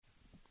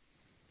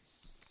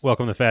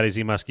Welcome to the Fatty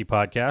Z Muskie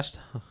podcast.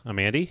 I'm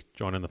Andy.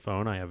 Joining the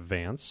phone, I have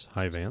Vance.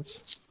 Hi,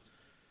 Vance.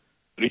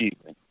 Good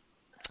evening.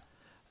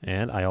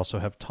 And I also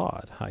have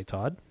Todd. Hi,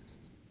 Todd.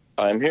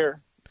 I'm here,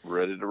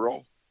 ready to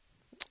roll.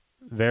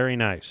 Very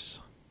nice.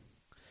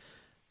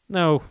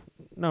 No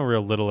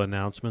real little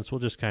announcements. We'll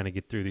just kind of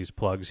get through these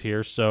plugs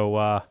here.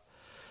 So,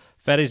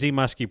 Fatty Z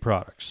Muskie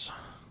Products,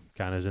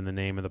 kind of is in the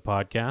name of the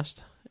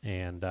podcast,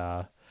 and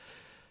a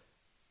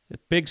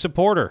big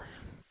supporter.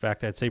 In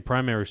fact, I'd say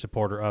primary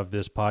supporter of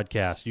this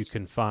podcast. You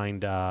can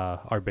find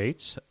our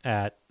baits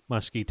at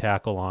Muskie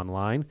Tackle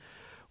Online,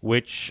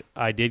 which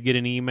I did get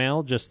an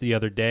email just the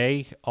other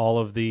day. All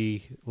of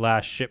the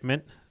last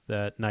shipment,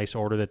 that nice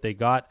order that they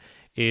got,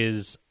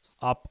 is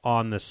up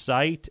on the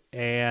site,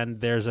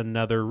 and there's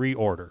another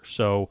reorder.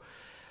 So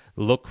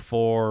look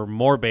for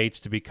more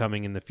baits to be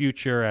coming in the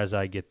future as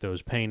I get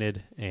those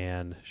painted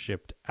and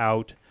shipped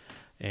out.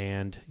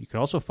 And you can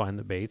also find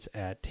the baits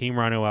at Team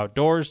Rhino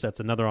Outdoors.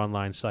 That's another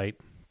online site.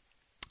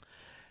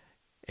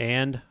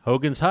 And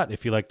Hogan's Hut,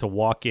 if you like to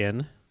walk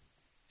in.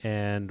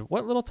 And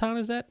what little town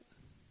is that?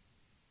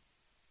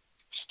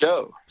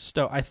 Stowe.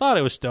 Stowe. I thought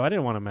it was Stowe. I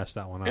didn't want to mess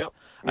that one up. Yep.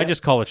 I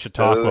just call it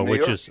Chautauqua, Stowe, New which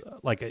York. is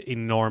like an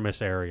enormous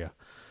area.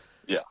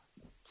 Yeah.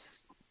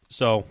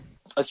 So,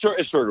 It's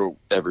sort of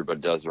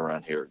everybody does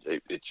around here.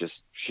 It's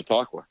just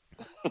Chautauqua.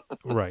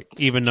 right.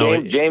 Even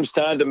though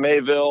Jamestown to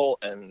Mayville,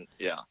 and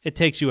yeah. it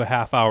takes you a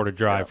half hour to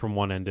drive from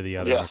one end to the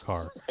other in a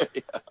car.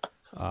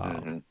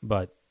 Yeah.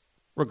 But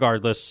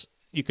regardless,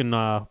 you can,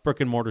 brick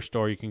and mortar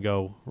store, you can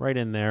go right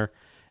in there.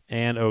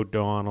 And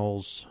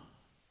O'Donnell's.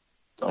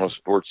 Donald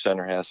Sports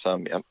Center has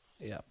some, yep.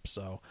 Yep.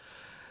 So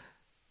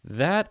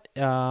that,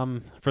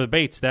 for the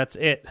baits, that's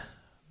it.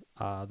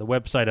 The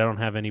website, I don't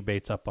have any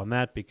baits up on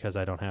that because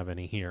I don't have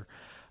any here.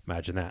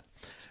 Imagine that.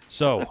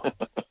 So,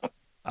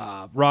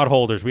 rod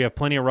holders. We have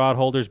plenty of rod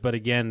holders, but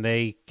again,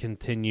 they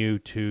continue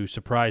to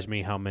surprise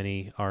me how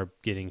many are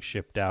getting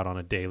shipped out on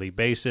a daily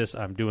basis.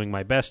 I'm doing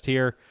my best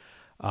here.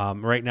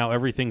 Right now,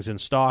 everything's in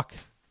stock.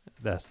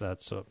 That's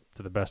to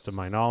the best of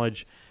my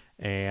knowledge.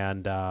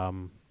 And,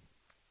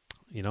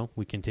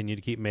 we continue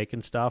to keep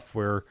making stuff.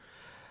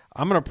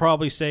 I'm going to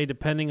probably say,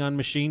 depending on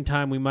machine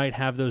time, we might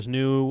have those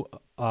new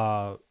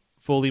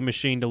fully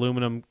machined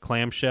aluminum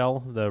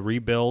clamshell, the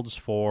rebuilds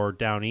for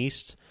down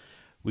east.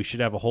 We should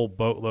have a whole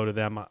boatload of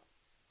them,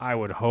 I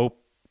would hope,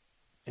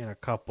 in a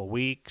couple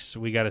weeks.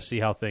 We got to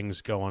see how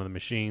things go on the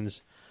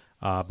machines.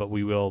 But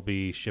we will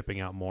be shipping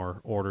out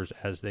more orders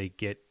as they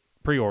get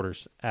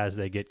pre-orders as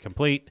they get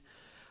complete.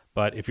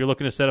 But if you're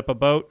looking to set up a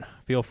boat,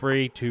 feel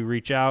free to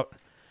reach out.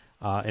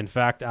 In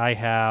fact, I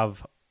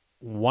have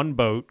one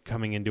boat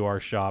coming into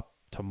our shop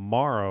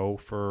tomorrow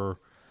for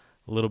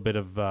a little bit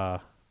of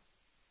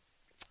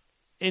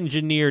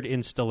engineered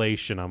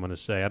installation, I'm going to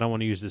say. I don't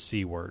want to use the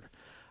C word.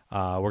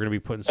 We're going to be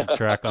putting some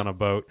track on a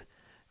boat,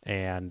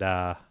 and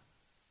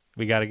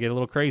we got to get a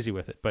little crazy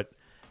with it. But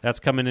that's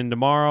coming in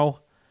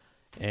tomorrow,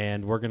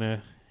 and we're going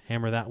to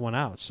hammer that one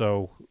out.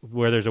 So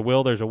where there's a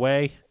will, there's a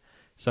way.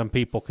 Some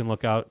people can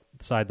look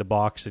outside the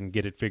box and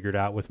get it figured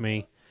out with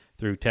me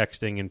through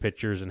texting and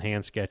pictures and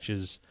hand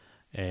sketches,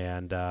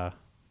 and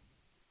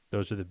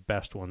those are the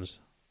best ones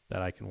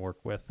that I can work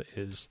with,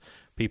 is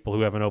people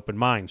who have an open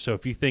mind. So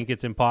if you think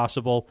it's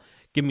impossible,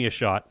 give me a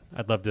shot.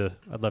 I'd love to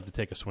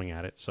take a swing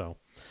at it. So,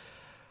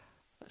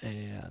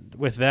 and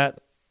with that,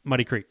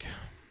 Muddy Creek.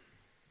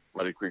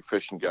 Muddy Creek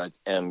Fishing Guides,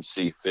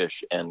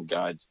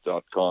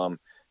 mcfishandguides.com.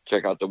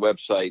 Check out the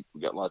website.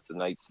 We got lots of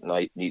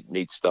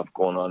neat stuff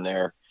going on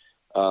there.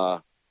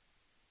 If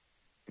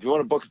you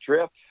want to book a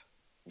trip,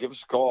 give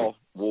us a call.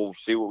 We'll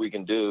see what we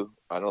can do.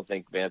 I don't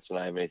think Vance and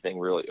I have anything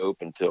really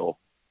open till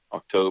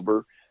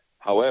October.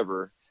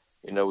 However,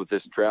 with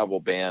this travel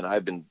ban,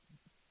 I've been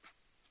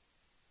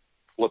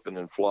flipping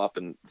and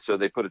flopping. So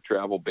they put a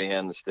travel ban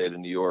in the state of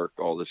New York,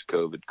 all this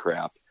COVID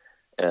crap.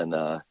 And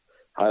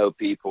Ohio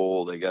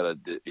people, they got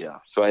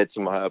So I had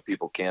some Ohio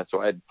people cancel.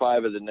 I had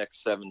 5 of the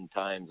next 7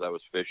 times I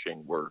was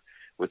fishing were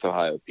with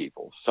Ohio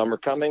people. Some are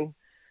coming,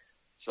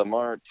 some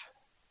aren't.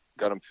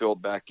 Got them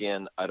filled back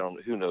in.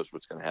 Who knows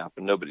what's going to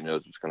happen? Nobody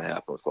knows what's going to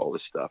happen with all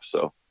this stuff.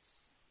 So,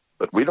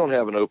 but we don't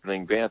have an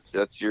opening. Vance,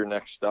 that's your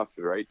next stuff,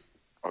 right?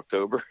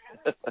 October?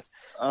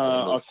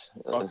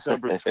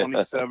 October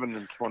 27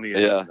 and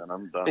 28, yeah. and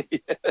I'm done.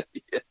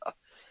 Yeah.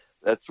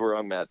 That's where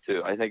I'm at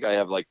too. I think I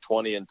have like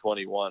 20 and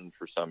 21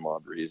 for some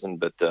odd reason,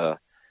 but I'm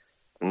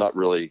not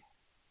really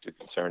too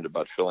concerned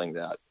about filling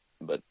that.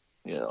 But,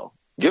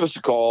 give us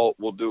a call.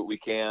 We'll do what we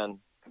can.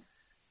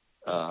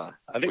 I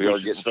think we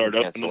should start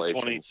up in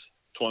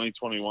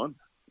 2021.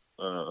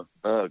 Oh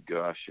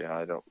gosh, yeah,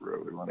 I don't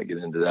really want to get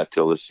into that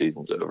till this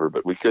season's over,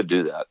 but we could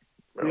do that.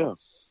 Yeah,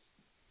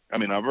 I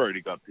mean, I've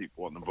already got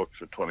people on the books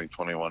for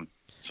 2021.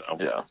 So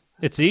yeah,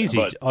 it's easy.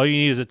 All you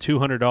need is a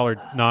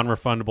 $200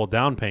 non-refundable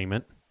down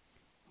payment.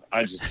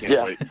 I just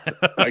can't wait.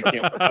 I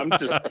can't.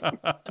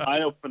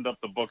 I opened up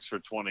the books for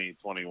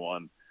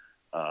 2021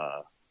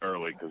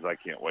 early because I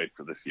can't wait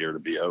for this year to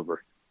be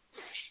over.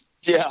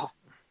 Yeah.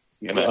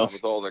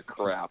 With all the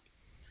crap.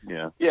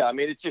 Yeah, I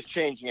mean, it's just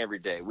changing every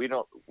day. We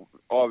don't,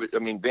 I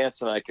mean,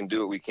 Vance and I can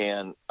do what we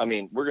can. I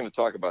mean, we're going to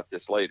talk about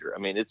this later. I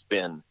mean, it's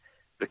been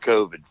the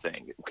COVID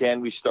thing.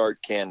 Can we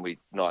start? Can we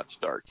not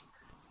start?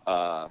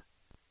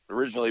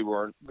 Originally, we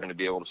weren't going to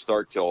be able to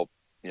start till,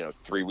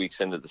 3 weeks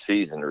into the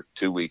season or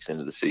 2 weeks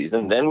into the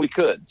season. Then we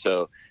could.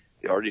 So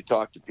they already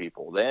talked to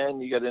people. Then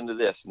you got into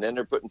this, and then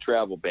they're putting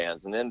travel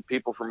bans, and then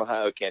people from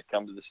Ohio can't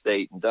come to the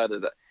state, and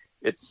da-da-da.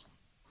 It's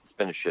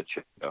been a shit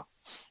show.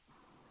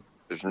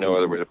 There's no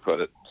other way to put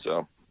it.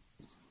 So,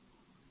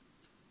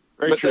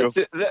 Very true.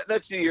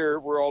 That's the year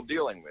we're all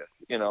dealing with.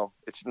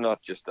 It's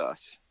not just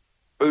us.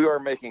 We are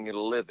making a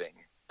living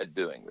at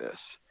doing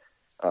this.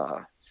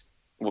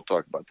 We'll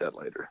talk about that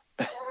later.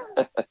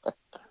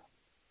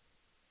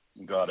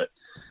 Got it.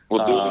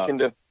 We'll do what we can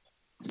do.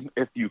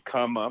 If you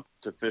come up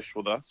to fish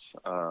with us,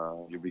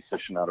 you'll be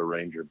fishing out of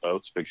Ranger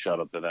Boats. Big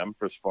shout out to them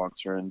for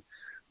sponsoring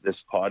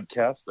this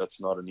podcast. That's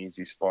not an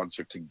easy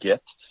sponsor to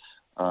get.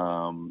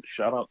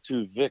 Shout out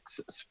to Vic's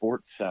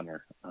Sports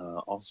Center.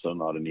 Also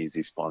not an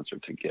easy sponsor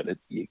to get.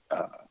 You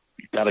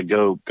got to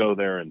go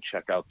there and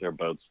check out their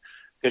boats.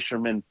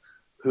 Fishermen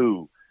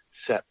who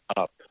set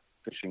up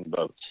fishing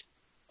boats.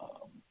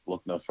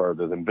 Look no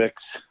further than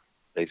Vic's.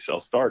 They sell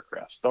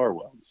Starcraft,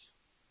 Starwells,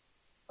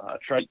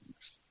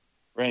 Tritons,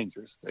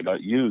 Rangers. They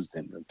got used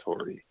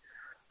inventory.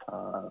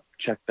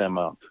 Check them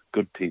out.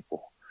 Good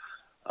people.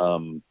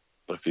 But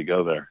if you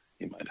go there,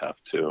 you might have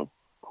to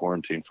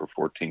quarantine for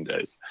 14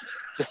 days.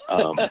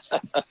 Do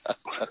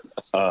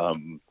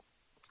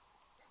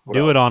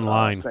it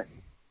online.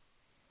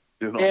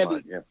 Do it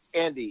online, yes.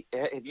 Andy,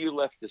 have you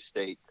left the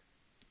state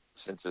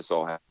since this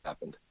all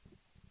happened?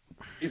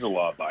 He's a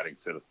law-abiding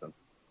citizen.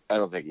 I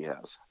don't think he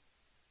has.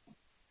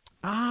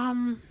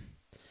 I'm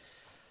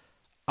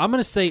going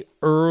to say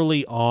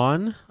early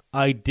on,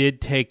 I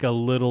did take a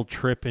little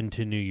trip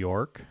into New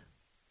York.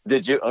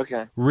 Did you?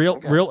 Okay.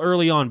 Real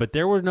early on, but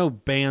there were no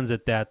bans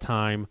at that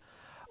time.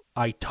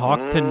 I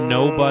talked to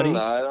nobody.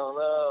 I don't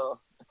know.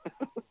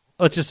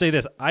 Let's just say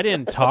this. I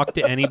didn't talk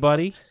to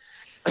anybody.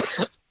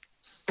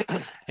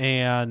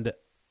 And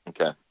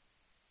okay.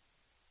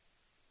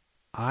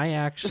 I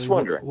actually... Just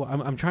wondering. Well,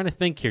 I'm trying to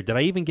think here. Did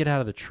I even get out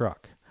of the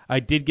truck? I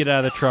did get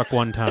out of the truck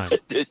one time.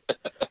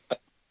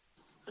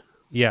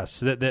 Yes.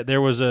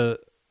 There was a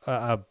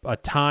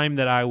time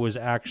that I was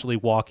actually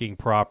walking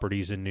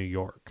properties in New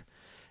York.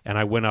 And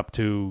I went up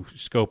to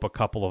scope a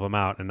couple of them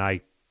out. And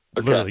I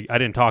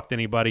didn't talk to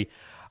anybody.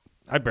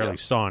 I barely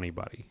saw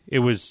anybody. It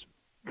was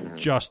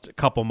just a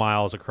couple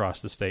miles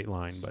across the state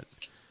line. But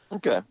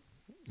okay.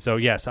 So,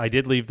 yes, I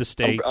did leave the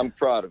state. I'm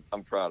proud of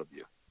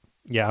you.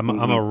 Yeah, I'm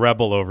a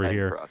rebel over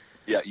here. Proud.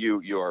 Yeah,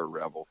 you are a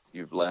rebel.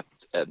 You've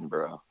left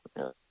Edinburgh.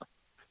 Yeah.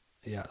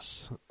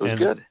 Yes. It was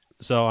good.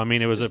 So, I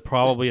mean, it was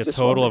probably a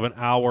total of an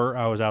hour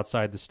I was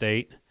outside the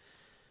state.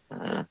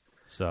 Mm-hmm.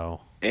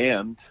 So.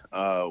 And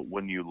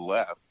when you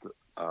left,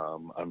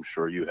 I'm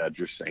sure you had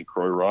your St.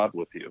 Croix rod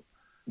with you.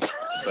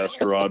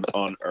 Best rod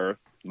on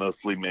earth,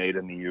 mostly made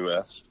in the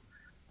U.S.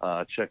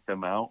 Check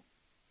them out.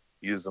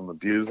 Use them,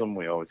 abuse them.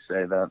 We always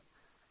say that.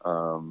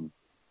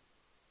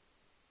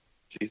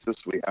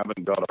 Jesus, we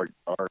haven't got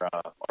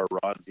our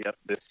rods yet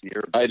this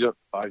year. I don't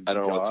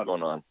know what's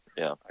going on.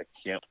 Yeah, I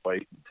can't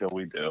wait until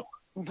we do.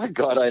 My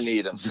God, I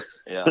need them.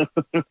 Yeah,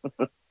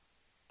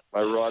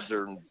 my rods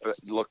are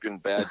look in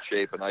bad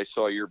shape, and I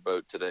saw your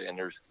boat today, and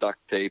there's duct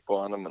tape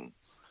on them,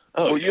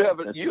 and you have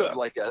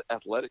like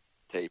athletic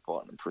tape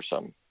on them for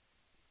some.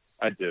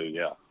 I do,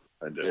 yeah,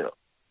 I do.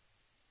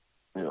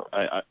 Yeah.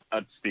 I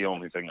that's the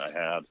only thing I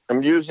had.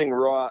 I'm using a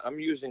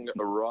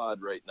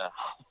rod right now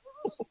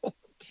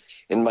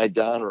in my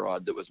down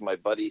rod that was my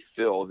buddy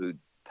Phil, who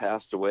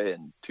passed away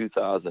in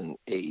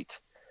 2008.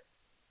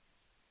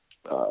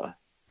 Well,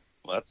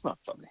 that's not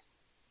funny.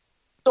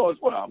 No,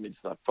 well, I mean,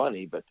 it's not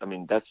funny, but I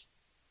mean, that's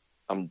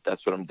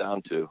what I'm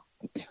down to.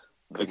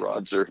 The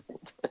rods are.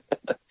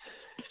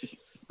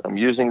 I'm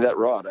using that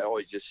rod. I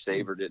always just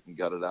savored it and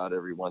got it out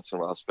every once in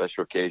a while.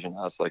 Special occasion,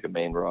 it's like a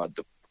main rod.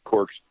 The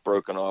cork's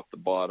broken off the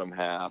bottom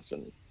half.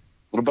 And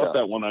what about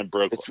that one I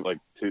broke like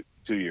two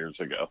years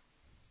ago?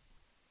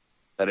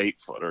 That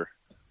 8-footer.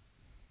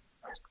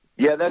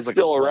 Yeah, that's like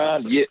still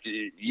around.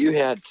 You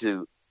had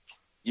to.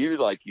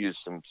 You use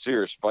some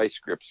serious vice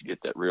grips to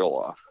get that reel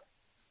off.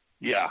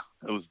 Yeah,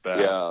 it was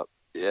bad.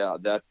 Yeah,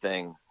 that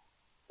thing.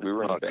 We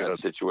were in a bad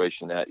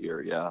situation that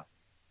year. Yeah,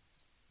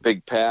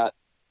 Big Pat.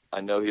 I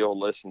know he'll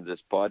listen to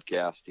this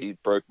podcast. He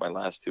broke my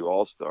last 2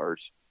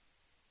 All-Stars.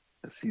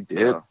 Yes, he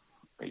did.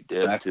 He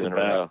did. Back 2 in a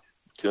row.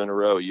 2 in a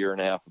row, a year and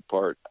a half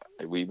apart.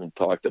 We even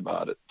talked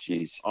about it.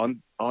 Jeez.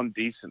 On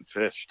decent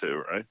fish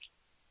too, right?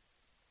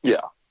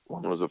 Yeah.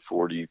 One was a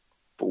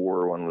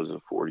 44. One was a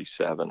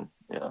 47.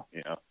 Yeah.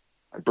 Yeah.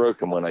 I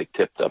broke him when I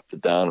tipped up the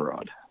down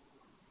rod.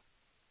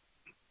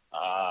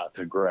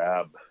 To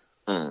grab.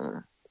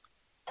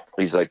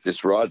 He's like,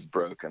 this rod's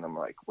broken. I'm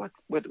like, what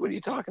are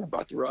you talking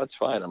about? The rod's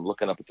fine. I'm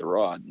looking up at the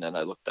rod, and then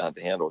I looked down at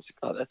the handle. I was like,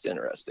 oh, that's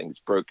interesting.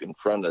 It's broke in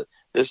front of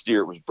this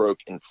year. It was broke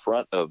in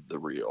front of the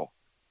reel.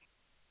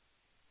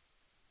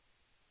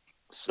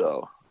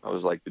 So I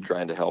was like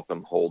trying to help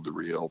him hold the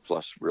reel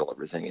plus reel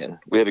everything in.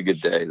 We had a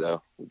good day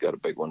though. We got a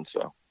big one,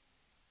 so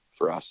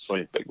for us, So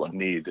you big one.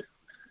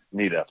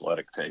 Need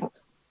athletic tape.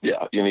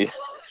 Yeah, you need.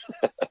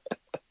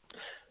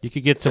 You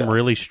could get some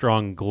really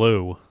strong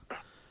glue.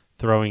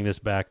 Throwing this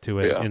back to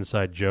an Yeah.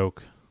 inside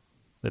joke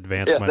that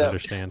Vance might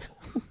understand.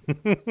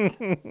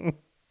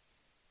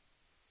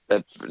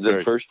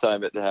 The first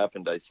time it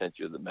happened, I sent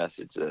you the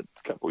message that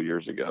a couple of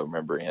years ago.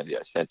 Remember, Andy?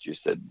 I sent you,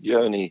 said, "You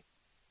have any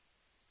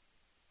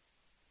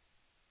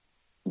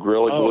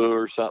Gorilla Glue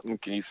or something?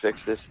 Can you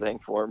fix this thing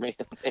for me?"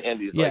 And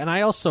Andy's like, and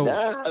I also,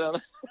 "Nah, I don't know."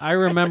 I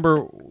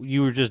remember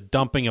you were just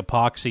dumping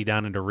epoxy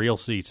down into reel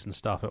seats and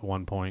stuff at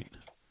one point.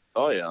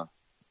 Oh yeah.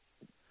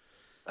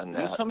 And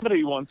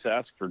Somebody once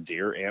asked for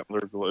deer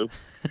antler glue.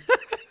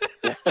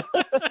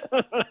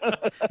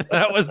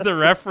 That was the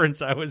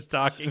reference I was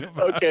talking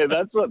about. Okay,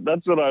 that's what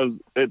I was.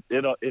 It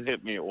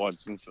hit me at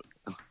once.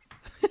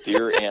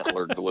 deer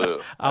antler glue.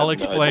 I'll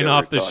explain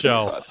off the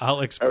show. About. I'll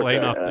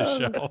explain off the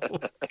show.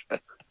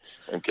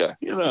 Okay.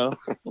 You know,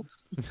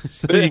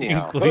 So But you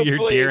anyhow, can glue your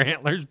hopefully- deer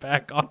antlers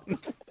back on.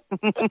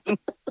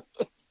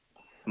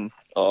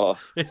 Oh,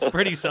 It's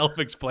pretty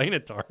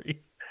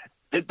self-explanatory.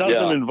 it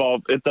doesn't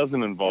involve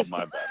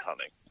my bad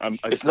hunting.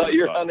 it's not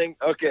your hunting.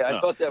 Okay, I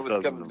No, thought that it was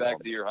doesn't coming back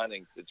involve- to your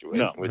hunting situation.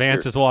 No. with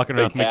Vance your is walking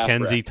around with big half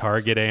Mackenzie rack.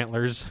 Target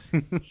antlers.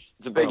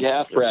 The big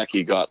half rack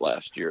you got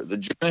last year. The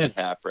giant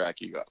half rack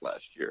you got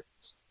last year.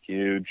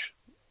 Huge.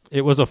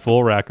 It was a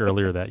full rack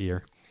earlier that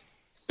year.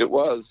 It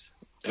was.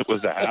 It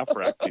was a half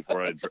rack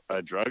before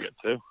I drug it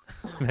too.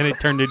 Then it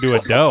turned into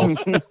a doe.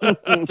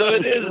 So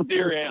it is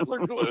deer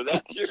antler glue.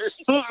 That's yours.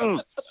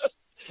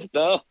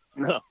 No.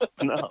 No.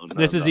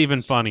 This is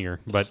even funnier,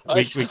 but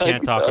we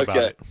can't talk about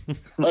it.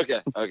 Okay.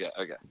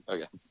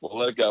 We'll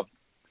let it go.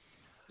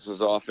 This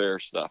is off-air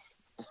stuff.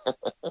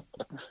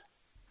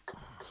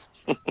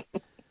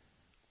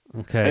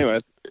 Okay. Anyway,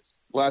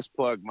 last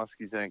plug,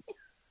 Muskie's Inc.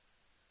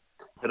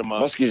 Hit them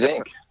up. Muskie's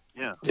Inc.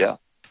 Yeah.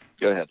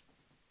 Go ahead.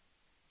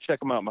 Check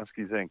them out,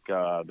 Muskie's Inc.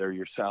 They're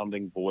your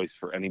sounding voice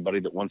for anybody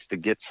that wants to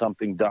get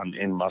something done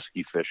in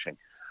muskie fishing.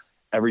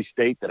 Every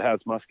state that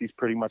has muskies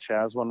pretty much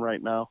has one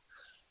right now.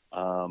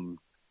 I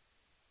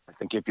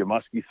think if you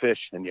muskie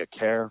fish and you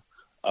care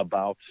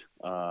about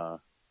the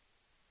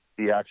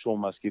actual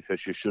muskie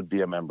fish, you should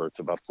be a member. It's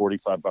about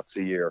 $45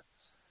 a year,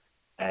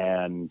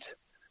 and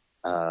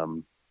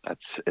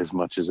that's as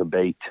much as a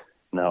bait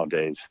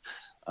nowadays.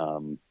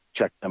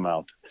 Check them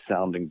out.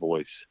 Sounding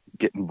voice.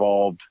 Get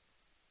involved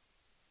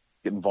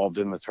in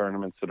the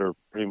tournaments that are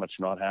pretty much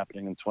not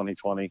happening in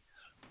 2020,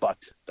 but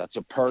that's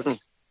a perk,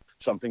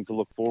 something to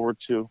look forward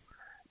to.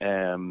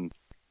 And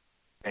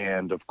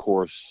of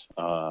course,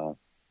 the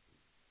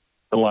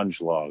lunge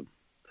log,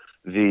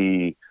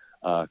 the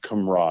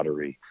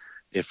camaraderie.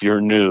 If you're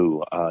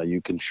new,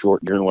 you can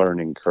shorten your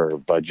learning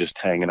curve by just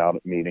hanging out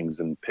at meetings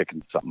and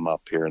picking something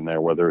up here and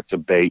there, whether it's a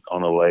bait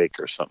on a lake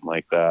or something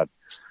like that.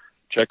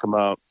 Check them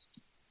out.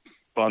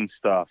 Fun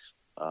stuff.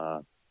 We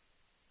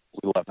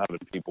love having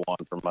people on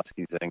from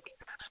Muskie's Inc.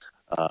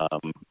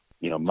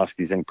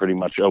 Muskie's Inc. pretty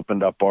much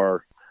opened up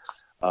our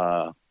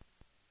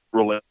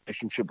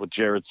relationship with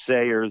Jared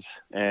Sayers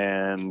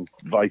and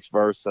vice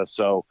versa.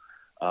 So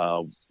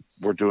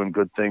we're doing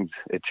good things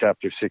at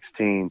Chapter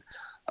 16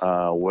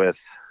 with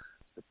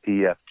the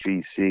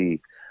PFGC,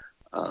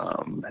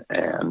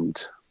 and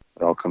it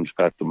all comes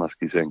back to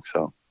Muskie's Inc.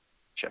 So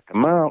check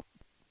them out.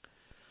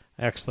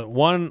 Excellent.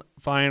 One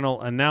final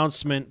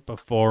announcement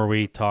before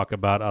we talk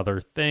about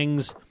other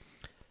things.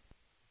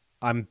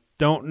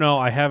 Don't know.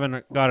 I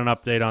haven't got an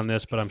update on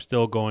this, but I'm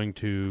still going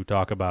to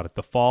talk about it.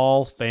 The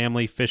Fall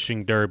Family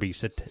Fishing Derby,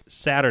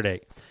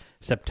 Saturday,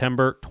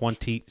 September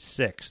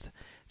 26th.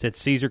 It's at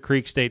Cedar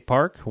Creek State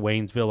Park,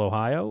 Waynesville,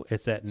 Ohio.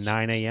 It's at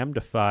 9 a.m.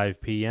 to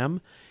 5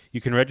 p.m.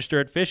 You can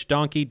register at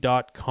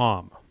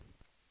fishdonkey.com.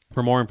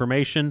 For more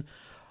information,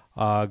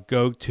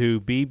 go to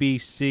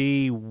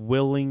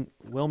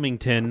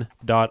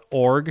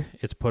bbcwilmington.org.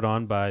 It's put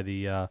on by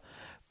the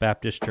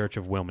Baptist Church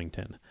of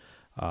Wilmington.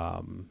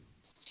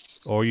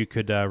 Or you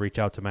could reach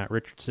out to Matt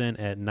Richardson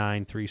at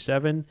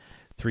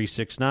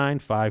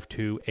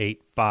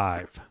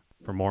 937-369-5285.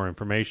 For more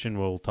information,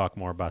 we'll talk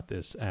more about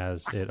this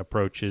as it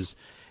approaches.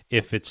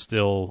 If it's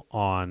still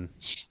on,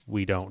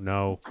 we don't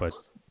know, but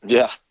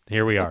Yeah.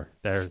 here we are.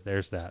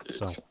 There's that.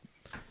 So,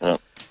 Yeah.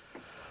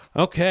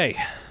 okay.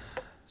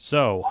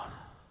 So,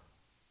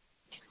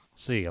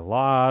 see, a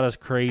lot of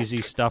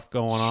crazy stuff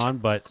going on,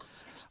 but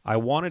I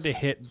wanted to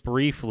hit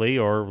briefly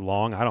or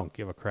long, I don't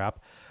give a crap.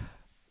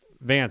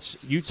 Vance,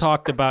 you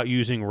talked about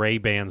using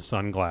Ray-Ban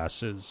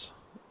sunglasses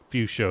a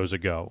few shows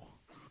ago.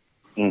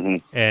 Mm-hmm.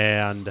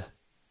 And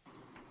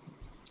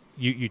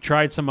you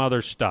tried some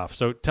other stuff.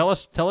 So tell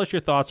us your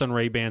thoughts on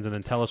Ray-Bans, and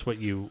then tell us what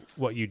you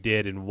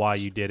did and why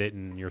you did it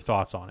and your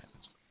thoughts on it.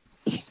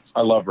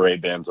 I love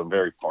Ray-Bans. I'm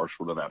very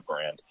partial to that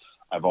brand.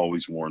 I've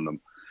always worn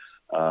them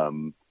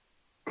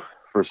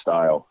for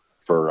style,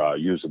 for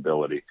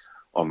usability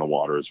on the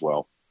water as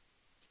well.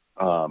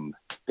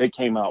 They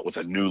came out with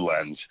a new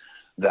lens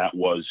that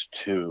was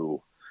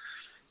to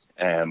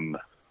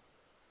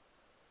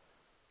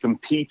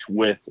compete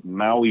with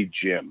Maui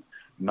Jim.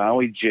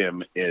 Maui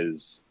Jim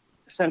is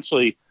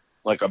essentially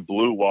like a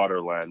blue water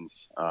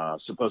lens,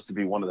 supposed to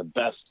be one of the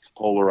best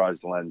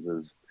polarized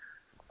lenses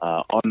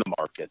on the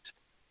market.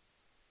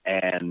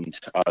 And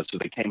so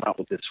they came out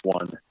with this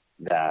one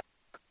that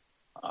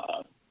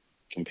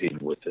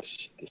competed with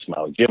this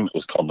Maui Jim. It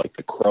was called like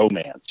the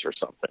Cromance or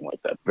something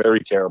like that. Very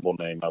terrible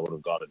name. I would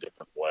have gone a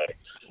different way.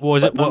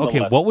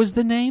 What was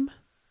the name?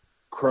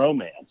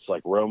 Cromance,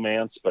 like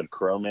romance, but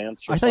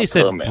Cromance. I thought you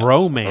said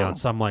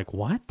bromance. I'm like,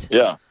 what?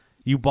 Yeah.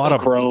 You bought a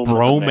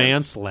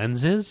bromance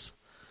lenses?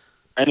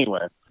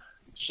 Anyway,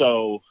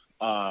 so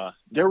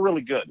they're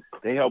really good.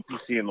 They help you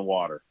see in the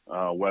water,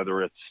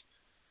 whether it's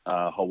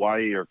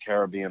Hawaii or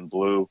Caribbean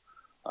blue,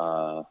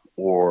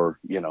 or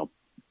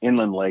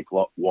inland lake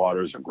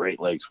waters or Great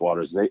Lakes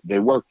waters. They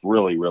work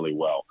really, really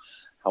well.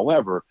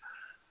 However,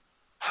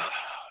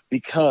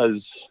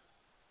 because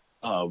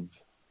of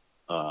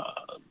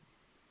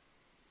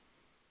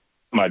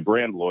my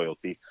brand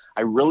loyalty,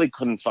 I really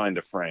couldn't find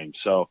a frame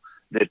so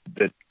that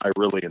I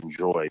really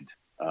enjoyed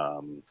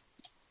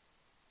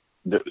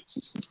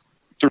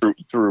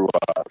through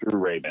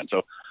Ray-Ban.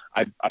 So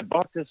I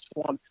bought this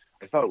one.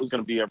 I thought it was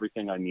going to be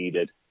everything I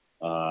needed,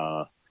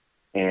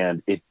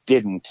 and it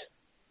didn't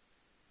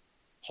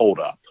hold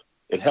up.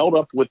 It held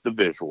up with the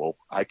visual.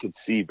 I could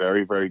see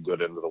very, very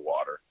good into the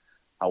water.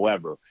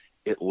 However,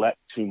 it let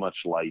too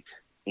much light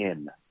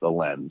in the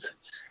lens.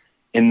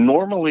 And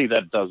normally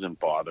that doesn't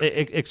bother.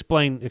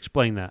 Explain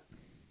that.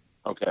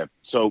 Okay.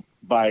 So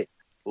by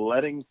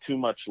letting too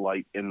much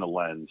light in the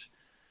lens,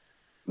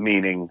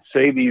 meaning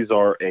say these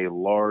are a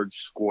large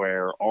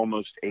square,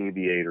 almost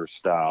aviator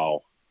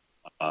style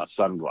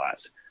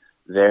sunglass,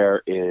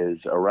 there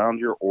is around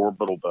your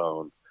orbital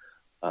bone,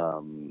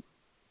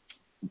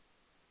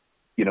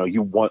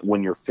 you want,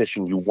 when you're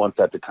fishing, you want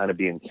that to kind of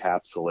be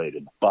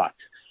encapsulated, but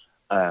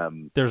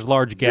there's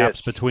large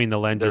gaps between the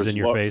lenses in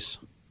your face.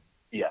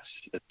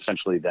 Yes,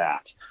 essentially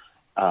that.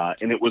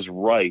 And it was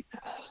right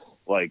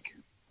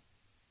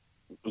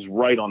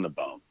on the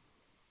bone.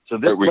 So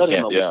this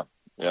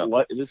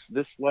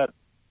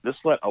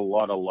let a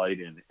lot of light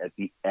in at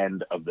the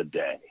end of the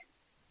day.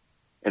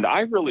 And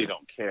I really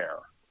don't care.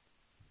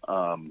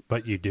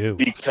 But you do.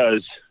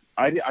 Because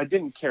I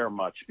didn't care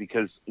much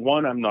because,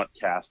 one, I'm not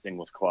casting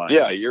with clients.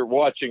 Yeah, you're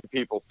watching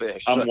people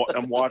fish. I'm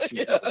watching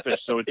people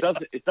fish, so it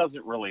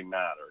doesn't really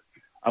matter.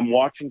 I'm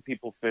watching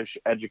people fish,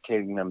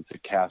 educating them to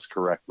cast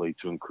correctly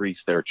to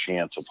increase their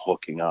chance of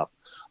hooking up,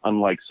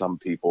 unlike some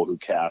people who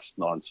cast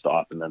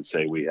nonstop and then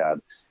say we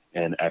had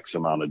an X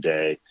amount a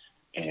day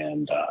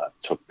and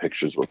took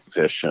pictures with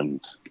fish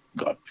and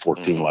got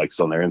 14 likes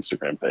on their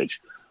Instagram page.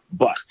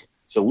 But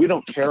so we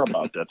don't care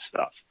about that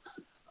stuff.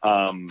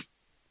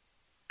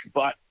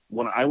 But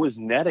when I was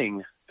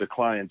netting the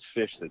clients'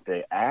 fish that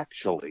they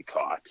actually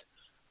caught,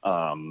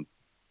 I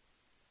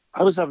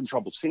was having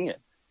trouble seeing.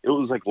 It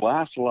was like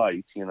last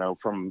light,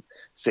 from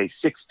say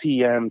 6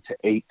 p.m. to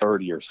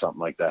 8:30 or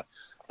something like that.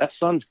 That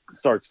sun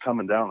starts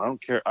coming down. I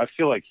don't care. I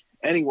feel like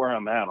anywhere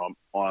I'm at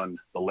on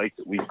the lake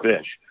that we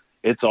fish,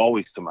 it's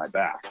always to my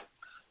back.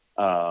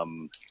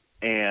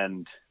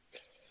 And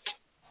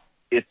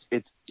it's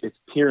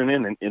peering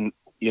in and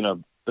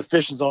the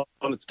fish is on,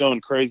 it's going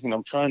crazy, and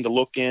I'm trying to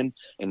look in,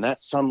 and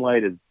that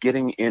sunlight is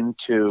getting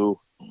into,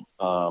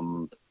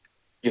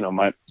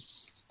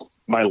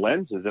 my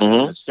lenses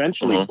and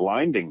essentially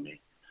blinding me.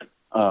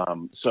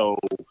 So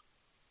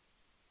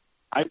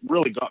it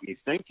really got me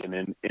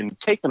thinking, and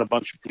taking a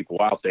bunch of people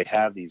out. They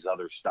have these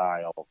other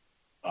style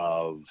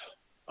of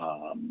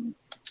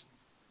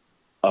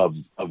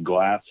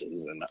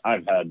glasses, and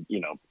I've had,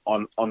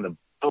 on the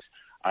boat,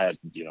 I had,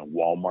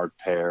 Walmart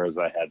pairs,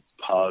 I had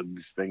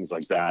Pugs, things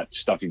like that,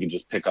 stuff you can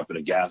just pick up at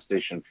a gas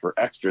station for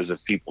extras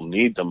if people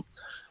need them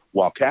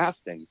while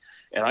casting.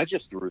 And I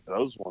just threw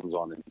those ones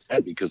on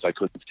instead because I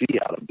couldn't see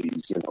out of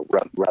these,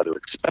 rather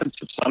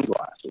expensive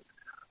sunglasses.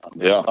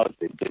 Because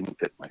they didn't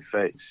fit my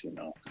face,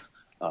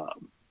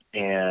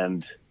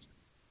 and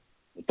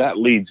that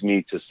leads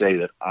me to say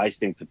that I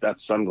think that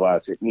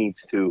sunglass, it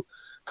needs to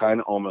kind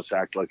of almost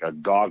act like a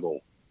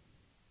goggle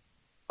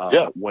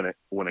when it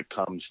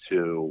comes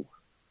to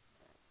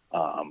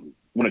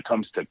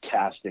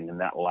casting in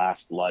that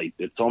last light.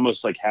 It's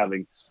almost like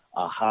having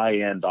a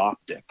high-end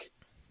optic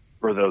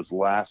for those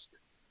last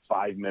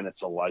 5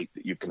 minutes of light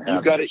that you can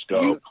have.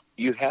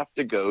 You have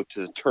to go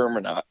to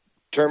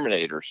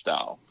Terminator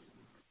style.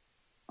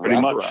 Pretty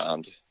much.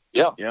 Around.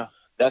 Yeah.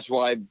 That's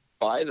why I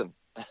buy them.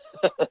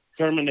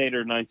 Terminator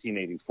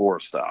 1984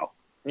 style.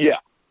 Yeah.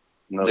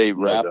 They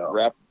wrap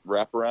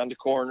around the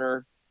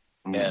corner.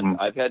 And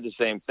I've had the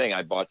same thing.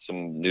 I bought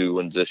some new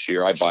ones this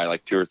year. I buy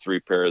like 2 or 3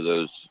 pair of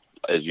those,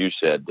 as you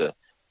said. I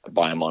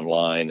buy them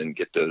online and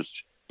get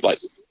those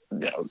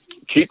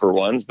cheaper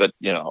ones. But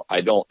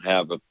I don't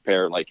have a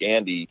pair like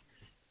Andy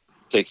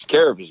takes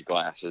care of his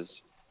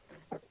glasses.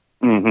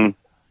 Mm-hmm.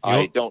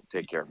 I don't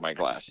take care of my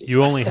glasses.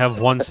 You only have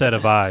one set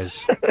of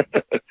eyes.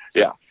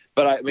 Yeah,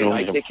 but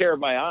I take care of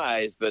my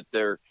eyes, but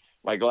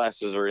my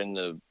glasses are in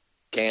the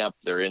camp,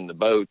 they're in the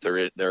boat,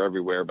 they're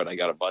everywhere. But I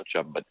got a bunch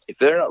of them. But if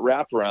they're not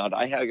wraparound,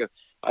 I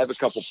have a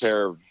couple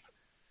pair of,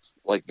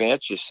 like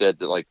Vance just said,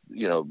 that, like,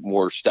 you know,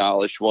 more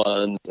stylish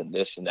ones and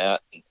this and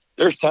that.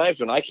 There's times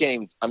when I can't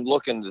even, I'm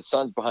looking, the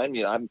sun's behind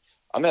me, and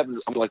I'm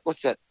like,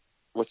 what's that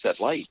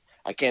light?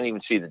 I can't even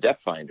see the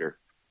depth finder.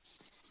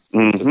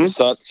 Mm-hmm.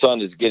 The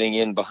sun is getting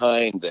in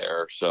behind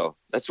there. So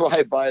that's why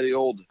I buy the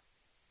old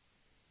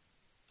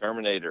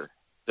Terminator.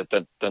 Dun,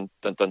 dun, dun,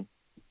 dun, dun.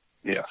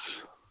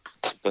 Yes.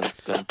 Dun,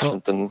 dun, dun,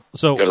 dun.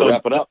 So Gotta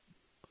wrap it up.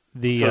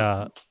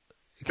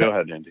 Go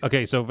ahead, Andy.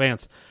 Okay, so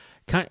Vance,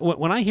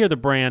 when I hear the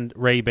brand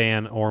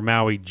Ray-Ban or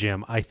Maui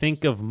Jim, I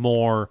think of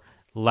more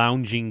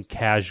lounging,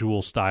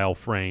 casual style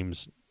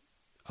frames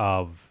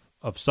of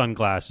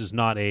sunglasses.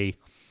 Not a.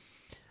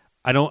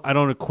 I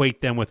don't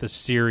equate them with a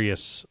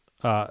serious.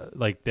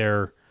 Like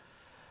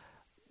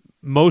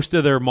most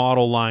of their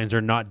model lines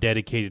are not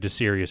dedicated to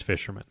serious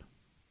fishermen.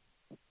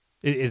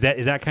 Is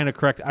that kind of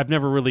correct? I've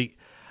never really.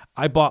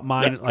 I bought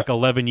mine like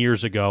 11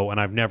 years ago, and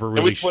I've never really.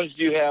 And which ones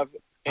do you have,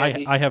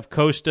 Andy? I have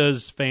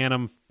Costas,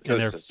 Phantom,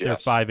 and they're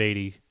yes.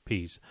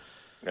 580Ps.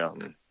 Yeah.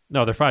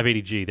 No, they're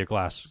 580G. They're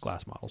glass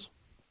models.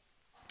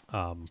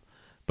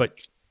 But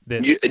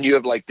you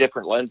have like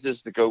different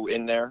lenses that go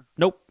in there?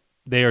 Nope.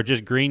 They are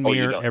just green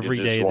mirror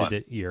every day of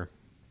the year.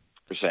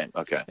 The same.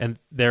 Okay. And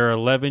they're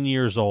 11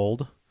 years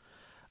old.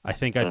 I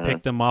think I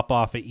picked them up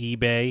off of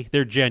eBay.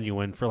 They're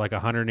genuine for like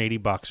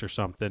 $180 or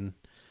something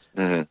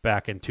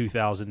back in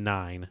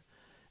 2009.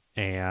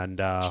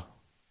 And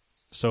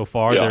so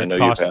far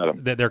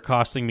they're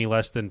costing me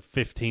less than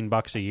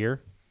 $15 a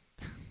year.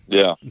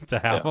 Yeah. To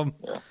have them.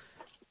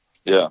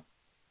 Yeah.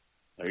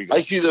 There you go.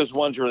 I see those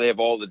ones where they have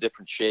all the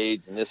different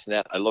shades and this and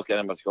that. I look at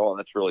them, I go, "Oh,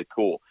 that's really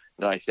cool."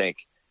 And I think,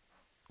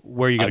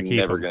 where are you going to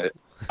keep them?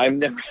 I'm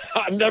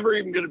never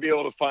even going to be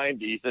able to find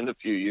these in a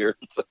few years.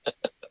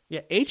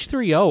 Yeah,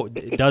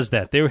 H3O does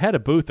that. They had a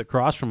booth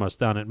across from us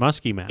down at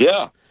Muskie Max.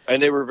 Yeah,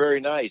 and they were very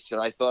nice, and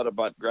I thought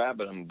about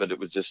grabbing them, but it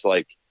was just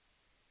like,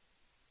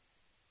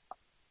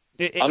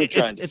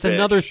 it's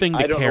another thing to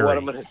I don't carry. know what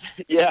I'm going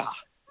to. Yeah,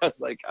 I was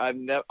like,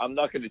 I'm not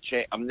going to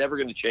change. I'm never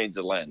going to change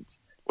the lens.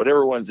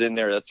 Whatever one's in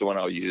there, that's the one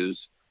I'll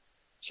use.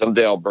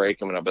 Someday I'll break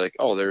them, and I'll be like,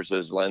 "Oh, there's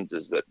those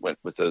lenses that went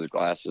with those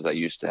glasses I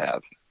used to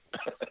have."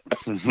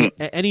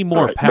 Any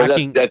more right.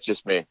 packing? That's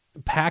just me.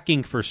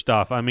 Packing for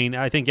stuff. I mean,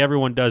 I think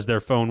everyone does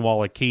their phone,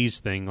 wallet, keys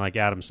thing like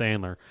Adam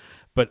Sandler.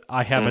 But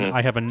I have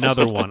I have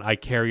another one. I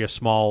carry a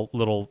small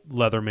little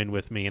Leatherman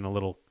with me and a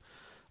little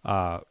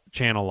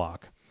channel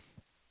lock.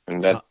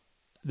 And that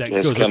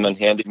has goes come in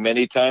handy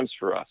many times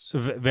for us.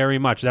 Very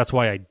much. That's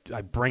why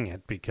I bring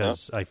it,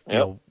 because I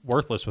feel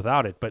worthless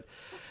without it. But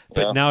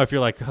now if you're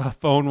like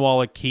phone,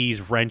 wallet,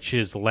 keys,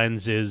 wrenches,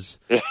 lenses,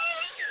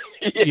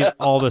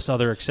 all this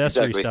other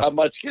accessory stuff. How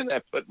much can I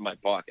put in my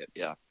pocket?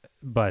 Yeah.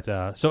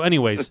 But so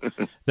anyways,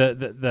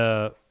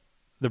 the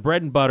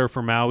bread and butter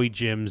for Maui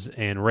Jims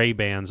and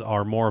Ray-Bans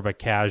are more of a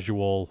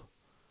casual,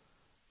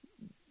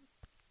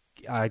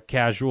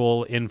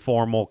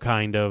 informal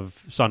kind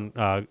of sun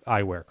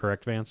eyewear.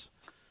 Correct, Vance?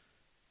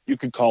 You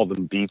could call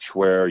them beach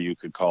wear. You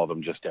could call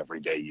them just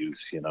everyday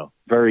use, you know,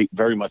 very,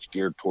 very much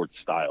geared towards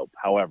style.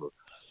 However,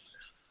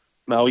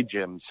 Maui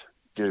Jims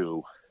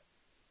do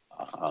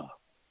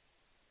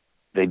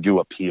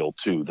appeal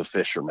to the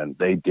fishermen.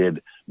 They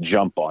did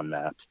jump on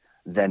that.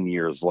 Then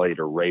years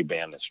later,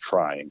 Ray-Ban is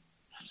trying.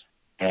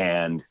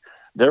 And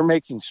they're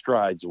making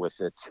strides with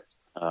it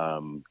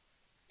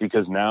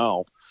because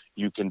now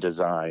you can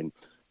design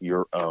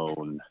your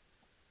own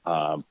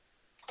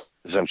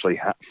essentially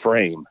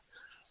frame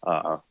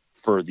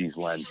for these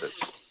lenses.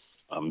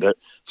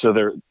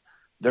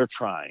 They're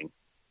trying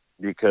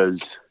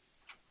because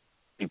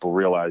people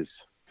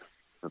realize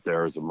that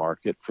there is a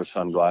market for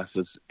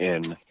sunglasses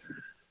in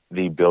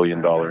the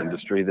billion-dollar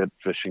industry that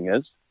fishing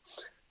is,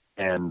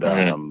 and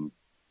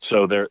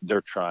so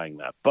they're trying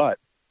that. But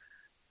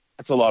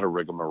that's a lot of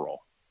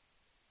rigmarole.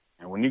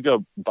 And when you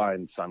go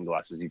buying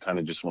sunglasses, you kind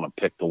of just want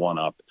to pick the one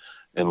up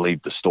and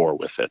leave the store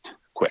with it.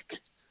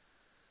 Quick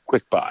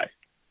buy,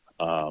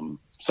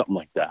 something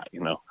like that.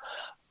 You know,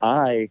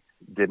 I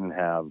didn't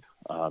have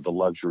the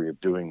luxury of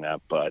doing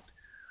that, but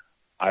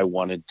I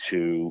wanted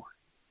to.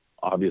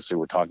 Obviously,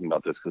 we're talking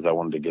about this because I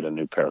wanted to get a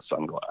new pair of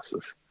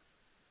sunglasses.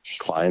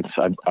 Clients,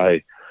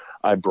 I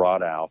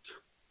brought out,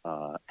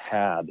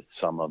 had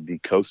some of the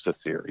Costa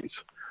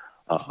series,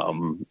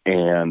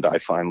 and I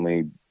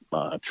finally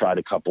tried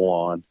a couple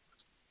on,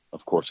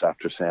 of course,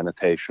 after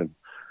sanitation,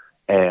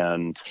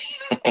 and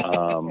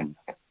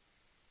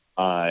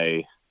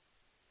I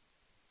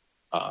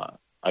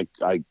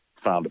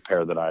found a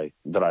pair that I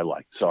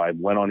liked. So I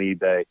went on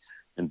eBay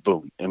and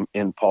boom,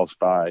 impulse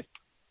buy,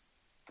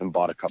 and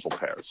bought a couple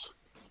pairs.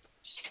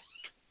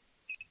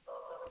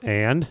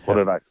 And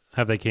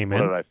have they came in?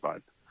 What did I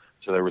find?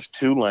 So there was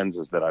two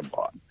lenses that I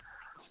bought.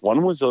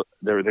 One was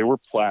they were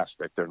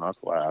plastic. They're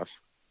not glass.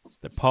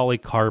 The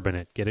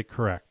polycarbonate. Get it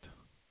correct.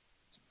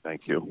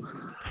 Thank you.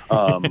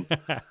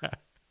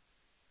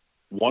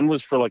 One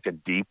was for like a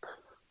deep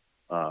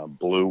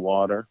blue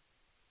water,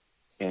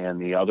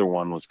 and the other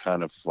one was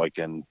kind of like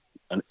in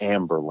an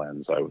amber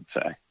lens, I would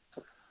say.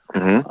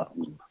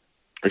 Mm-hmm.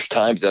 There's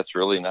times that's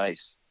really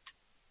nice.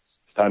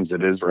 Times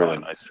it is really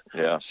nice.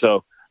 Yeah.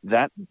 So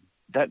that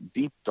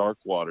deep dark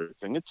water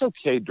thing, it's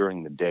okay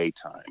during the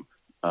daytime.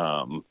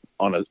 On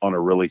a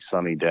really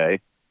sunny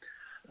day,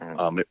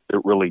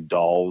 it really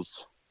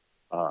dulls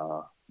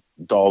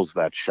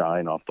that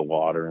shine off the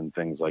water and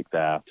things like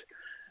that.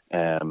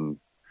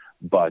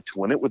 But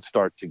when it would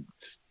start to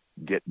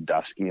get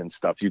dusky and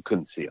stuff, you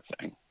couldn't see a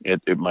thing.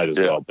 It might as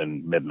well have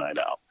been midnight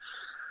out.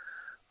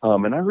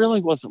 And I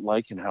really wasn't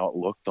liking how it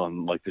looked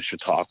on like the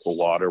Chautauqua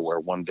water, where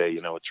one day,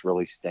 it's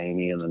really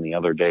stainy and then the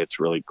other day it's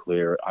really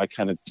clear. I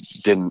kind of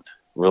didn't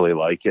really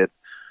like it.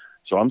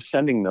 So I'm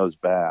sending those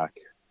back.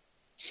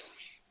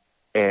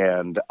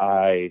 And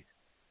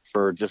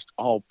for just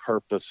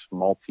all-purpose,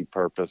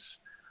 multi-purpose,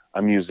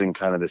 I'm using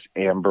kind of this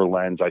amber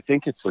lens. I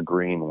think it's the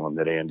green one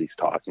that Andy's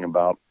talking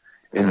about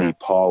in the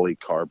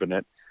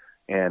polycarbonate.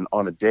 And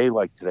on a day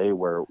like today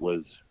where it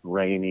was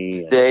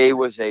rainy. Today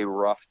was a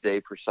rough day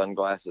for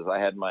sunglasses. I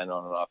had mine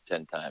on and off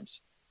 10 times.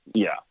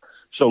 Yeah.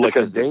 So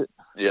because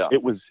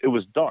it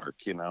was dark,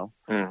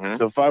 Mm-hmm.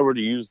 So if I were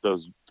to use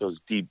those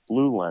deep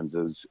blue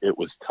lenses, it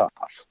was tough.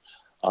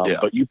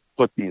 But you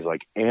put these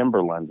like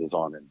amber lenses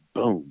on and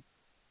boom,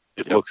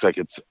 it looks like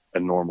it's a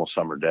normal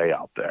summer day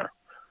out there.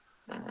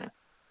 Mm-hmm.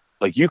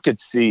 Like you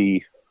could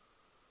see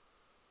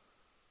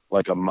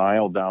like a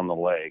mile down the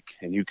lake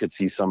and you could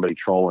see somebody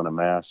trolling a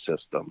mast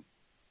system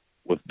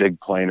with big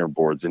planer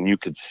boards and you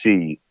could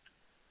see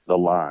the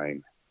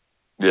line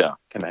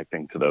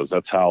connecting to those.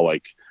 That's how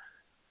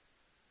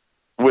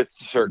with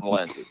certain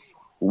lenses.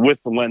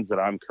 With the lens that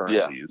I'm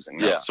currently using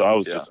now. Yeah. So I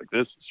was just like,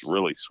 this is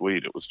really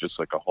sweet. It was just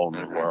like a whole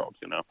new world,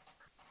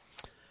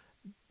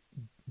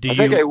 I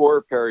think I wore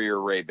a pair of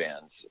your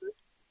Ray-Bans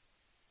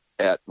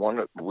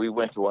we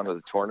went to one of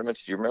the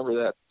tournaments. Do you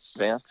remember that,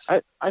 Vance?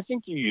 I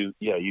think you've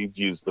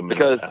used them in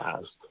the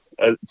past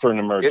for an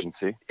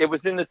emergency. It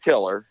was in the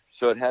tiller,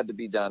 so it had to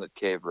be down at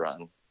Cave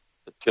Run,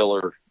 the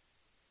tiller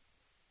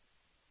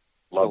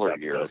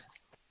gear.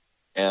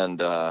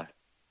 And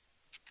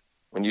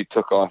when you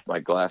took off, my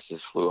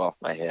glasses flew off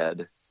my head.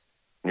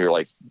 And you're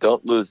like,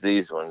 don't lose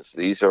these ones.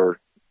 These are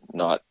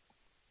not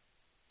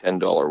 $10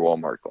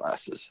 Walmart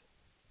glasses.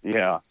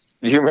 Yeah.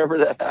 Do you remember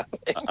that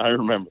happening? I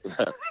remember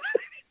that.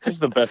 This is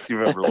the best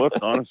you've ever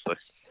looked, honestly.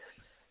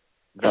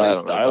 Very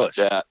stylish.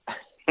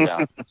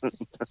 Yeah.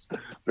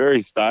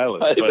 Very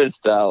stylish. Might have been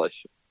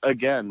stylish.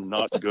 Again,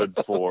 not good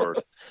for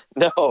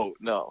no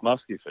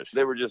musky fish.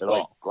 They were just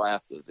like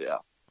glasses,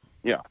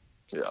 Yeah.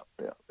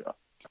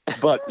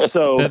 But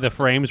so the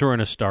frames were in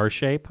a star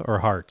shape or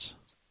hearts?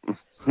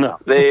 No,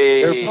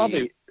 they're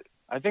probably.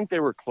 I think they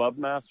were Club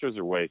Masters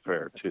or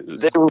Wayfair too.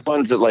 They were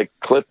ones that like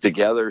clipped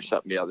together or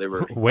something. Yeah, they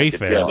were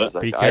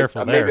Wayfair. Be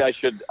careful there. Maybe I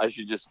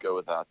should just go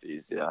without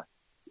these. Yeah.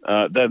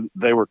 Then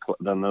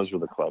those were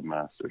the Club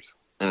Masters.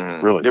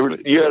 Mm-hmm.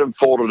 Really, you had them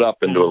folded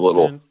up into a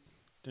little.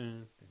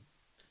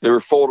 They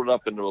were folded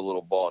up into a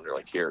little ball, and you're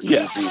like, "Here,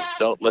 use these.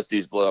 Don't let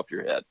these blow up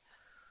your head."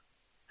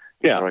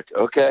 Yeah. I'm like,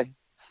 okay.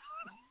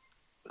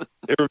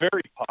 They were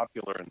very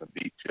popular in the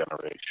beat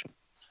generation,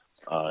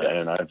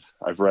 and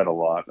I've read a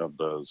lot of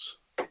those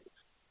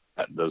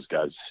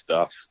guys'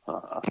 stuff.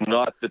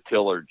 Not the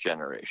tiller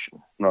generation.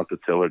 Not the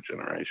tiller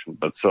generation,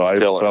 but so I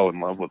fell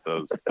in love with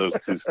those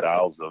two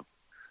styles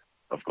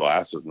of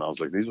glasses, and I was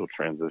like, these will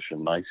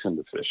transition nice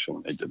into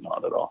fishing. They did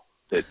not at all.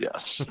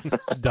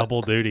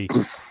 Double duty.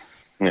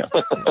 Yeah.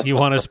 You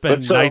want to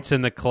spend nights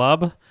in the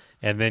club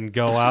and then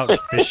go out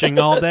fishing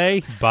all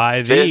day?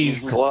 Buy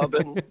these.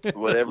 Clubbing,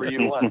 whatever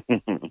you want.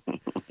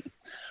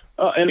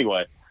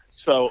 Anyway,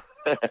 so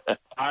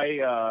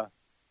I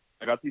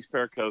got these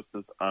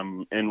Paracostas.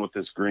 I'm in with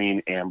this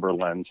green amber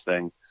lens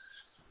thing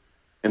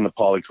in the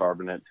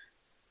polycarbonate.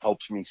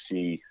 Helps me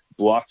see,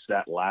 blocks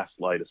that last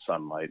light of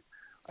sunlight.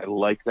 I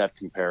like that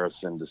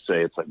comparison to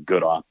say it's like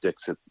good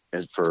optics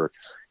for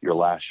your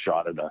last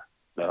shot at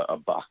a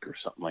buck or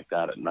something like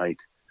that at night,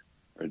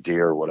 or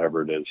deer or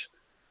whatever it is.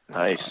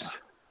 Nice.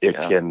 It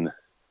can.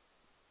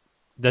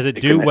 Does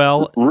it do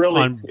well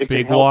on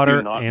big water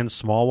and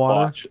small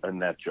water? Watch a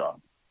net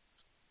job.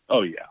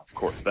 Oh yeah, of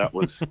course. That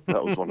was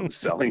one of the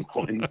selling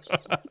points.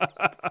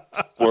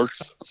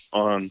 Works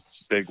on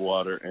big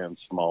water and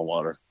small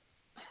water.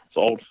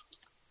 Sold.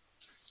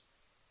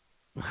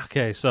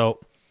 Okay, so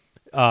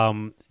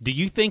do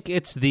you think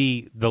it's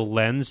the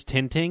lens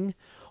tinting,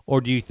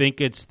 or do you think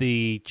it's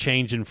the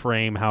change in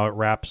frame, how it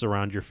wraps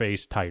around your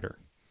face tighter?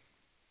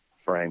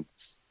 Frame.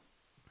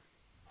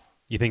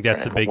 You think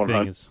that's the big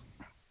thing?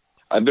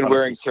 I've been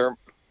wearing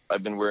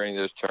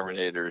those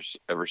Terminators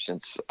ever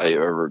since I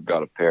ever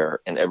got a pair,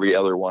 and every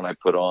other one I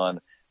put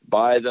on,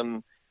 buy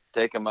them,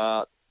 take them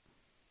out,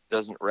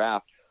 doesn't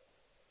wrap.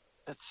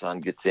 That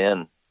sun gets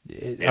in.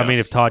 I mean,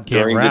 if Todd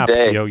can't wrap,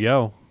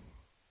 yo.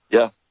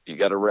 Yeah, you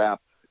got to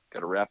wrap. Got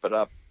to wrap it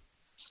up.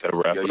 Got to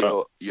wrap it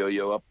up.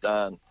 Yo up,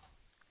 down.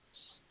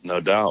 No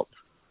doubt.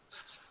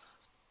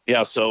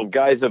 Yeah, so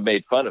guys have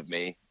made fun of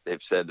me.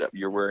 They've said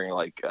you're wearing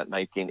like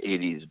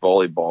 1980s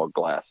volleyball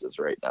glasses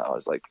right now. I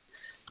was like,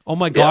 Oh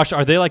my gosh,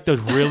 are they like those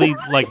really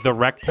like the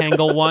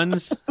rectangle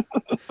ones?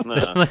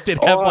 Nah. Like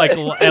they'd have like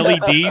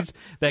LEDs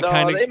that No,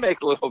 kind of they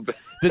make a little bit.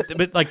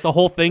 but like the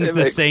whole thing's They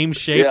the make- same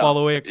shape yeah, all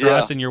the way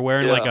across, yeah, and you're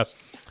wearing yeah.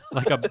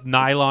 like a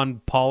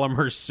nylon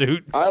polymer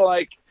suit. I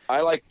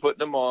like putting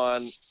them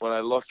on when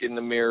I look in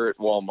the mirror at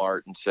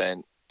Walmart and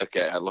saying,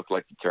 "Okay, I look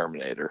like the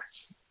Terminator.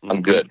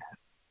 I'm good.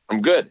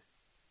 I'm good.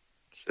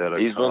 Instead of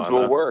These ones Kana.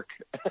 will work."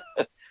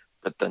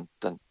 Dun, dun,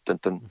 dun, dun,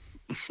 dun.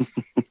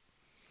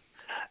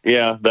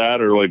 Yeah,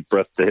 that or like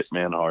Breath the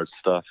Hitman Hard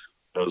stuff.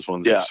 Those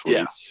ones Yeah, are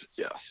sweet.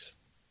 yes.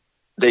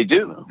 They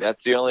do.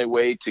 That's the only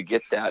way to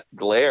get that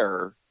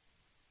glare.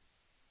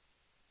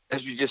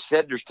 As you just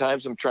said, there's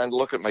times I'm trying to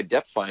look at my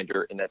depth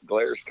finder and that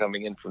glare is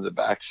coming in from the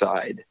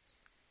backside.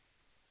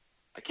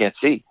 I can't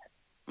see.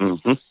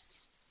 Mm-hmm.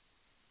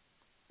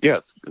 Yeah,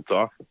 it's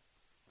awesome.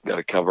 Got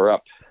to cover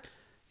up.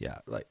 Yeah,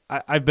 like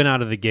I've been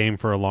out of the game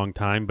for a long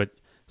time, but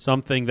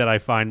something that I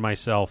find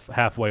myself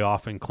halfway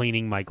off in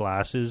cleaning my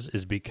glasses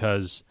is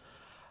because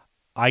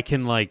I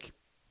can like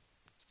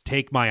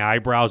take my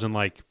eyebrows and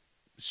like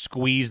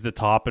squeeze the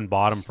top and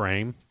bottom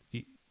frame.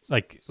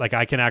 Like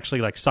I can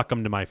actually like suck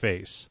them to my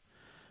face.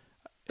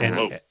 And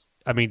Oh.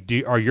 I mean,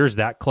 are yours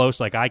that close?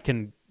 Like I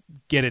can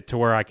get it to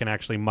where I can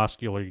actually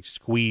muscularly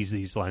squeeze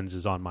these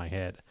lenses on my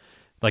head.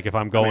 Like if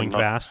I'm going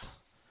fast.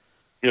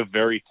 You have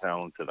very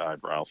talented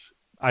eyebrows.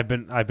 I've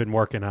been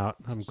working out.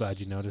 I'm glad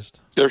you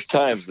noticed. There's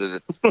times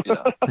that it's,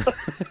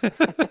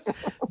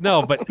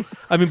 No, but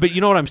I mean, but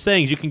you know what I'm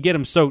saying is you can get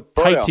them so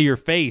tight yeah. to your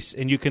face,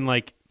 and you can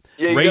like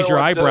you raise gotta your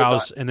watch those.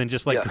 eyebrows and then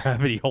just like Yeah.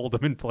 gravity hold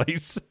them in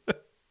place.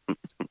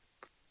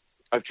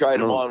 I've tried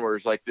them No. on where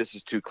it's like, this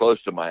is too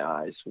close to my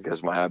eyes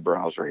because my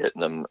eyebrows are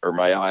hitting them or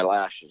my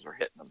eyelashes are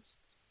hitting them.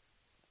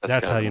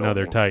 That's how kind you of know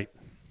they're annoying.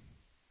 tight.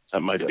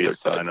 That might Yeah, be a they're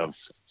sign tight. of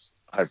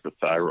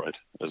hyperthyroid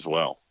as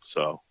well.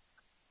 So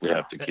you Yeah.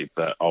 have to keep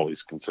that.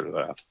 Always consider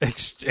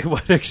that.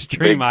 What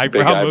extreme Big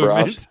eyebrow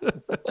eyebrows.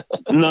 movement?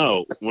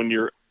 No, when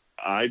your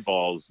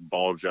eyeballs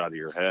bulge out of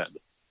your head.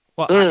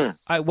 Well, Mm.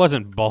 I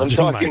wasn't I'm bulging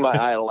talking my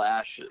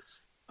eyelashes.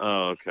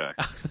 Oh, okay.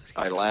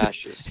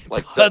 Eyelashes.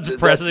 Like That's that-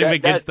 pressing that-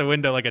 against the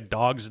window like a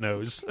dog's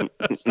nose.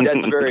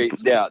 That's very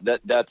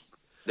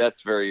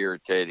that's very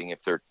irritating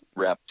if they're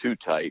wrapped too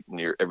tight and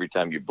every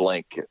time you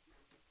blink it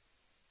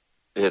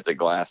hit the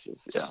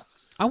glasses. Yeah.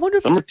 I wonder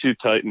if Some are too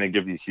tight and they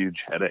give you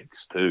huge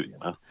headaches too. You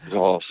know.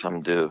 Oh,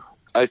 some do.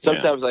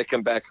 Sometimes I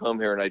come back home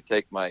here and I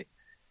take my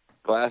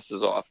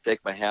glasses off,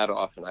 take my hat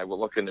off, and I will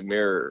look in the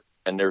mirror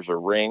and there's a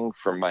ring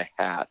from my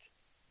hat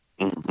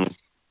Mm-hmm.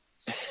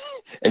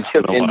 and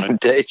you have A line.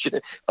 indentation,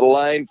 a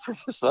line from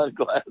the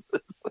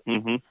sunglasses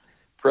Mm-hmm.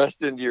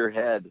 pressed into your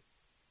head.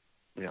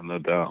 Yeah, no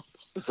doubt.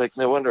 It's like,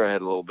 no wonder I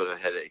had a little bit of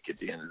headache at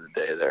the end of the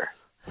day there.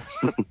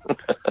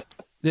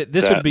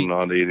 this That would be and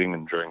not eating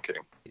and drinking.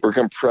 We're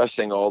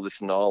compressing all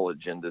this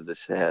knowledge into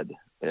this head.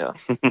 Yeah.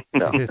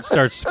 No. it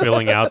starts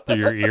spilling out through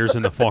your ears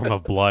in the form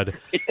of blood.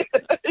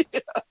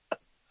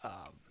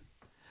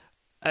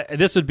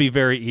 This would be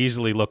very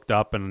easily looked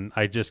up, and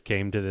I just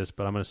came to this,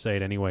 but I'm going to say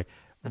it anyway.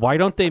 Why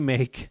don't they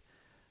make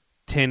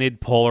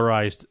tinted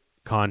polarized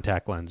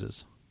contact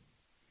lenses?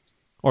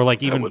 Or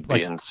like That even would be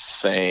like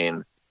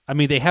insane. I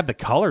mean, they have the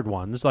colored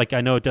ones. Like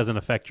I know it doesn't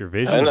affect your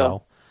vision I know. at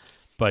all,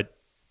 but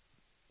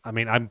I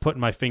mean, I'm putting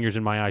my fingers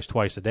in my eyes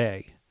twice a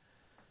day.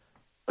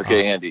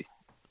 Okay, Andy,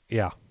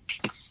 Yeah.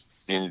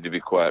 you need to be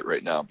quiet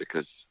right now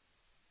because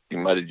you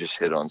might have just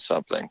hit on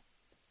something.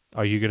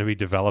 Are you going to be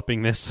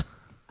developing this?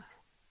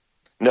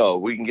 No,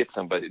 we can get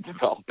somebody to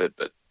develop it,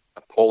 but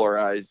a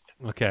polarized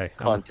Okay.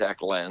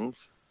 contact lens.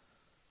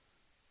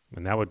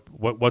 And that would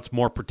what's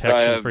more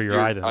protection for your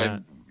eye than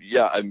that?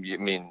 Yeah, I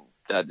mean,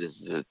 that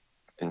is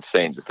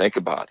insane to think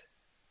about.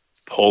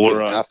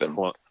 Polarized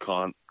happen.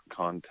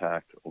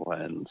 contact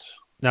lens.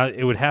 Now,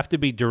 it would have to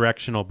be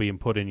directional being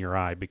put in your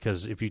eye,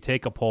 because if you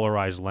take a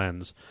polarized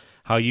lens,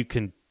 how you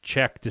can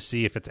check to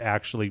see if it's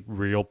actually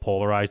real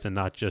polarized and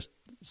not just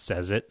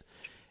says it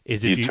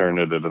is if you turn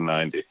it at a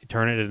 90.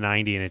 turn it at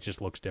 90 and it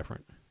just looks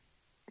different.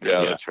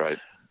 Yeah, Yeah. that's right.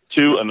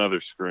 To another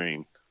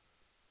screen.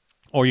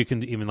 Or you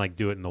can even like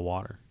do it in the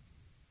water,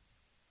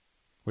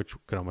 which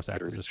could almost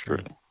act as a True.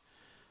 screen.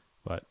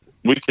 But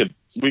We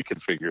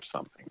could figure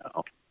something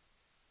out.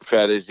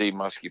 Fat Izzy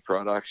Muskie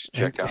Products.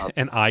 Check out.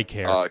 and eye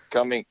care.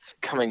 Coming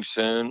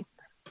soon.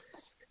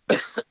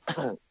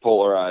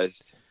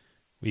 Polarized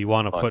You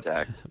want to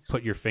contact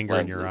put your finger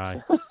in your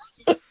eye. lenses.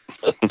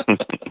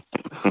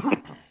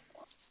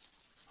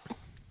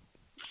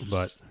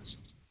 But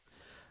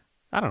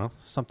I don't know,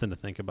 something to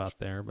think about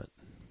there. But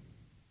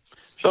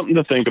Something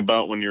to think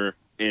about when you're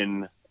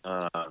in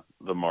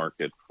the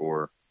market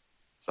for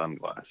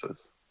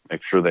sunglasses.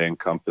 Make sure they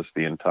encompass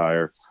the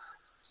entire,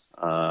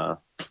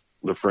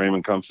 the frame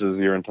encompasses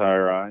your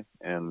entire eye,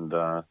 and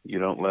you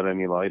don't let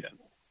any light in.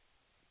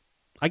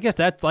 I guess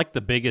that's like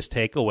the biggest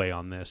takeaway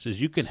on this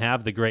is you can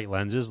have the great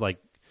lenses like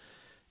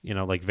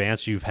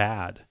Vance you've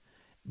had,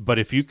 but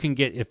if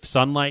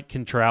sunlight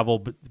can travel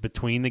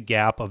between the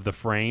gap of the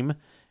frame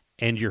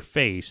and your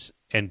face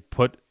and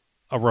put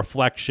a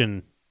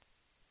reflection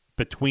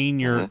between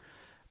your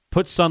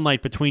put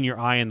sunlight between your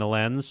eye and the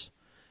lens,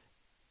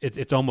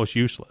 it's almost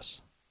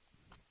useless.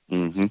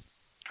 Mm-hmm.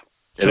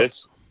 So- It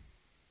is.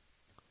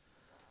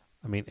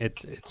 I mean,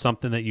 it's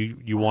something that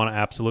you want to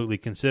absolutely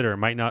consider. It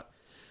might not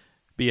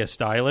be as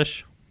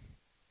stylish.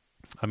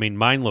 I mean,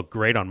 mine look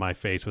great on my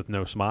face with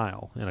no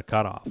smile and a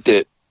cutoff.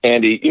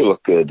 Andy, you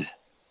look good.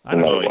 I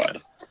No know. matter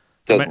what.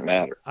 Doesn't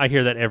matter. I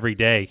hear that every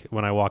day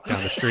when I walk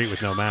down the street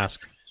with no mask.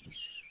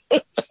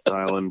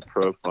 Styling,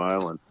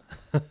 profiling.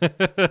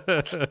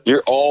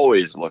 You're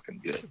always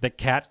looking good. The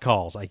cat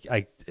calls.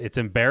 It's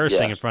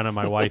embarrassing Yeah. in front of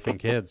my wife and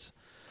kids.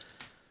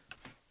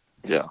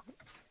 Yeah.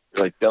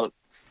 You're like, don't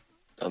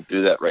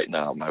do that right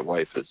now. My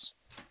wife is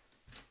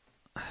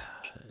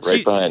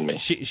right behind me.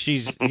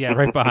 She's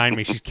right behind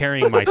me. She's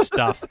carrying my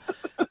stuff.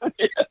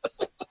 Yeah.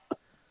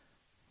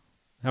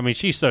 I mean,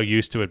 she's so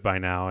used to it by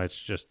now. It's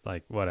just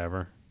like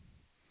whatever.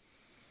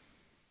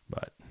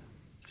 But,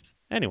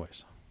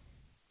 anyways,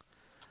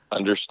 I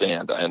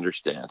understand.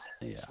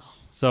 yeah.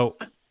 So,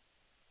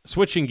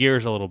 switching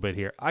gears a little bit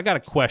here, I got a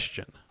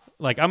question.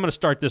 Like, I'm going to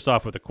start this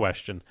off with a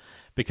question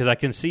because I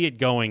can see it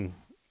going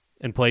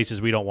in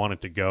places we don't want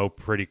it to go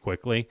pretty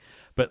quickly.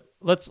 But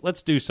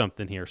let's do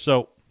something here.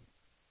 So,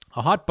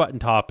 a hot button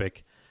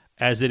topic,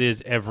 as it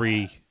is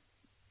every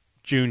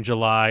June,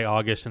 July,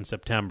 August, and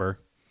September,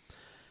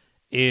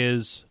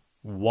 is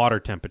water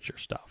temperature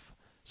stuff.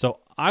 So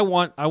I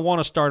want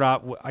to start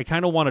out. I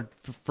kind of want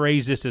to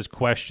phrase this as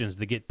questions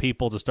to get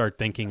people to start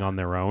thinking on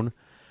their own,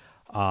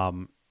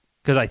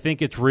 because I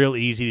think it's real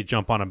easy to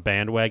jump on a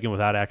bandwagon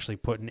without actually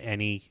putting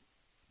any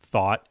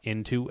thought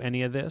into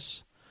any of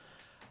this.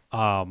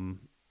 So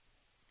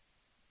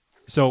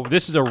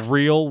this is a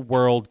real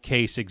world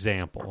case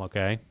example.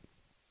 Okay.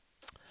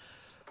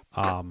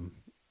 I'm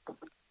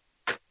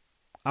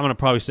going to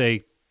probably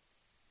say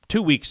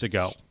 2 weeks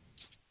ago,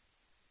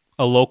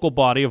 a local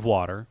body of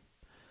water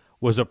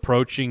was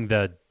approaching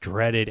the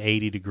dreaded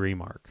 80-degree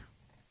mark.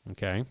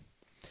 Okay?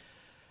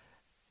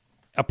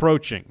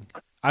 Approaching.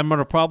 I'm going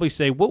to probably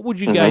say, what would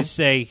you guys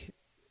say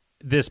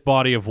this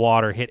body of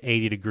water hit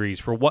 80 degrees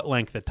for what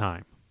length of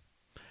time?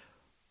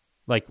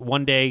 Like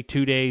 1 day,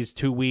 2 days,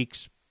 2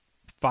 weeks,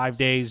 5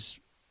 days,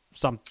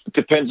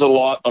 Depends a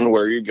lot on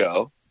where you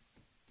go.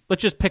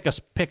 Let's just pick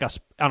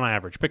on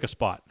average, pick a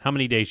spot. How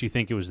many days do you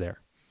think it was there?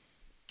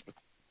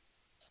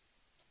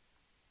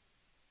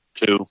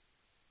 2.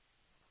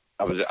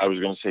 I was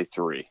going to say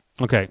 3.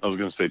 Okay. I was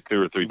going to say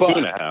 2 or 3. But-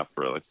 2.5,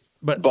 really.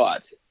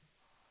 But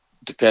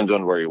depends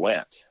on where you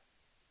went.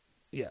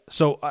 Yeah.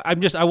 So I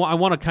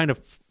want to kind of.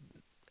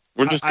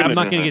 We're just. I'm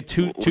not going to get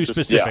we'll too just-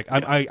 specific.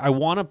 yeah. I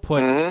want to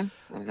put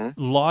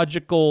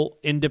logical,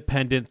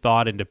 independent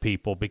thought into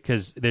people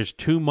because there's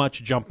too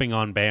much jumping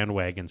on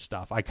bandwagon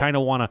stuff. I kind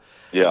of want to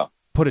Yeah.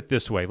 put it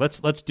this way. Let's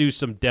do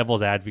some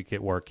devil's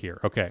advocate work here.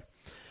 Okay.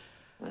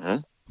 Mm-hmm.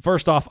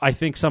 First off, I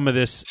think some of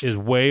this is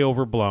way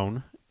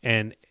overblown,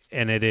 and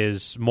it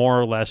is more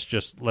or less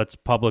just let's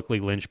publicly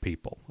lynch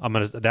people.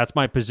 That's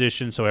my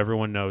position, so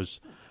everyone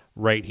knows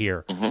right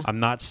here. I'm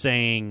not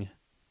saying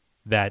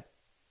that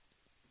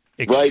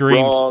extremes. Right,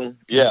 wrong.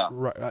 Yeah.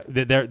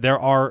 There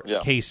are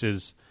Yeah.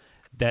 cases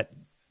that,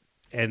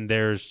 and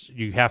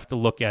you have to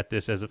look at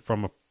this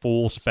from a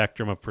full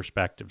spectrum of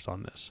perspectives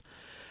on this.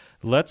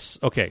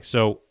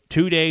 So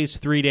 2 days,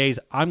 3 days.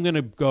 I'm going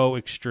to go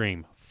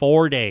extreme.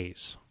 4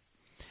 days.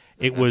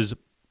 It was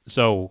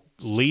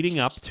leading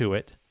up to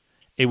it.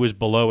 It was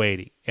below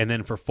 80, and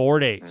then for 4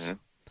 days,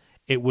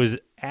 it was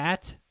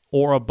at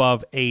or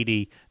above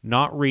 80,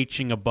 not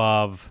reaching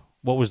above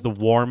what was the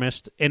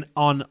warmest, and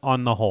on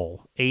the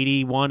whole,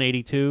 81,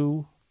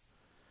 82.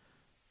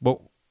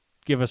 Well,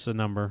 give us a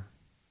number.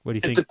 What do you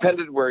It think?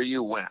 depended where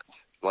you went.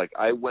 Like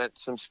I went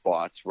some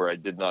spots where I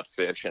did not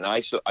fish, and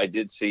I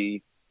did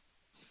see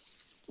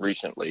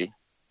recently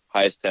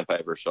highest temp I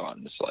ever saw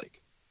in this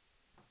lake.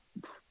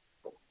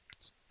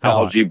 How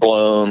hot?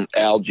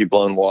 Algae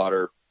blown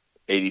water,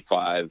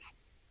 85.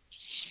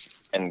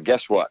 And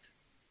guess what?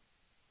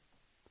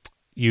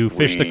 You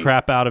fished the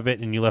crap out of it,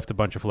 and you left a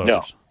bunch of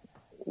floaters.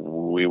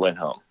 We went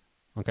home.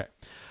 Okay.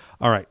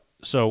 All right.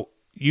 So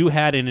you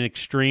had an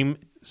extreme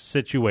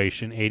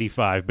situation,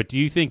 85, but do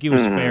you think it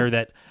was fair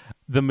that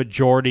the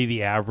majority,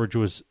 the average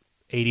was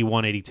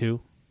 81, 82?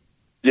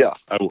 Yeah.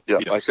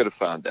 Yes. I could have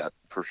found that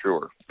for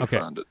sure. Okay.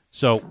 Found it.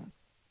 So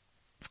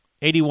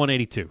 81,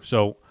 82.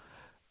 So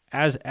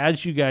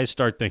as you guys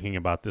start thinking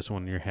about this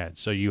one in your head,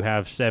 so you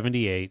have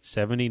 78,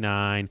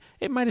 79.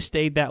 It might have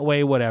stayed that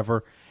way,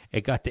 whatever.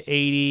 It got to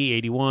 80,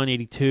 81,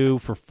 82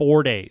 for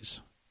 4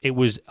 days. It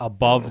was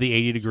above the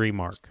 80-degree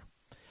mark.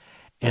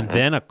 And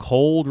then a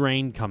cold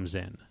rain comes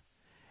in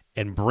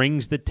and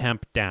brings the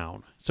temp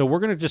down. So we're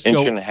going to just go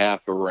Inch and a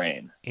half of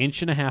rain.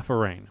 Inch and a half of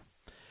rain.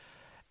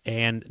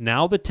 And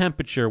now the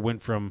temperature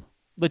went from,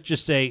 let's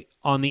just say,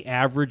 on the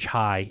average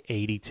high,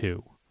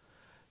 82,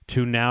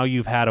 to now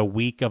you've had a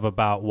week of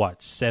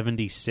about,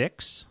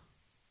 76?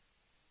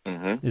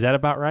 Is that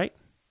about right?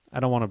 I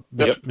don't want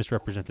to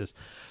misrepresent this.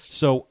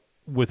 So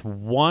with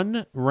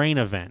one rain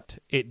event,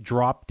 it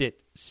dropped it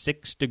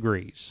 6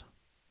 degrees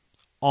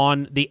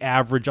on the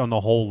average on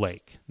the whole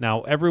lake.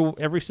 Now,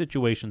 every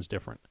situation's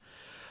different.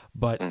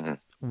 But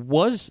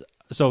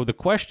so the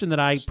question that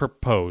I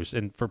propose,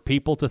 and for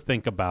people to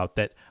think about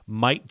that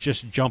might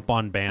just jump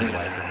on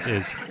bandwagons,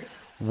 is,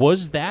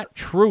 was that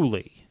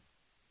truly...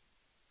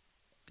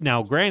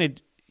 Now,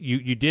 granted,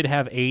 you did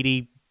have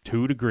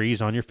 82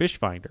 degrees on your fish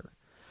finder.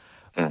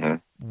 Mm-hmm.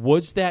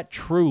 Was that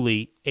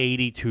truly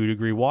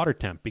 82-degree water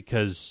temp?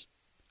 Because,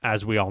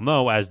 as we all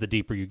know, as the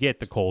deeper you get,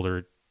 the colder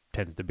it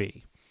tends to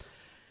be.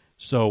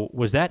 So,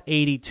 was that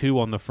 82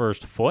 on the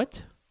first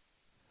foot?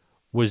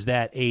 Was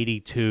that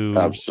 82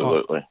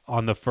 Absolutely.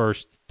 on the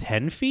first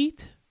 10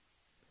 feet?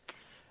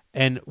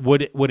 And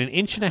would an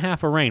inch and a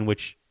half of rain,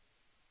 which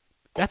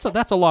that's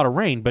a lot of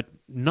rain, but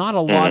not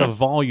a lot of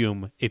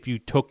volume if you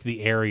took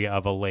the area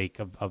of a lake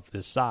of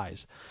this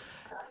size,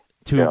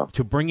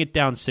 to bring it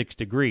down 6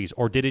 degrees,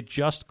 or did it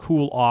just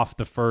cool off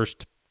the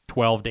first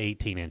 12 to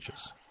 18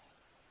 inches?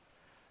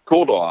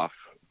 Cooled off.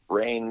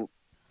 Rain.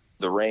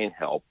 The rain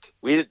helped.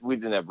 We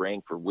didn't have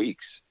rain for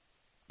weeks.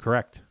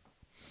 Correct.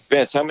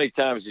 Vince, how many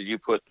times did you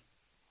put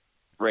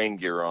rain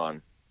gear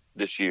on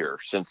this year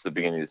since the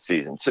beginning of the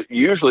season? So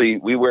usually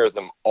we wear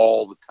them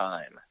all the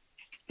time.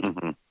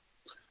 Mm-hmm.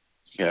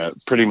 Yeah,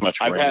 pretty much.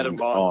 I've had them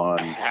on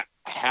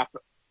half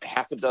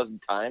a dozen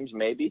times,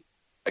 maybe.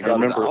 I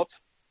remember out.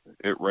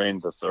 It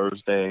rained the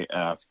Thursday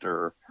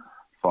after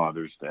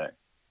Father's Day,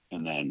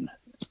 and then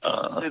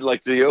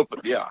like the open,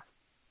 yeah.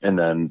 And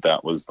then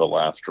that was the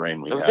last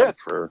rain we had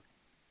for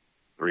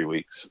 3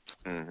 weeks.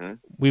 Mm-hmm.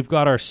 We've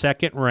got our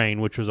second rain,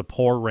 which was a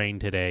pour rain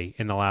today,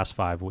 in the last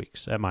 5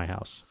 weeks at my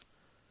house.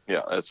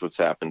 Yeah, that's what's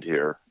happened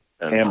here.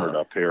 And, hammered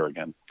up here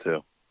again,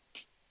 too.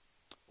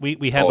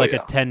 We had a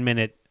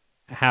 10-minute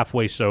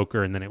halfway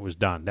soaker, and then it was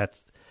done.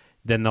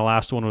 Then the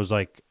last one was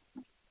like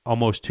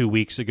almost 2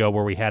 weeks ago,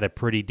 where we had a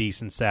pretty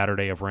decent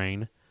Saturday of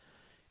rain,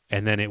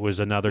 and then it was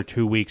another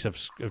 2 weeks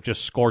of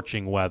just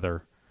scorching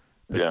weather.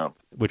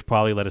 Which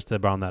probably led us to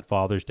around that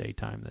Father's Day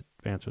time that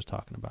Vance was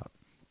talking about.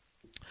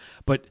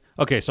 But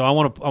okay, so I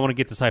want to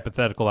get this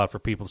hypothetical out for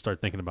people to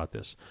start thinking about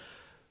this.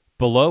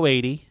 Below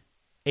 80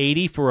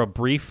 for a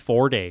brief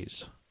 4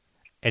 days,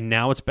 and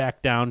now it's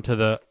back down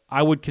to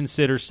I would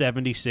consider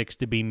 76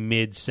 to be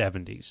mid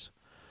 70s.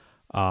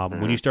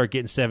 When you start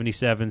getting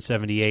 77,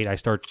 78, I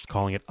start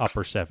calling it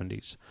upper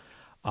 70s.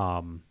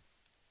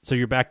 So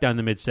you're back down in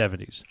the mid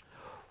 70s.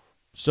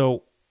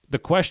 So the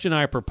question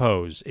I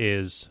propose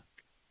is,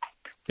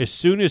 as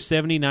soon as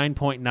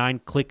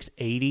 79.9 clicks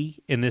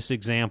 80 in this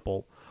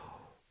example,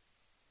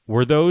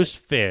 were those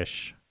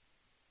fish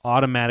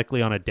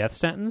automatically on a death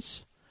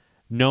sentence,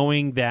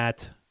 knowing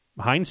that,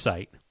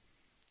 hindsight,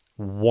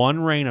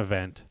 one rain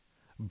event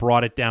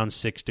brought it down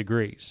 6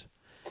 degrees?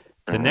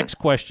 The next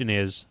question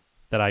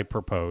that I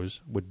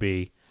propose would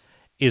be,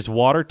 is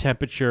water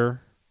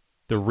temperature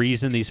the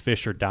reason these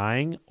fish are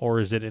dying, or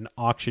is it an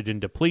oxygen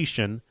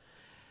depletion?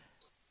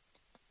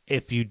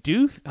 If you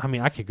do, I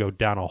mean, I could go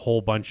down a whole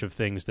bunch of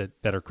things that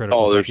are critical.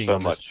 Oh, there's so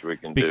much we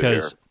can do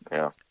here.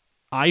 Yeah.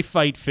 I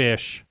fight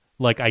fish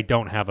like I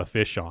don't have a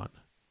fish on.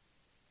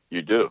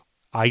 You do.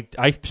 I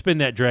spin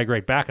that drag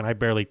right back, and I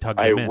barely tug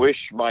them in. I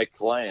wish my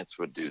clients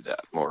would do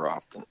that more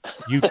often.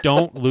 You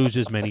don't lose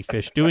as many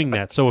fish doing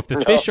that. So if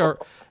the fish are,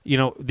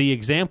 the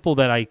example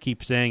that I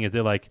keep saying is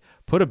they're like,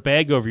 put a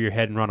bag over your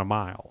head and run a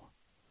mile.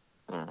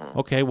 Mm-hmm.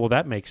 Okay, well,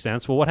 that makes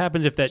sense. Well, what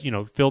happens if that,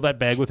 fill that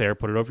bag with air,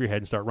 put it over your head,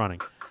 and start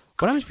running?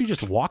 What happens if you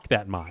just walk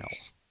that mile?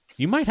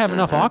 You might have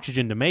enough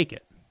oxygen to make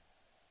it.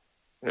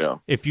 Yeah.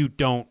 If you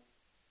don't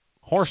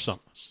horse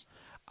them.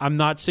 I'm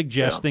not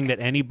suggesting that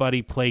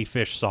anybody play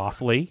fish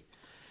softly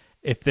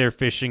if they're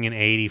fishing in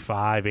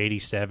 85,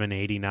 87,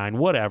 89,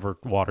 whatever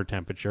water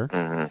temperature.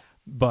 Mm-hmm.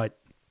 But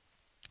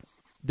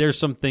there's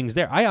some things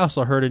there. I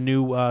also heard a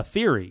new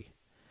theory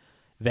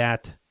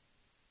that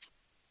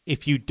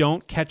if you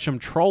don't catch them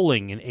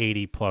trolling in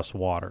 80-plus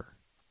water,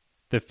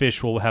 the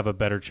fish will have a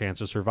better chance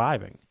of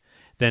surviving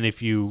than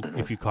if you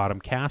caught them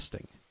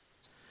casting.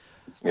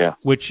 Yeah.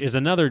 Which is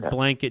another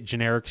blanket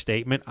generic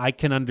statement. I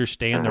can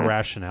understand the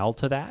rationale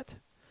to that,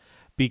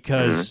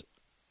 because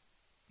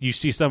you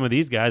see some of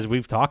these guys,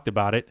 we've talked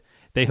about it,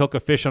 they hook a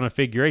fish on a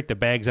figure eight, the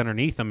bag's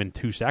underneath them in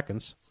 2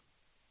 seconds.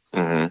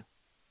 Mm-hmm.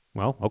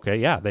 Well, okay,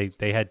 yeah,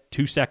 they had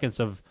 2 seconds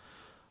of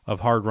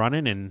hard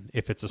running, and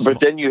if it's a But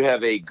then you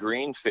have a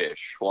green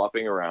fish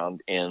flopping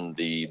around in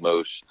the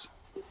most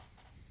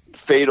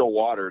fatal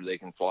water they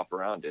can flop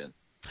around in.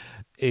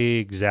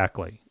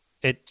 Exactly.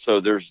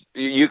 So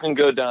you can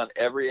go down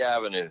every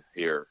avenue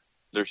here.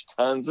 There's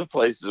tons of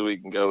places we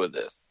can go with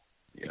this.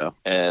 Yeah.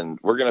 And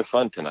we're going to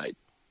fun tonight.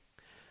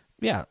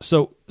 Yeah.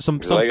 So some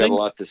I got things. a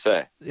lot to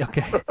say.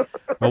 Okay.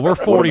 Well, we're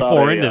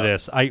 44 into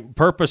this. I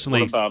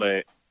purposely. What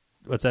about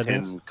what's that?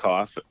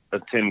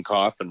 tin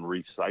coffin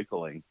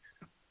recycling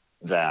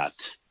that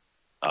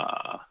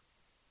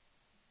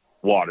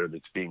water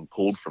that's being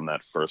pulled from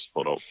that first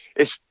foot of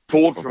It's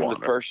pulled from water.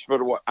 the first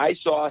foot of water. I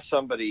saw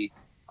somebody.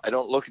 I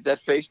don't look at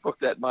that Facebook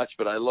that much,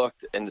 but I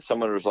looked, and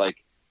someone was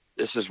like,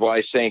 "This is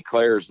why St.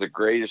 Clair is the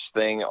greatest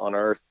thing on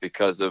earth,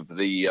 because of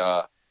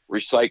the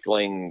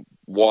recycling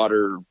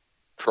water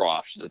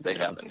troughs that they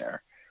have in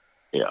there.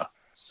 Yeah.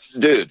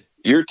 Dude,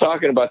 you're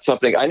talking about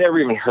something I never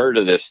even heard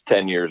of this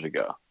 10 years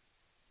ago.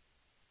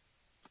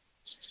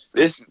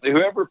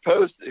 Whoever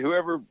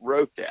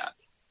wrote that,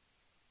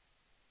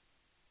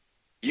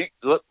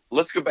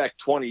 let's go back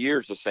 20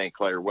 years to St.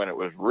 Clair when it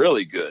was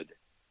really good.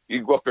 You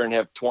could go up there and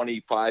have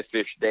 25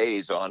 fish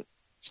days on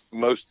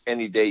most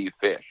any day you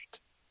fished.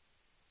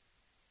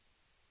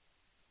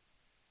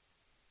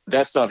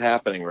 That's not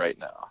happening right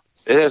now.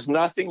 It has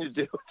nothing to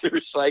do with the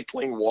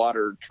recycling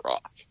water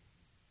trough.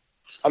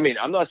 I mean,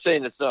 I'm not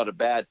saying it's not a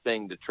bad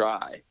thing to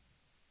try,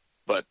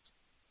 but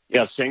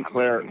yeah, St.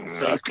 Clair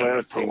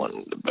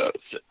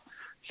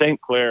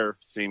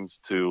seems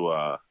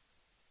to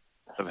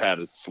have had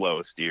its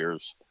slowest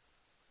years,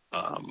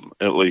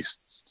 at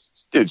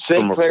least. Dude,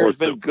 St. Clair's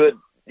been good.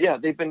 Yeah,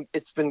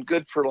 it's been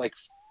good for like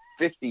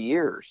 50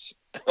 years.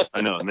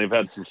 I know, and they've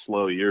had some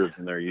slow years,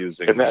 and they're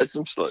using. They've had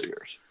some slow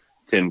years.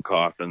 Tin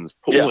coffins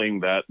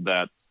pulling that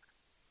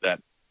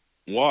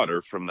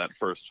water from that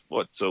first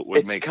foot, so it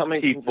would make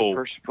people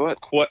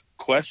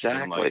question,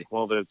 exactly. Like,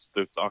 well, there's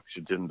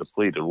oxygen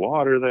depleted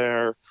water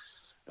there.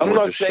 I'm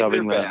not saying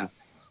they're bad.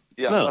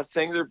 Yeah, no. I'm not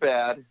saying they're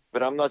bad,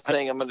 but I'm not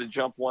saying I'm going to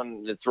jump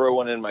one and throw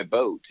one in my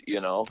boat.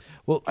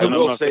 Well, I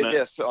will say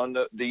this: on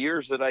the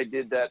years that I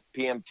did that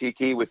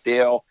PMTT with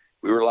Dale,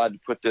 we were allowed to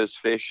put those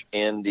fish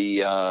in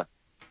the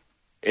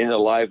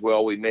live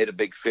well. We made a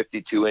big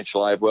 52-inch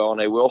live well,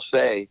 and I will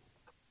say,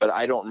 but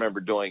I don't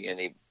remember doing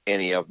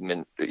any of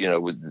them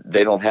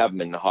they don't have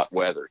them in the hot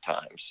weather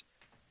times.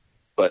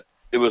 But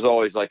it was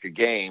always like a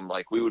game.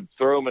 Like, we would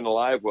throw them in the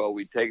live well,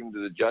 we'd take them to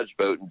the judge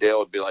boat, and Dale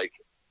would be like,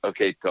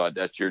 "Okay, Todd,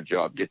 that's your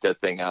job. Get that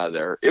thing out of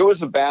there." It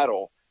was a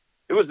battle.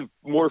 It was a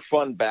more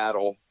fun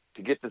battle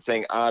to get the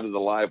thing out of the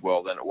live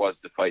well than it was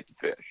to fight the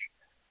fish.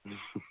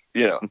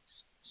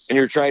 And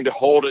you're trying to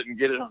hold it and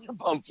get it on the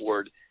bump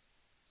board.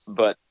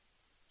 But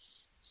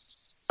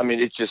I mean,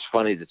 it's just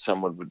funny that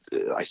someone would.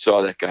 I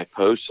saw that guy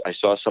post. I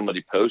saw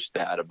somebody post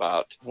that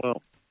about.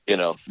 Well,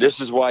 this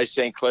is why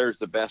St. Clair's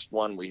the best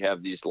one. We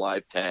have these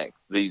live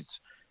tanks, these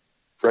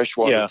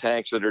freshwater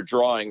tanks that are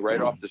drawing right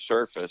off the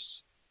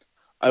surface.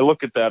 I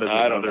look at that as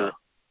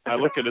I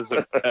look at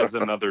it as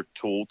another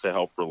tool to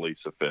help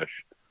release a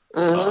fish,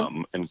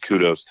 and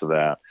kudos to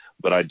that.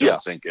 But I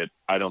don't think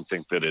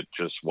that it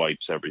just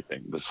wipes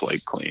everything, the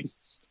slate clean.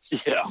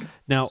 Yeah.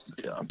 Now,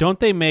 don't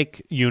they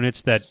make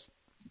units that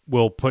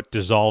will put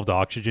dissolved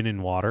oxygen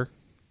in water?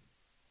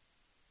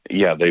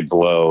 Yeah, they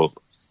blow.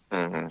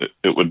 Mm-hmm.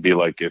 It would be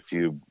like if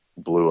you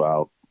blew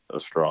out a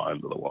straw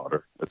into the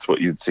water. That's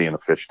what you'd see in a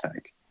fish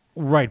tank.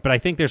 Right, but I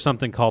think there's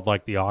something called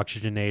like the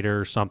oxygenator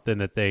or something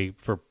that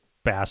for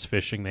bass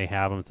fishing, they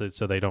have them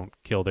so they don't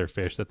kill their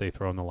fish that they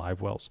throw in the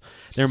live wells.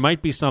 There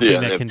might be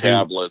something that can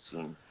tablets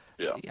do.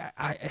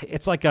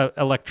 It's like a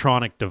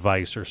electronic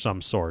device or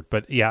some sort.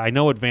 But yeah, I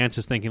know Advance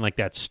is thinking like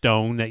that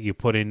stone that you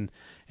put in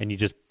and you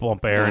just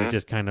bump air and it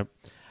just kind of.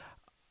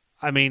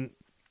 I mean,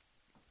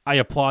 I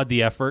applaud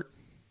the effort.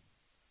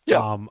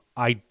 Yeah.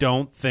 I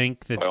don't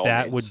think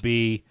that would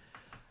be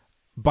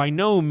by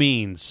no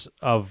means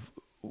of.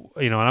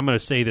 And I'm going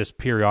to say this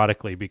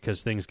periodically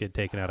because things get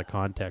taken out of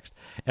context.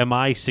 Am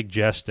I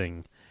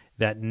suggesting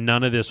that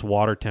none of this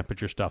water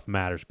temperature stuff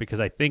matters?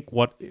 Because I think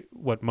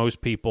what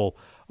most people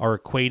are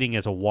equating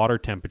as a water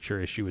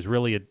temperature issue is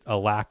really a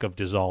lack of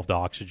dissolved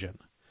oxygen.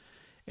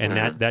 And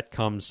that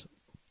comes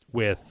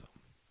with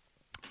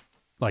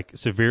like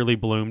severely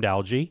bloomed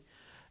algae,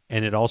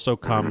 and it also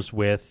comes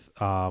with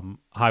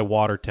high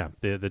water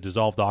temp. The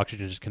dissolved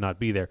oxygen just cannot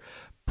be there.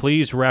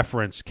 Please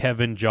reference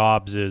Kevin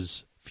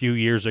Jobs's few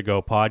years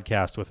ago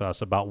podcast with us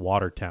about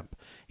water temp.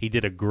 He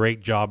did a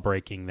great job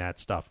breaking that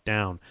stuff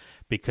down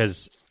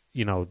because,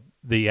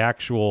 the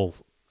actual,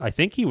 I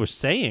think he was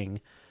saying,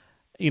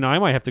 I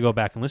might have to go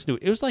back and listen to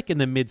it. It was like in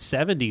the mid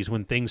 70s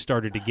when things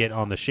started to get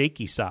on the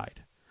shaky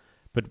side.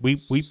 But we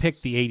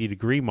picked the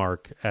 80-degree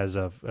mark as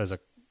a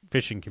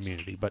fishing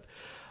community. But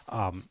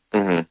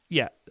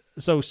yeah,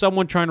 so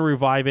someone trying to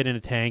revive it in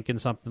a tank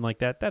and something like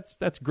that,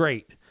 that's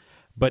great.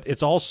 But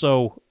it's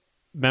also,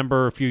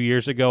 remember a few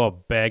years ago, a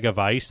bag of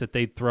ice that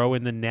they'd throw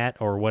in the net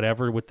or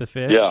whatever with the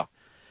fish? Yeah.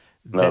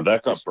 No,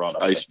 that got brought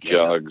up. Ice again.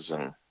 Jugs.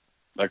 And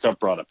that got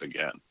brought up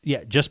again.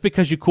 Yeah, just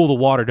because you cool the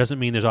water doesn't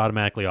mean there's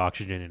automatically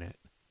oxygen in it.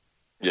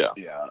 Yeah.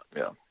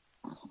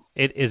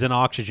 It is an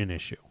oxygen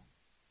issue.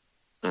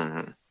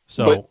 Mm-hmm.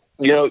 So,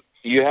 but,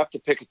 you have to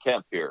pick a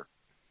temp here.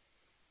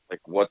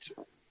 Like,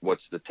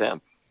 what's the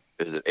temp?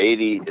 Is it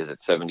 80? Is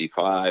it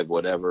 75?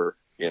 Whatever,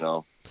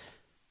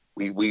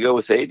 We go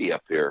with 80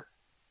 up here.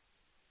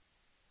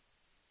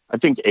 I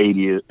think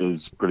 80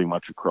 is pretty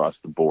much across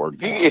the board.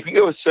 If you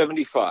go with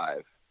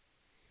 75,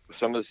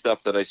 some of the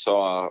stuff that I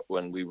saw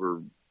when we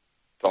were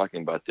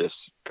talking about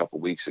this a couple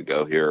weeks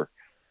ago here,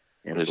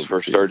 when this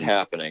first started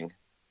happening.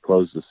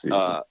 Close the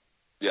season.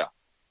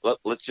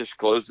 Let's just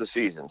close the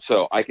season.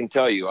 So I can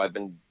tell you, I've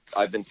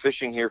been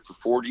fishing here for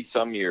 40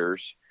 some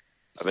years.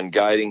 I've been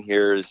guiding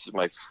here. This is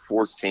my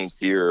 14th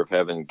year of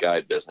having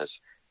guide business.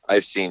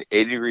 I've seen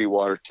 80-degree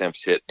water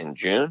temps hit in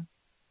June,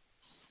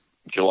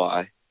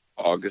 July,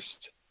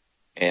 August,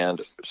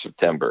 and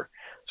September.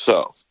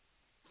 So,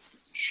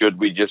 should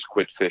we just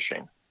quit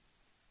fishing?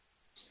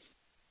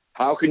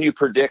 How can you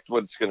predict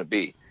what it's going to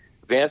be?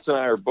 Vance and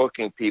I are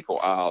booking people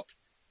out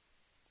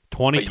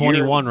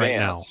 2021 right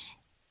now.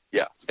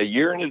 Yeah, a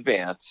year in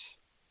advance.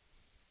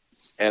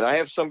 And I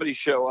have somebody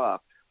show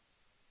up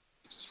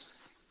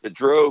that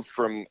drove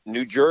from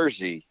New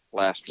Jersey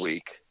last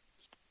week.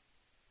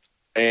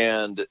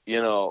 And,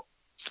 you know,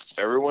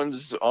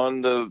 everyone's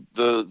on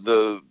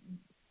the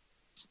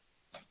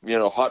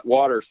hot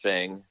water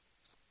thing.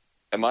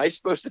 Am I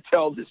supposed to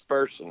tell this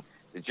person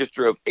that just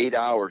drove 8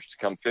 hours to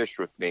come fish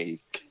with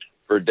me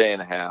for a day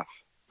and a half?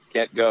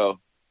 Can't go.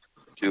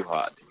 Too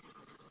hot.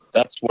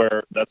 That's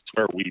where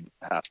we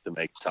have to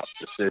make tough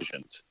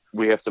decisions.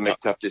 We have to make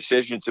tough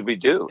decisions, and we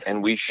do.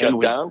 And we shut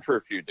down for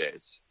a few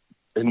days.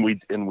 And we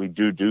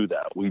do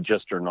that. We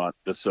just are not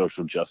the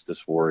social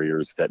justice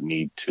warriors that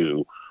need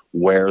to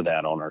wear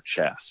that on our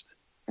chest.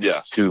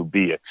 Yes. To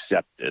be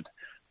accepted,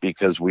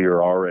 because we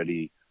are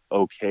already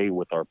okay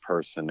with our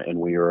person and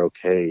we are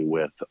okay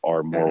with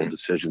our moral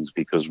decisions,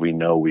 because we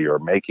know we are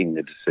making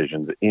the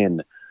decisions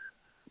in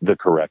the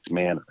correct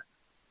manner.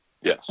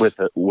 Yes. With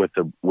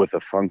a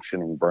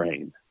functioning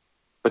brain.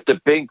 But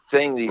the big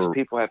thing these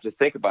people have to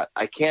think about,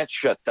 I can't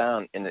shut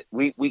down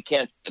we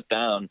can't shut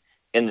down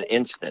in an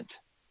instant.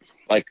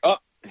 Like, oh,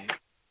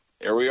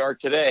 here we are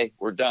today.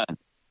 We're done.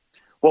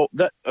 Well,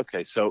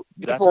 so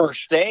people are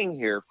staying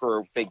here for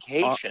a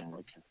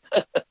vacation.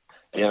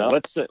 You know,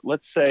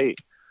 let's say,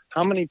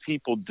 how many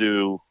people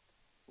do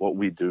what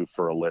we do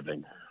for a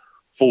living,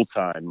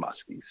 full-time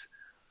muskies?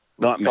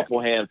 Not a couple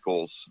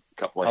handfuls.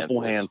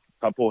 Couple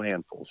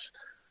handfuls.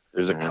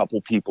 There's a couple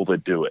people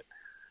that do it.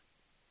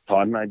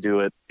 Todd and I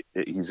do it.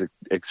 He's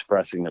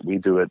expressing that we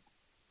do it.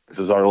 This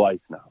is our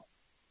life now.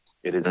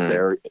 It is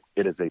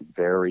a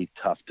very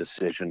tough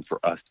decision for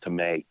us to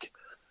make,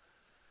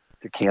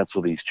 to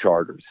cancel these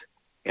charters.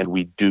 And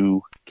we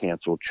do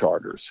cancel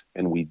charters.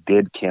 And we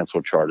did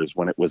cancel charters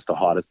when it was the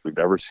hottest we've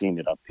ever seen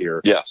it up here.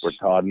 Yes. Where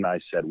Todd and I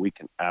said, we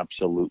can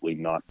absolutely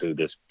not do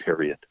this,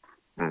 period.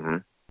 Mm-hmm.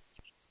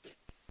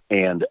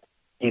 And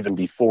even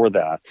before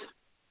that,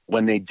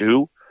 when they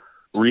do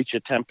reach a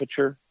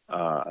temperature,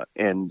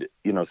 and,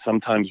 you know,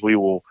 sometimes we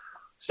will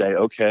say,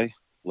 okay,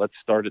 let's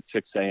start at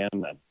 6 a.m.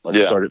 then.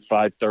 Let's start at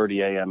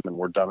 5:30 a.m. and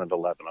we're done at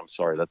 11. I'm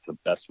sorry, that's the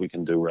best we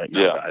can do right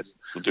now, guys.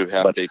 We'll do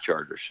half-day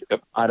charters.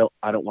 Yep. I don't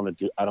want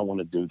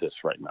to do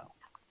this right now.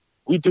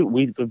 We've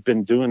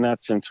been doing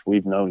that since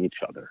we've known each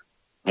other,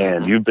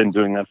 and you've been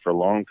doing that for a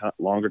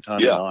longer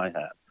time than I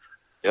have.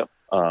 Yep.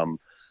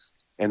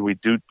 And we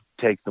do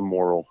take the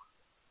moral,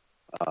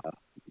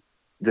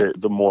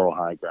 the moral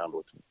high ground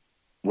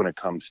when it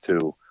comes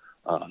to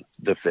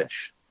the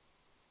fish.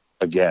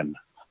 Again,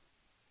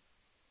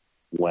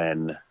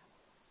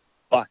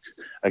 but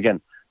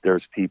again,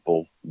 there's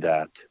people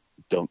that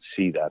don't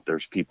see that.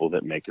 There's people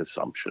that make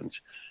assumptions,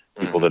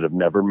 people that have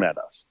never met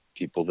us,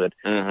 people that,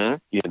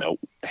 you know,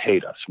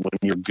 hate us. When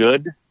you're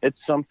good at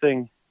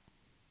something,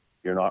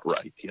 you're not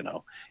right. You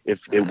know,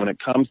 when it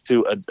comes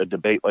to a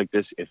debate like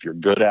this, if you're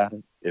good at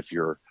it, if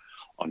you're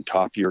on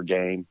top of your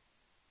game,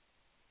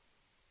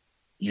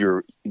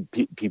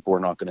 people are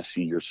not going to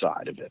see your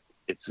side of it.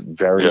 It's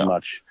very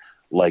much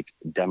like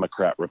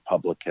Democrat,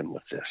 Republican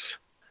with this.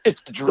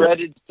 It's a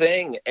dreaded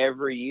thing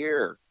every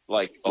year.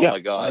 Like, oh my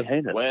God, I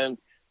hate it.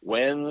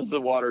 When's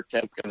the water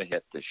temp going to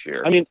hit this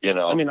year? I mean,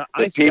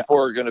 people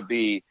are going to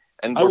be,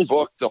 and we're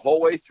booked the whole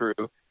way through.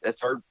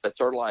 That's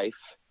our life.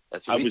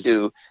 That's what we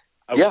do.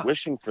 I was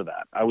wishing for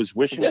that. I was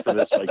wishing for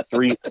this like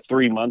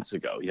three months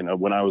ago. You know,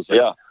 when I was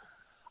like,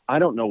 I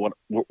don't know what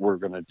we're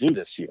going to do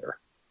this year.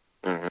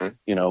 Mm-hmm.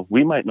 You know,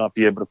 we might not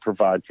be able to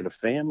provide for the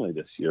family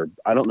this year.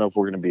 I don't know if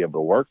we're going to be able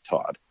to work,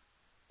 Todd.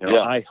 You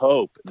know, I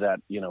hope that,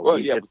 you know,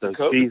 we hit those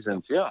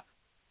seasons. Yeah.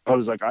 I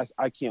was like,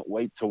 I can't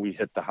wait till we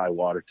hit the high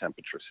water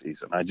temperature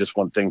season. I just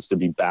want things to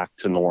be back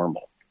to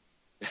normal.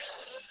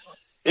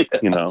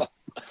 You know,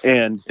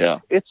 and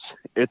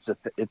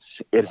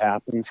it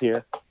happens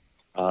here.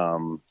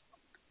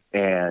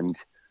 And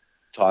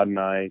Todd and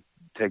I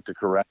take the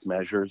correct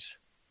measures.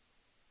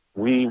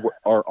 We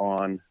are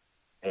on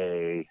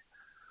a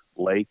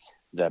lake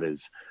that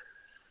is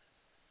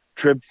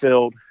trib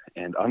filled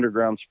and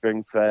underground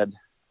spring fed,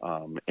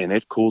 and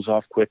it cools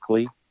off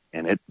quickly,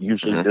 and it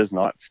usually does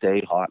not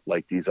stay hot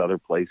like these other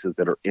places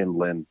that are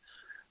inland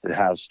that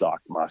have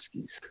stocked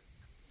muskies.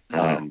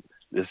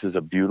 This is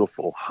a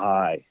beautiful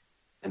high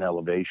in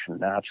elevation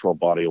natural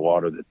body of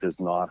water that does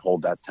not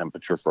hold that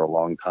temperature for a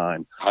long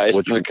time.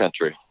 Highest in the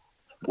country.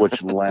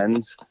 Which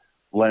lends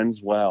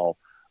well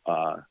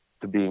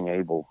to being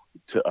able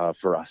to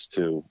for us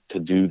to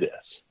do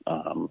this.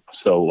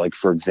 So, like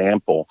for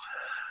example,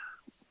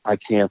 I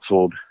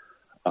canceled,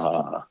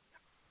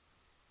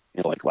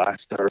 like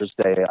last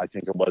Thursday, I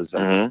think it was.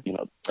 You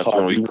know, that's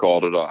when we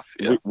called it off.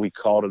 Yeah. We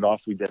called it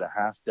off. We did a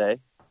half day.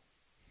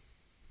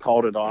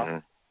 Called it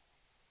off.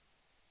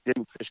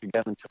 Didn't fish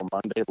again until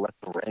Monday. Let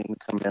the rain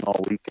come in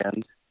all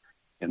weekend,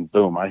 and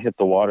boom, I hit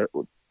the water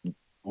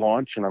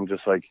launch, and I'm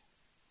just like,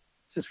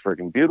 this is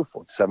freaking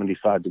beautiful. It's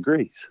 75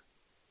 degrees.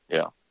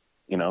 Yeah.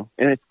 and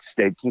it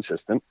stayed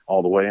consistent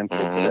all the way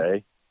until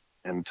today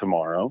and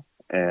tomorrow.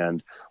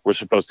 And we're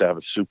supposed to have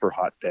a super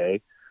hot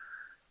day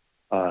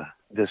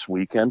this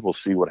weekend. We'll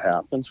see what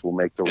happens. We'll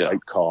make the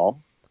right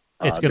call.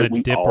 It's going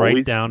to dip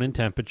right down in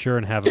temperature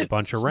and have a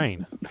bunch of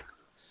rain.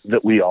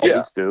 That we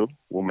always do.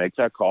 We'll make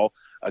that call.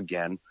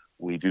 Again,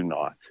 we do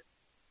not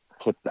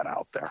put that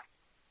out there.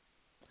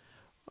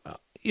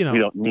 We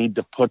don't need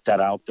to put that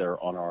out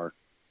there on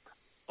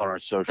our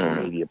social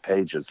media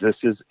pages.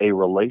 This is a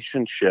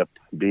relationship.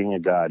 Being a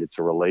guide, it's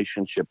a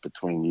relationship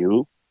between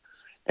you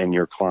and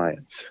your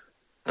clients.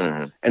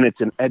 And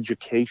it's an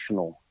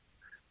educational,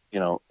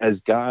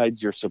 as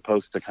guides, you're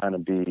supposed to kind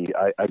of be,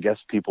 I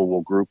guess people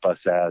will group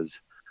us as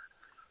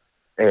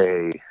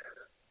to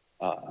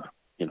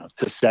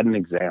set an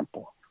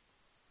example.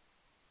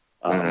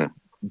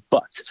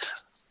 But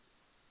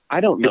I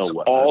don't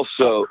know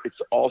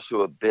it's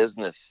also a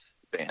business,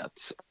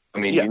 Vance. I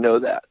mean, you know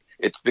that.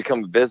 It's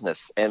become a business.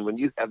 And when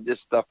you have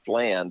this stuff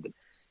planned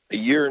a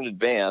year in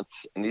advance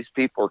and these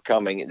people are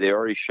coming, they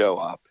already show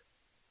up.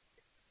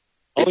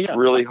 It's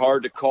really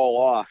hard to call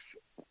off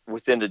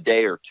within a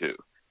day or two.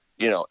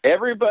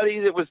 Everybody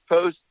that was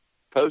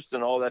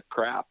posting all that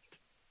crap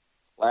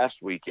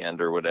last weekend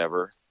or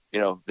whatever,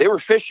 they were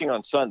fishing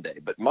on Sunday,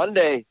 but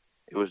Monday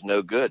it was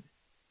no good.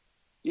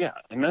 Yeah,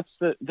 and that's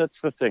the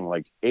thing.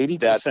 Like 80%.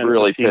 That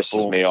really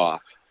pisses me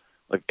off.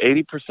 Like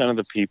 80% of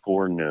the people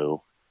are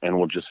new and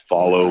will just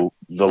follow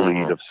the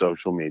lead of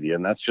social media,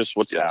 and that's just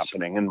what's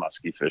happening in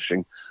muskie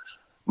fishing.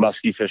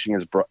 Muskie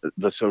fishing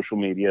the social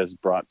media has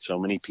brought so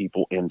many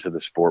people into the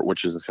sport,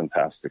 which is a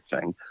fantastic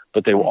thing.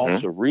 But they will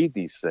also read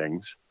these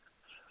things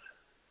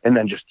and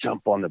then just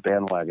jump on the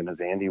bandwagon,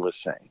 as Andy was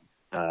saying.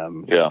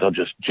 They'll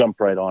just jump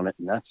right on it,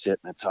 and that's it.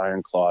 And it's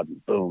ironclad,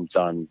 and boom,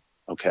 done.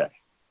 Okay.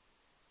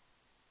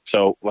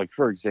 So, like,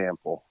 for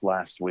example,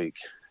 last week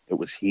it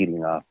was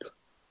heating up,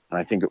 and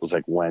I think it was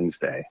like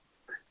Wednesday.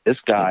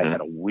 This guy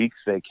had a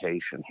week's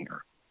vacation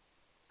here.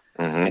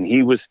 And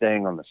he was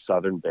staying on the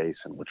southern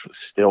basin, which was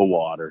still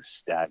water,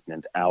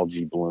 stagnant,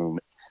 algae bloom,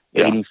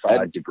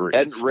 85 degrees. It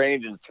hadn't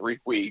rained in 3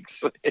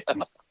 weeks.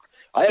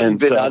 I haven't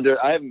been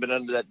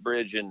under that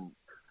bridge in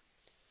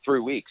 3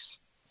 weeks.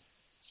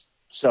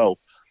 So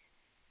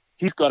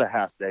he's got a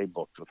half day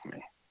booked with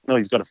me. No,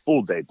 he's got a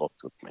full day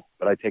booked with me,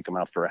 but I take him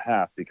out for a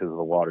half because of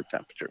the water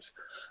temperatures.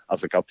 I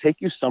was like, I'll take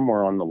you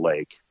somewhere on the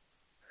lake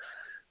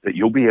that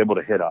you'll be able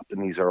to hit up in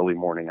these early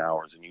morning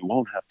hours, and you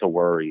won't have to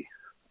worry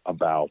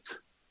about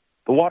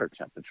the water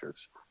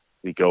temperatures.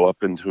 We go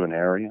up into an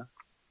area,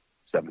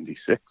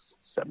 76,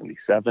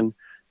 77,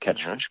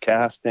 catch fish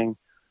casting.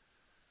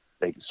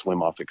 They can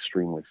swim off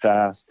extremely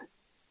fast.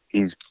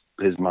 His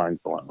mind's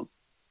blown.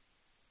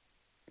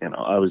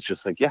 I was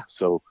just like, yeah,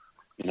 so,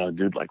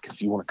 dude, like,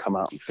 if you want to come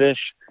out and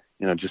fish,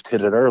 just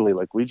hit it early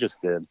like we just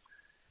did,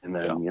 and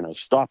then,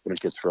 stop when it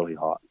gets really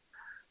hot.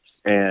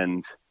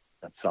 And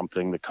that's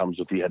something that comes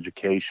with the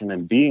education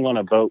and being on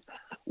a boat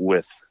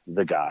with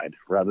the guide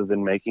rather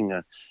than making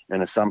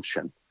an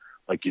assumption,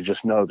 like you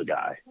just know the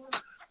guy,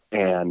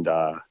 and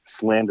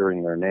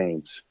slandering their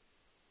names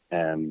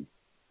and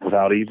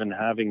without even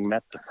having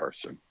met the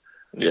person.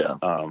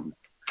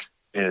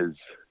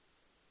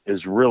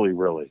 Is really,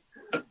 really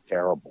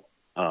terrible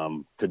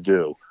to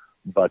do.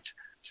 But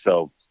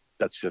so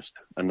that's just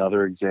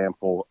another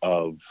example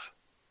of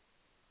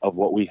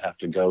what we have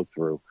to go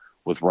through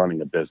with running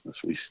a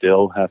business. We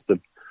still have to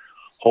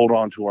hold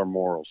on to our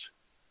morals.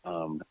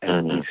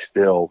 And we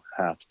still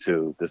have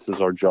to, this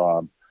is our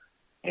job,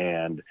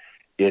 and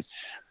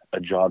it's a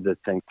job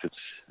that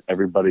thinks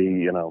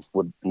everybody,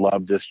 would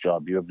love this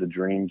job. You have the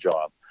dream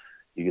job.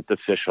 You get to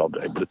fish all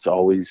day, but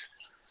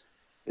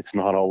it's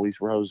not always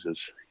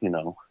roses,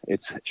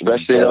 It's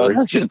especially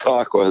on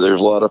Chautauqua. There's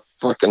a lot of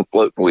fucking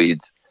floating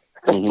weeds.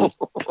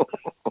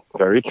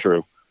 Very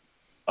true.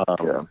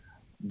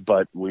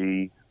 But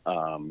we,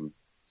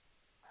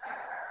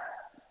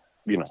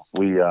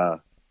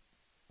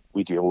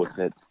 we deal with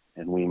it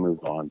and we move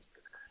on,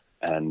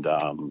 and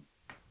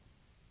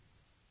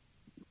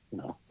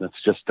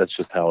that's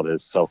just how it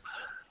is. So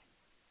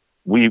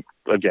we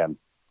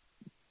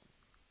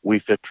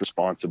fish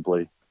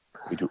responsibly.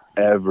 We do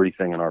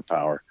everything in our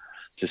power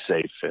to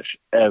save fish.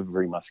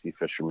 Every muskie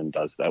fisherman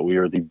does that. We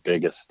are the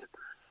biggest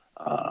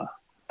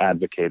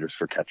advocators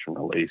for catch and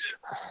release,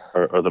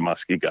 or the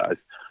muskie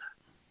guys,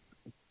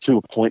 to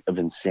a point of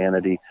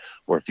insanity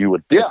where if you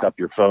would pick up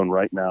your phone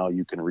right now,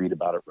 you can read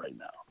about it right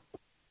now.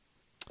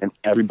 And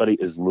everybody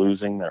is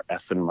losing their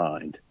effing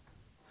mind.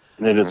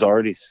 And it is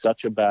already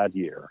such a bad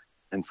year.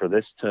 And for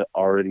this to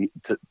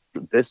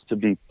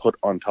be put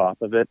on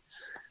top of it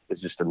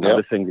is just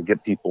another thing to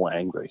get people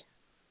angry.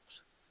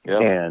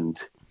 And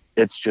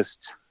it's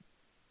just,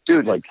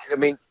 dude, like, I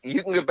mean,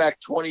 you can go back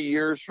 20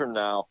 years from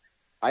now.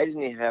 I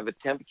didn't even have a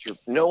temperature.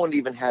 No one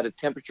even had a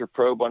temperature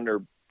probe on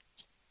their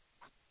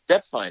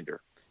depth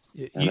finder.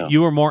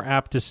 You were more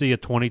apt to see a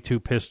 22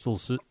 pistol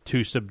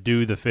to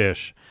subdue the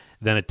fish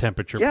than a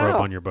temperature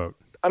probe on your boat.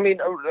 I mean,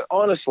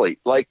 honestly,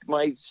 like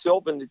my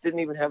Sylvan, it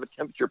didn't even have a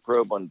temperature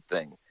probe on the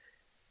thing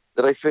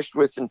that I fished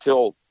with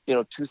until,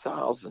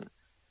 2000.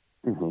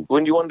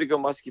 When you wanted to go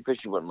muskie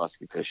fishing, you went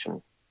muskie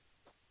fishing.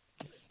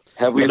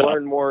 Have we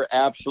learned more?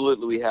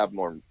 Absolutely, we have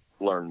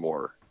learned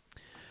more.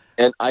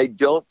 And I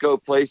don't go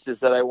places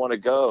that I want to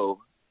go.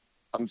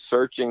 I'm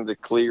searching the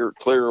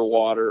clearer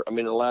water. I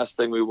mean, the last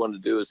thing we want to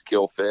do is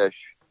kill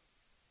fish.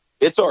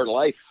 It's our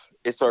life.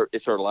 It's our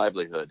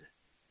livelihood.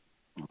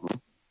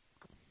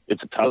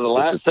 It's a tough. So the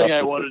last thing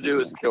I want to do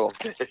is kill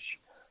fish.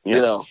 Yeah.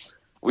 You know,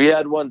 we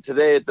had one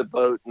today at the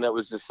boat, and that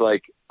was just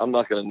like, I'm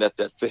not going to net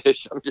that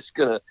fish. I'm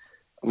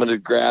going to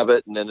grab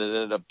it, and then it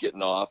ended up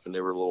getting off, and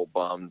they were a little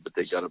bummed, but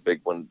they got a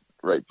big one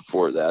right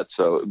before that.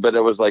 So, but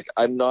it was like,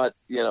 I'm not,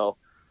 you know,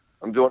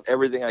 I'm doing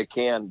everything I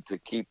can to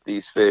keep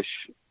these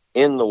fish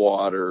in the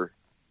water,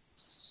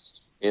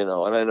 you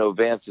know, and I know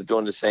Vance is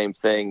doing the same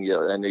thing. You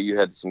know, I know you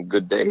had some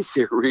good days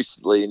here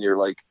recently, and you're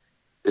like,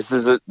 this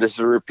is a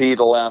repeat of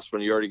the last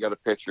one. You already got a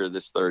picture of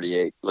this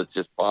 38. Let's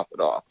just pop it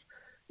off.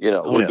 You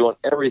know, we're doing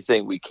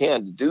everything we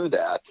can to do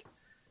that,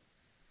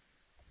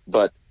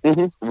 but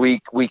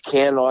we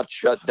cannot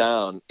shut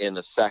down in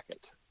a second.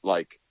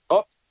 Like,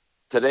 oh,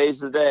 today's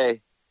the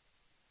day.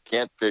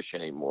 Can't fish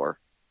anymore.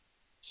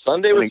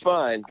 Sunday was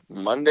fine.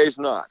 Monday's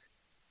not.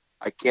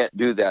 I can't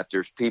do that.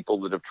 There's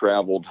people that have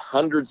traveled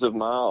hundreds of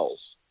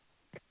miles.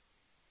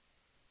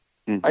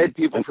 I had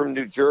people from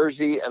New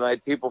Jersey, and I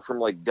had people from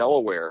like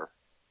Delaware,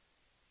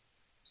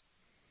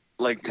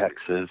 like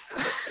Texas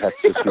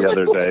the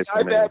other day.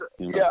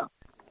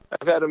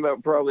 I've had them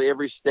at probably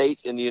every state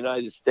in the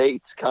United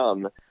States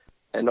come,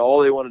 and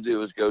all they want to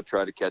do is go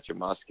try to catch a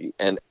muskie,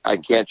 and I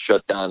can't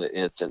shut down an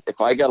instant.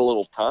 If I got a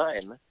little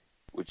time,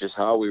 which is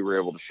how we were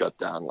able to shut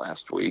down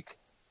last week,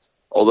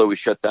 although we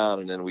shut down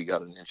and then we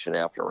got an inch and a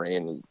half of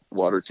rain and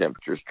water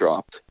temperatures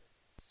dropped.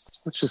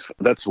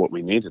 That's what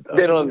we needed.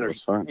 They don't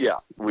understand. Yeah,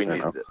 we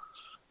needed it.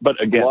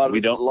 But again, a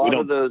lot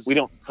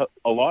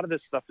of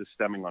this stuff is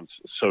stemming on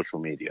social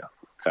media.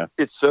 Okay.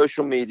 It's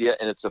social media,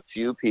 and it's a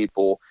few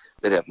people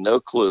that have no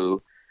clue.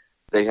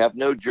 They have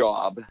no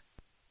job.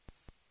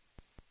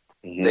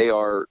 They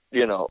are,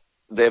 you know,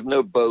 they have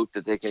no boat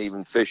that they can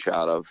even fish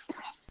out of.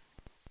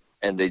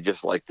 And they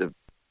just like to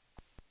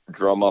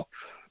drum up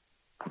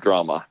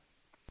drama.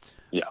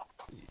 Yeah.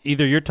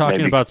 Either you're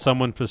talking about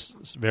someone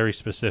very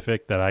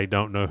specific that I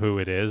don't know who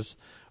it is,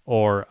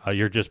 or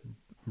you're just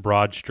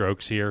broad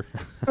strokes here.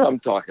 I'm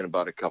talking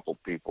about a couple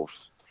people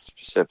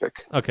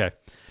specific. Okay.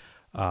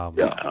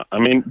 Yeah. I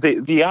mean,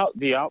 the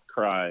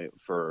outcry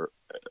for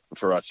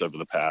us over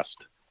the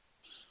past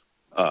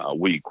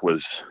week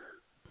was,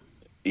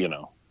 you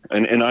know,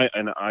 and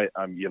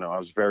I'm, you know, I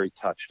was very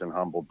touched and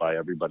humbled by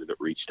everybody that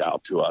reached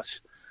out to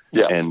us.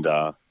 Yeah. And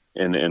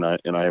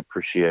I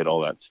appreciate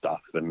all that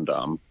stuff. And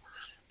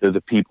they're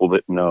the people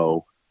that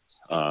know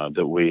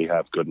that we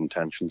have good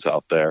intentions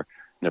out there, and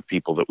they're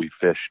people that we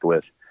fished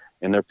with,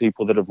 and they're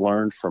people that have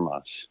learned from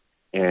us,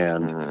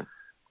 and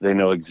they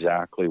know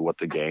exactly what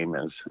the game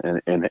is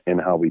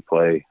and how we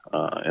play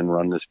and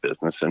run this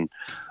business. And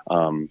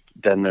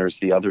then there's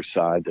the other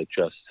side that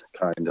just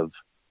kind of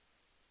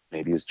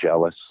maybe is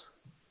jealous.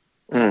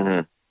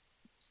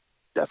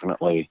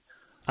 Definitely.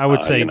 I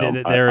would say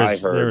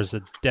there is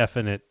a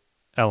definite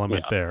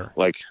element there.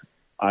 Like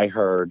I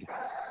heard,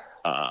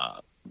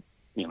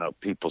 you know,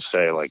 people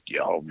say like, you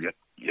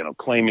know,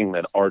 claiming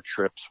that our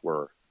trips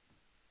were,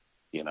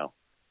 you know,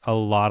 a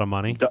lot of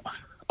money.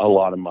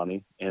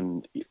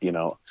 And, you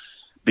know,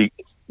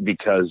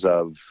 because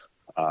of,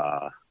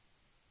 and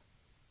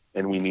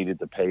we needed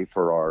to pay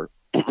for our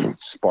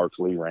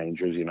sparkly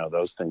Rangers, you know,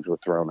 those things were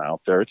thrown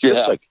out there. It's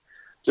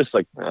just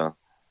like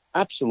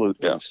absolute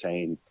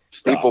insane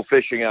stuff. People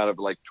fishing out of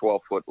like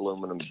 12-foot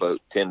aluminum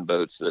tin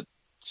boats that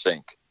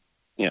sink.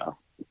 Yeah.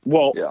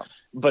 Well,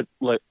 but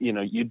like, you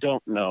know, you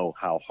don't know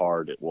how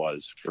hard it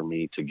was for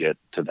me to get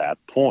to that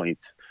point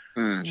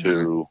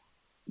to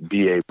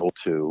be able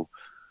to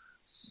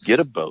get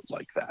a boat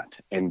like that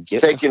and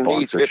get a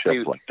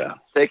sponsorship like that.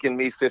 Taking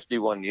me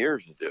 51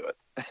 years to do it.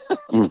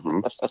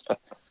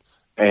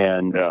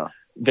 And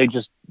they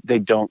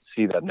don't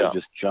see that. They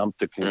just jump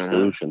to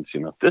conclusions. You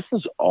know, this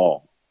is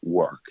all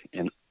work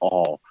and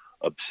all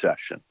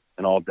obsession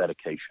and all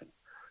dedication.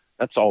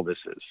 That's all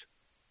this is.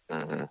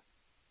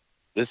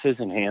 This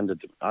isn't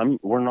handed.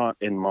 We're not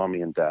in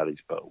mommy and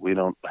daddy's boat. We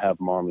don't have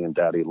mommy and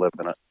daddy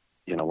living.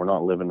 You know, we're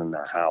not living in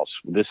their house.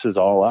 This is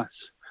all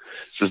us.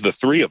 This is the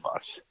three of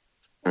us.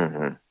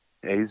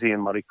 AZ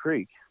and Muddy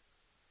Creek.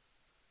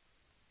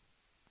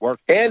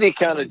 Andy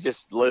kind of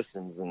just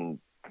listens, and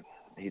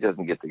he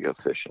doesn't get to go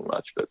fishing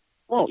much. But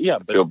I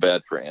feel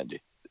bad for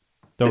Andy.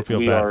 Don't feel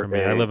bad for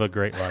me. I live a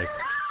great life.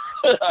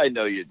 I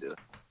know you do.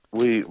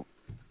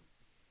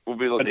 We'll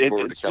be looking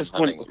forward to come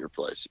hunting at your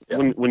place.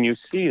 Yeah. When you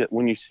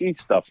see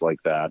stuff like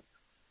that,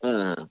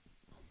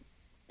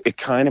 it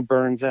kind of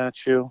burns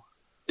at you.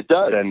 It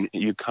does. And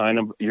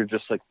you're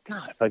just like,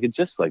 God, if I could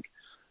just like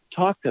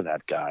talk to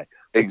that guy.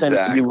 Exactly.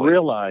 Then you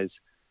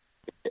realize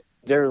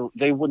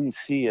they wouldn't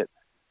see it.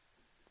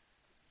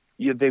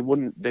 They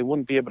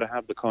wouldn't be able to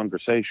have the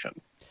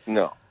conversation.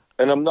 No.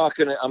 And I'm not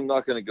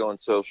gonna go on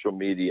social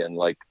media and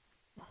like.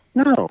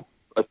 No.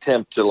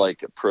 attempt to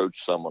like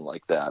approach someone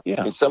like that. Yeah.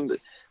 I mean, some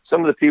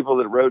of the people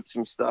that wrote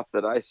some stuff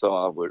that I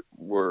saw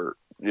were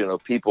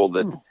people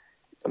that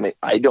I mean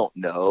I don't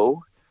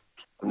know.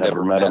 I've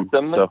never met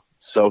them.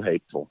 So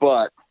hateful.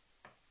 But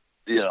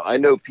I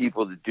know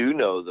people that do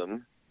know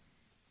them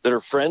that are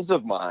friends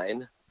of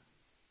mine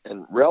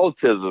and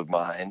relatives of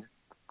mine.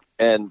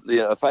 And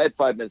if I had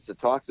 5 minutes to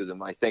talk to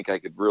them, I think I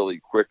could really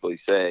quickly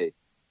say,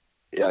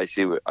 yeah, I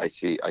see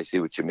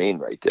what you mean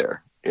right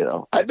there.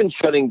 I've been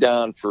shutting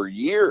down for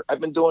years.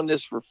 I've been doing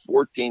this for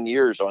 14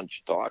 years on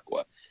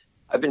Chautauqua.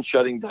 I've been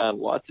shutting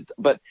down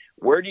but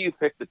where do you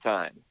pick the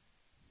time?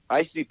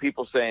 I see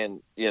people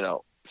saying,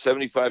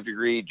 75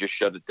 degree, just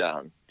shut it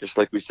down. Just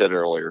like we said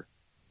earlier.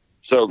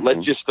 So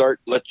let's just start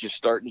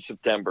in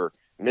September,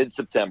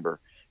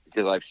 mid-September,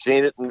 because I've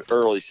seen it in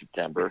early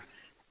September.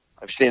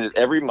 I've seen it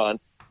every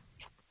month.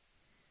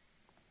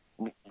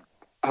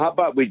 How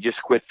about we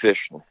just quit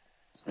fishing?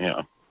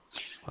 Yeah.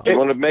 You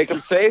want to make them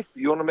safe?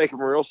 You want to make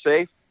them real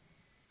safe?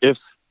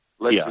 Let's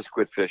just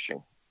quit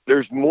fishing.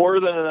 There's more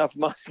than enough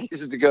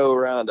muskies to go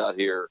around out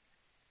here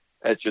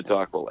at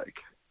Chautauqua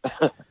Lake.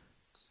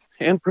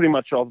 And pretty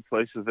much all the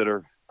places that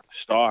are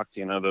stocked,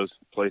 those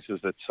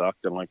places that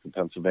sucked, and like the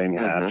Pennsylvania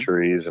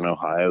hatcheries, and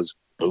Ohio's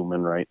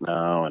booming right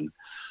now. And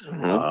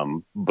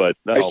but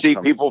I see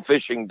people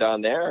fishing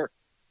down there.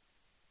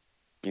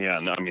 Yeah,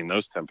 no, I mean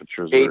those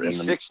temperatures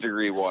 86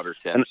 degree water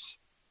temps.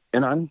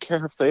 And I don't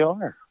care if they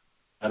are.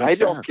 I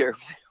don't care if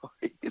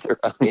they are either.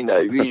 I mean,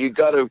 you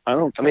got to. I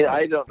don't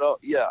know.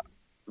 Yeah,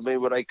 I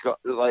mean, what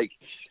like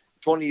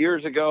 20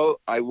 years ago,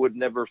 I would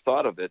never have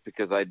thought of it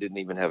because I didn't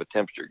even have a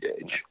temperature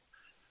gauge.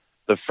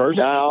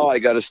 Now I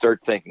got to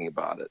start thinking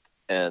about it.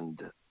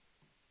 And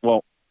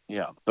but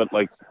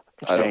like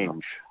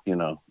change.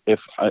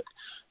 If and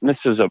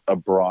this is a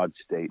broad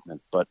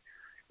statement, but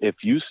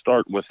if you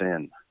start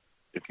within.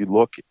 If you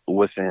look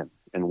within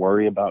and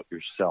worry about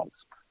yourself,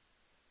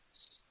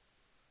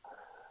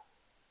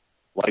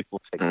 life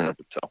will take care of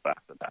itself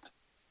after that.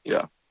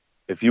 Yeah.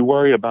 If you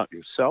worry about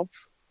yourself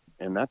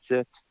and that's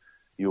it,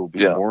 you'll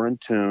be more in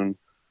tune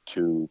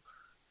to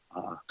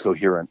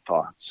coherent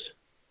thoughts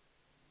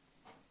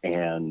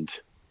and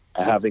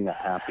having a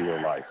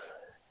happier life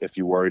if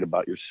you worried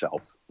about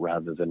yourself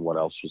rather than what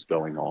else was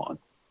going on.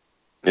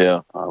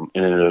 Yeah. And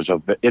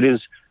it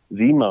is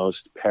the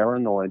most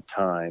paranoid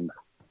time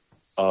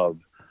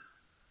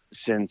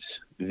since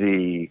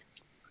the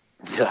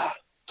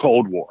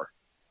Cold War.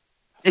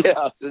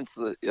 Yeah,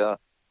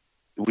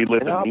 we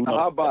live in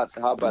how about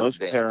most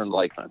paranoid?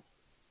 Like,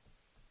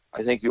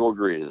 I think you'll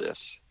agree to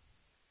this.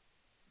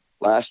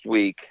 Last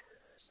week,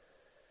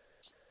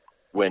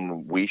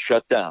 when we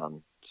shut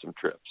down some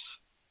trips,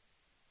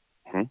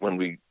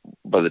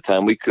 by the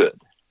time we could,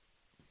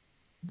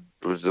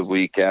 it was the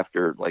week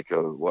after,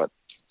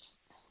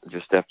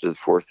 just after the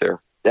 4th there.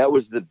 That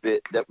was the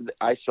bit that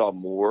I saw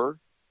more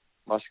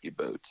muskie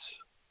boats.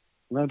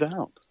 No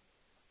doubt.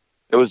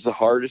 It was the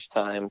hardest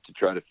time to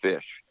try to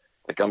fish.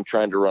 Like I'm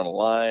trying to run a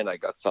line, I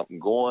got something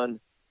going,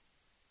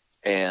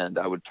 and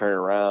I would turn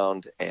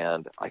around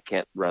and I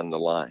can't run the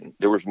line.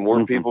 There was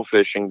more people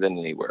fishing than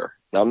anywhere.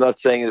 Now I'm not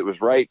saying it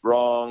was right,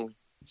 wrong,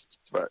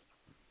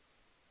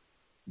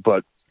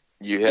 but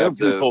you have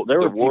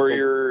the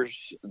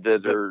warriors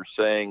that are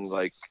saying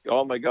like,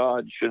 "Oh my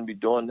God, you shouldn't be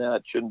doing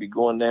that. Shouldn't be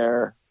going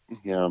there."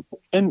 Yeah,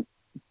 and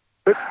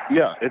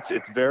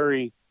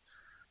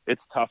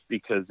it's tough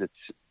because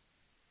it's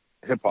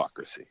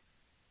hypocrisy.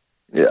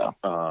 Yeah.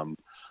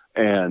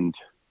 And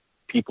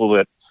people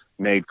that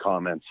made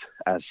comments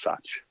as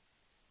such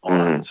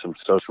on some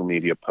social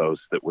media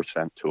posts that were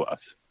sent to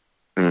us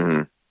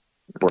were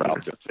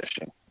out there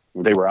fishing.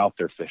 They were out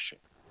there fishing,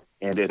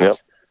 and it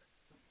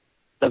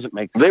doesn't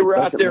make sense. They were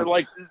out there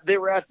they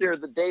were out there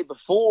the day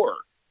before.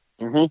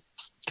 Mm-hmm.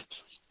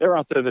 They're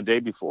out there the day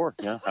before.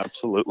 Yeah,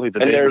 absolutely.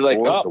 They're like,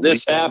 "Oh,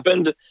 this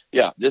happened.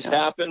 Yeah, this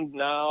happened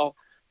now."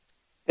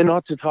 And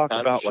not to talk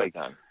about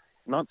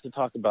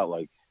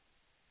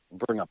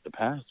bring up the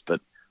past,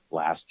 but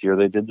last year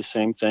they did the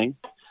same thing.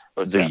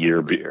 The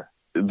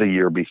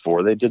year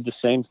before they did the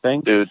same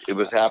thing. Dude, it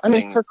was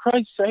happening. I mean, for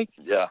Christ's sake,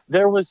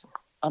 there was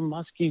a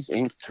Muskies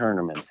Inc.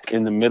 tournament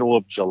in the middle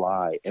of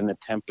July, and the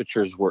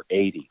temperatures were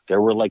 80.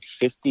 There were like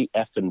 50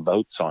 effing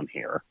boats on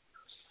here.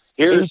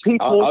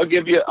 I'll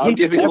give you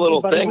a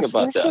little thing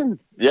about that.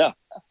 Yeah,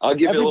 I'll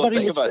give you a little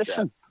thing about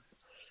that.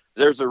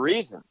 There's a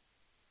reason.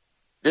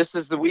 This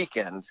is the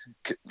weekend.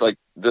 Like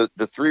the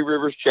Three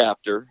Rivers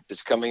chapter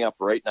is coming up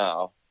right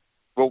now.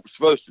 Well, it's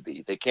supposed to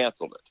be. They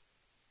canceled it.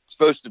 It's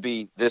supposed to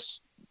be this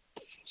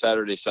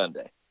Saturday,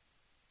 Sunday,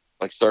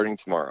 like starting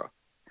tomorrow.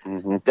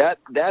 Mm-hmm.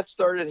 That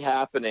started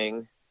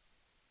happening.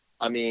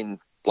 I mean,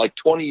 like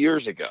 20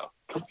 years ago.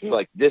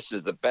 Like this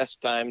is the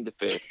best time to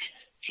fish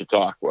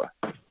Chautauqua.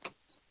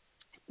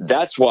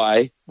 That's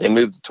why they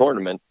moved the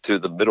tournament to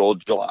the middle of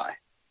July.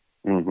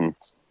 Mm-hmm.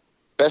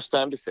 Best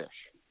time to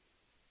fish.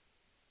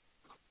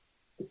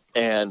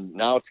 And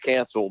now it's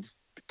canceled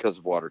because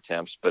of water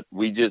temps, but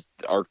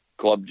our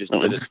club just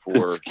did it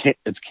for...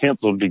 It's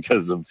canceled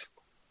because of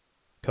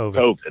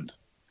COVID.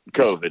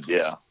 COVID,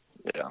 yeah.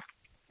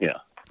 Yeah.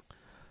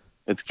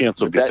 It's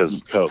canceled But because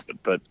of COVID.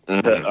 But,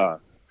 Mhm.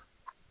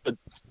 but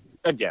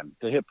again,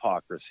 the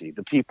hypocrisy,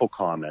 the people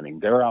commenting,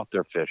 they're out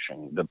there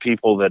fishing. The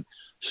people that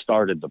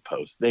started the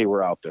post, they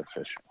were out there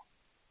fishing.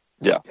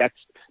 Yeah.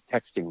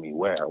 Texting me,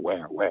 where?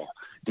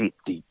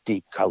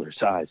 Deep color,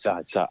 size.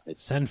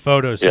 Send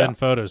photos, Yeah. send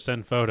photos,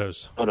 send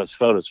photos.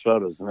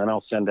 Photos. And then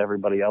I'll send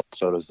everybody else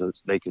photos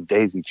that they could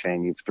daisy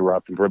chain you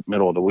throughout the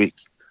middle of the week.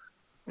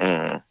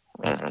 Mhm.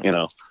 Mhm. You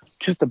know,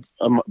 just a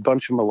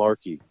bunch of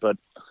malarkey. But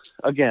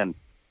again,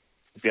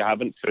 if you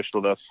haven't fished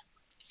with us,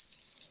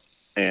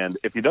 and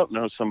if you don't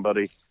know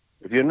somebody,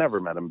 if you've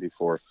never met them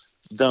before,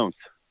 don't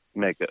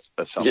make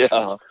assumptions.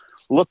 Yeah.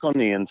 Look on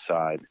the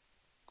inside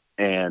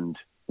and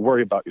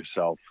worry about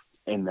yourself,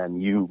 and then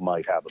you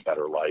might have a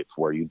better life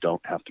where you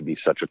don't have to be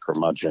such a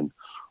curmudgeon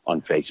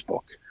on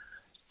Facebook.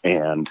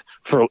 And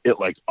for it,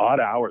 like odd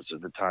hours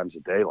of the times a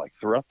day, like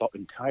throughout the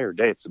entire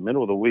day, it's the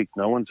middle of the week.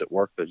 No one's at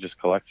work. They're just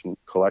collecting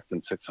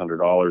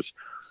 $600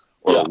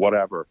 or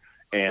whatever.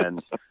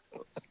 And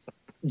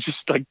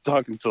just like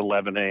talking to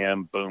 11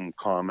 a.m. boom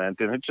comment.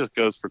 And it just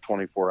goes for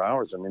 24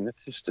 hours. I mean,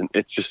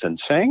 it's just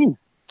insane.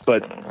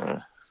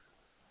 But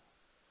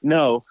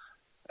no,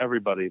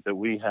 everybody, that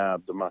we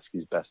have the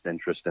Muskie's best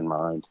interest in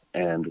mind,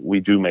 and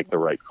we do make the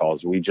right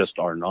calls. We just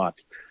are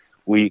not.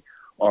 We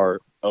are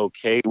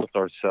okay with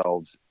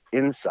ourselves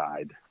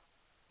inside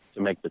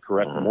to make the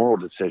correct moral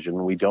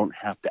decision. We don't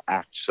have to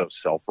act so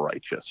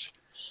self-righteous.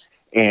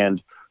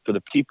 And for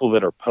the people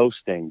that are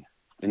posting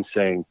and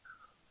saying,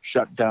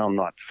 shut down,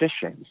 not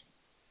fishing,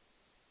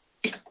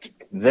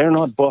 they're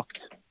not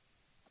booked.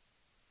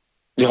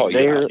 Oh,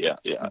 yeah.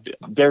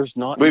 There's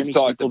not We've many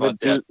talked people about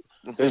that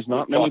that. there's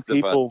not We've many talked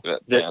about people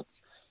that.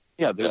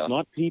 there's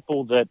not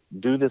people that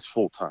do this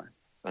full time.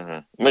 Mm-hmm.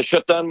 I'm going to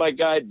shut down my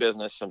guide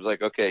business. I was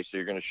like, okay, so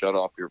you're going to shut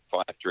off your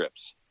 5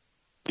 trips.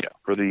 Yeah,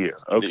 for the year.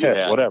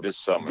 Okay, whatever. This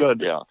summer.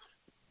 Good. Yeah.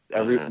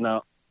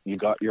 Now you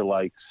got your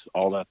likes,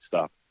 all that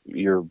stuff.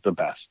 You're the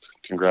best.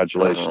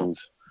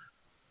 Congratulations.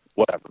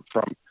 Whatever.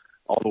 From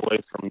all the way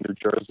from New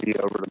Jersey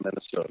over to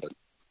Minnesota.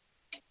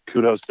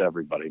 Kudos to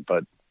everybody.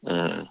 But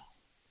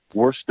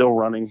we're still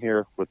running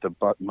here with the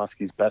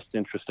Muskie's best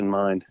interest in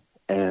mind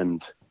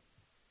and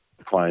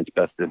the client's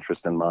best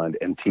interest in mind,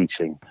 and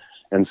teaching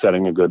and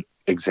setting a good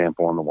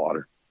example on the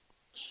water.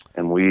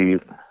 And we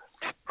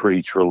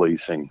preach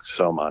releasing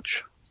so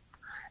much.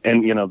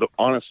 And,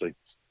 honestly,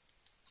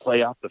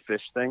 play out the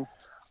fish thing.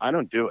 I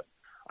don't do it.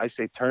 I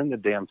say, turn the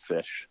damn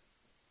fish.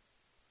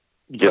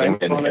 Get him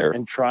in here.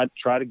 And try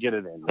to get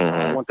it in.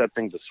 I want that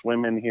thing to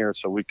swim in here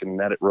so we can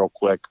net it real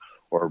quick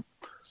or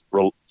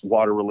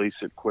water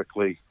release it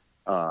quickly.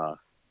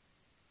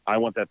 I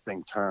want that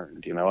thing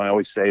turned. I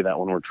always say that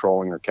when we're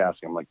trolling or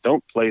casting. I'm like,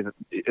 don't play that.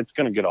 It's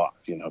going to get off,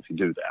 if you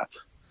do that.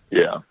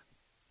 Yeah.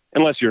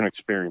 Unless you're an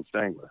experienced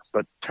angler.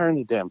 But turn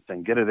the damn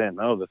thing. Get it in.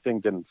 Oh, the thing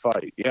didn't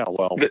fight. Yeah,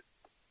 well.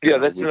 Yeah,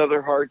 that's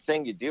another hard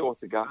thing you deal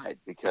with a guide,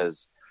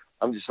 because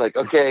I'm just like,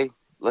 okay,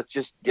 let's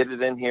just get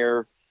it in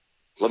here.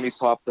 Let me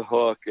pop the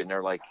hook. And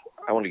they're like,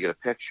 I want to get a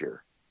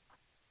picture.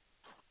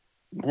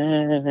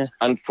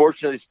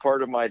 Unfortunately, it's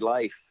part of my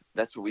life.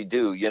 That's what we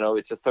do.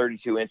 It's a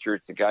 32-incher.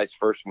 It's a guy's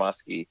first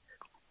muskie,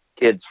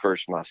 kid's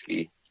first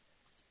muskie.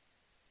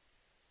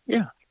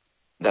 Yeah.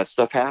 That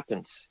stuff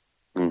happens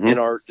in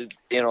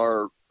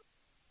our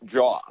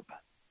job.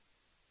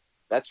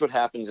 That's what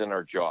happens in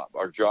our job.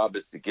 Our job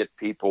is to get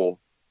people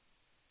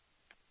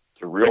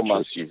to reel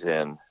muskies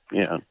in.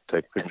 Yeah,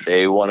 take pictures. And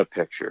they want a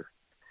picture.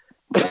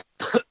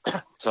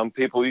 Some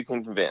people you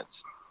can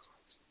convince.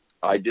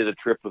 I did a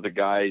trip with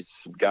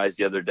some guys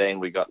the other day,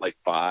 and we got like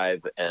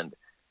 5, and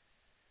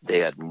they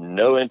had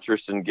no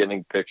interest in getting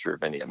a picture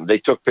of any of them. They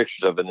took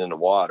pictures of it in the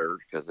water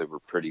because they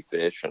were pretty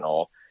fish and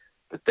all,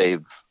 but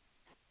they've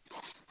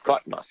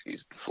caught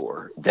muskies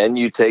before. Then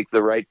you take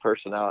the right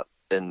person out,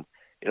 and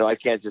I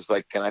can't just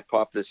like, can I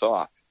pop this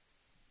off?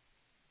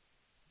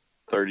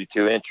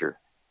 32-incher.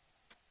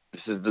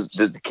 This is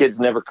the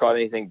kid's never caught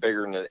anything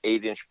bigger than an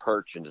 8-inch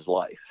perch in his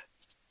life.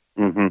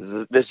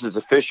 This is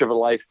a fish of a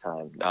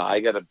lifetime. Now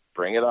I got to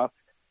bring it up.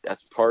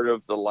 That's part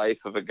of the life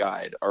of a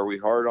guide. Are we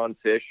hard on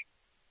fish?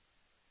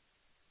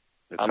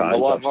 I'm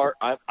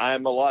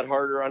a lot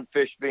harder on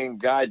fish being a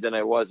guide than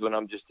I was when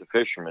I'm just a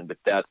fisherman. But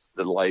that's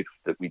the life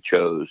that we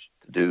chose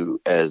to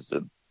do as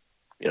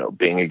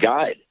being a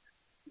guide.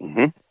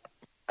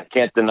 I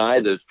can't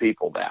deny those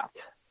people that.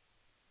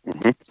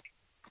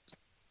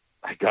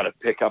 I got to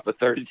pick up a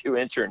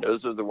 32-incher, and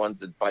those are the ones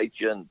that bite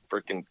you and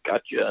freaking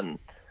cut you and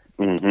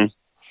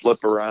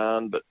flip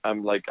around. But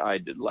I'm like, I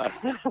did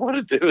last thing I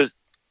want to do is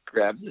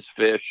grab this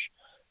fish.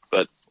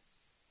 But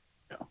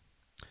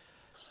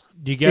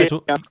do you guys?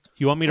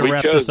 You want me to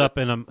wrap this up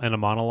in a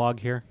monologue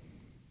here?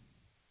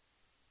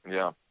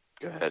 Yeah,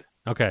 go ahead.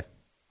 Okay,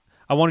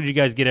 I wanted you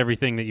guys to get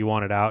everything that you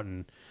wanted out,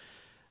 and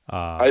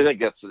I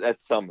think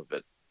that's some of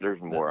it. There's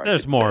more.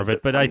 There's more of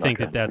it, but I think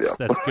that's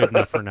good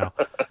enough for now.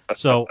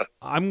 So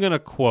I'm going to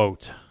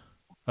quote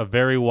a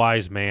very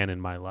wise man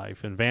in my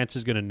life, and Vance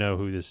is going to know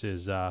who this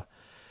is.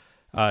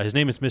 His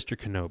name is Mr.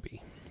 Kenobi.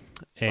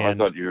 And I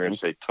thought you were going to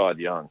say Todd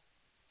Young.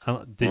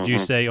 Did you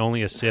say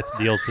only a Sith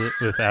deals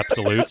with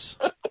absolutes?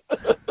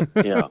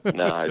 Yeah,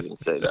 no, I didn't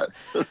say that.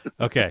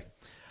 Okay.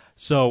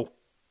 So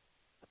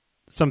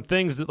some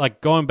things that, like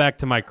going back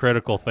to my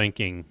critical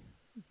thinking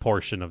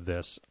portion of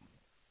this.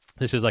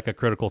 This is like a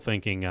critical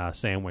thinking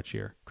sandwich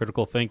here.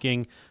 Critical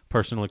thinking,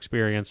 personal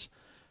experience,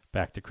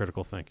 back to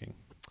critical thinking.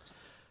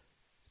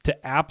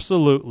 To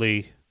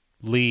absolutely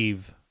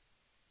leave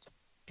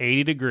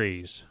 80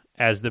 degrees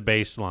as the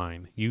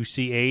baseline. You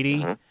see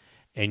 80,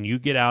 and you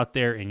get out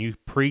there and you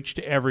preach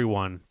to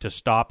everyone to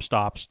stop,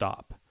 stop,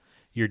 stop.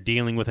 You're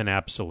dealing with an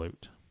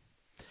absolute.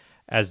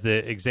 As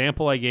the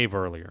example I gave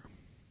earlier,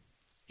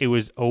 it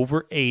was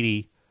over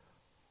 80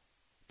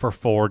 for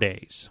 4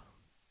 days.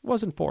 It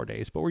wasn't 4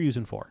 days, but we're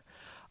using 4.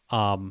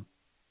 And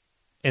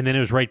then it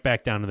was right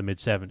back down to the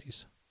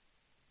mid-70s.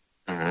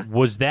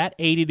 Was that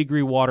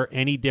 80-degree water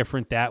any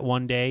different that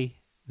one day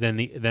than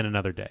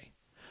another day?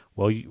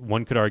 Well,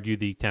 one could argue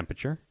the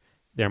temperature.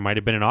 There might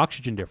have been an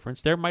oxygen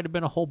difference. There might have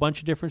been a whole bunch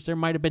of difference. There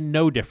might have been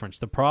no difference.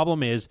 The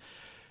problem is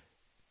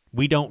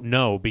we don't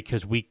know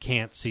because we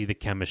can't see the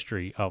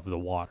chemistry of the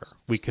water.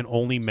 We can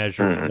only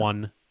measure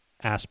one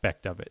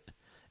aspect of it,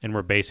 and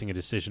we're basing a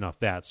decision off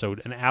that. So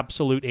an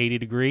absolute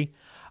 80-degree,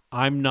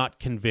 I'm not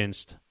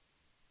convinced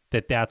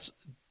that that's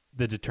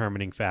the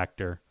determining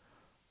factor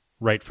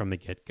right from the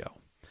get-go.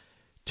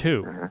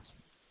 2,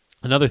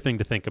 another thing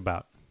to think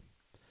about.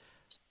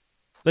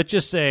 Let's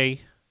just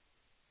say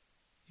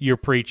you're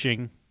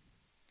preaching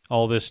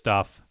all this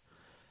stuff,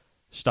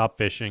 stop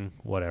fishing,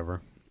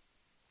 whatever,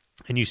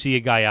 and you see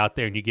a guy out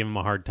there and you give him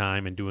a hard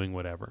time and doing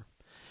whatever.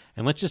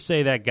 And let's just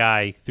say that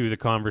guy, through the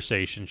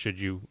conversation,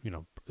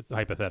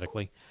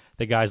 hypothetically,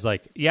 the guy's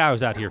like, yeah, I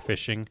was out here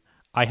fishing.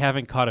 I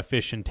haven't caught a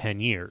fish in 10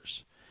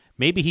 years.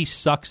 Maybe he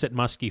sucks at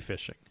muskie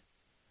fishing.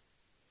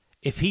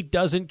 If he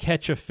doesn't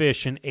catch a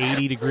fish in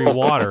 80-degree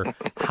water,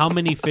 how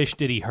many fish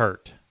did he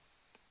hurt?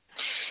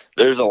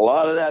 There's a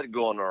lot of that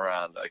going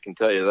around, I can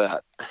tell you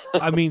that.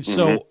 I mean,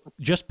 so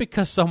just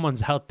because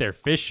someone's out there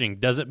fishing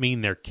doesn't mean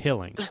they're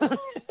killing.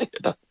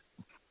 Yeah.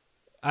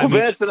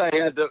 Vance and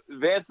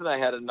I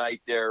had a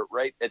night there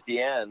right at the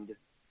end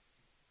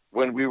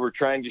when we were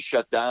trying to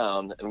shut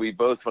down, and we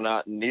both went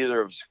out, and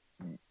neither of us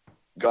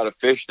got a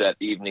fish that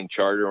evening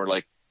charter. And we're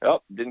like,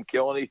 oh, didn't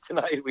kill any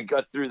tonight. We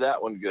got through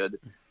that one good.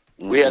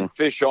 We had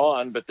fish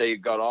on, but they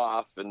got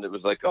off, and it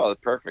was like, oh,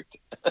 that's perfect.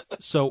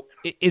 So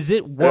is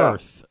it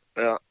worth...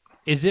 Yeah.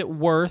 Is it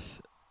worth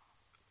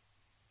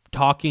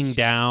talking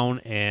down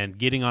and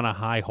getting on a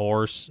high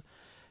horse,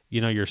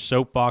 your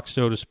soapbox,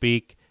 so to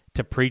speak,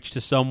 to preach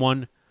to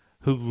someone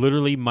who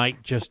literally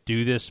might just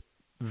do this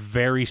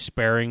very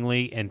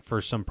sparingly and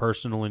for some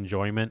personal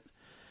enjoyment?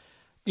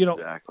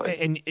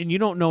 Exactly. And you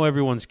don't know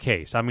everyone's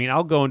case. I mean,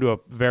 I'll go into a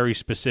very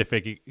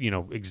specific,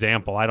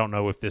 example. I don't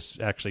know if this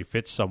actually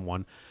fits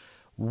someone.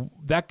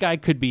 That guy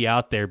could be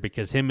out there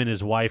because him and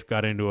his wife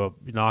got into a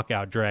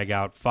knockout,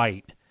 drag-out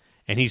fight.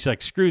 And he's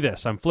like, screw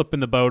this. I'm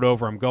flipping the boat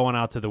over. I'm going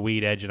out to the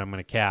weed edge, and I'm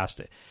going to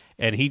cast it.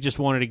 And he just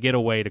wanted to get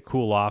away to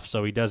cool off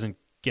so he doesn't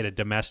get a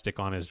domestic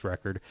on his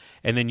record.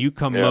 And then you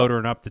come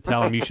motoring up to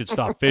tell him you should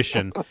stop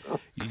fishing.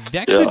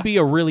 That could be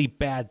a really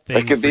bad thing.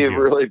 That could be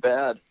really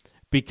bad.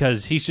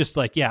 Because he's just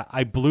like, yeah,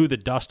 I blew the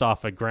dust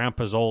off of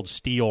Grandpa's old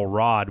steel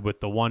rod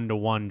with the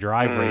 1-to-1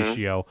 drive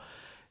ratio.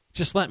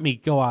 Just let me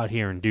go out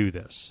here and do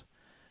this.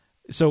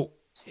 So,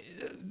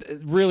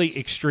 really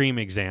extreme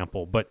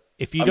example. But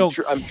if you don't...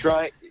 I'm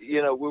trying...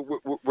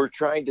 we're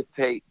trying to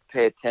pay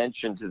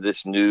attention to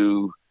this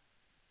new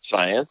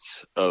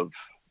science of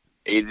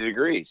 80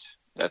 degrees.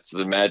 That's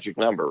the magic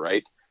number,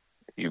 right?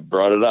 You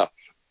brought it up.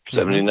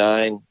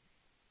 79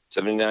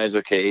 is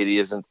okay. 80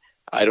 isn't.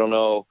 I don't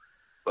know,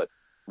 but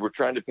we're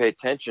trying to pay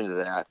attention to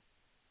that.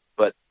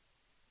 But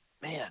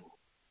man,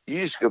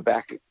 you just go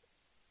back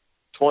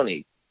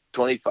 20,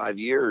 25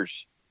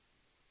 years.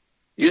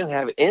 You didn't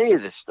have any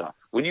of this stuff.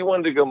 When you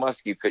wanted to go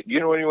muskie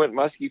fishing, when you went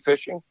muskie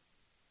fishing?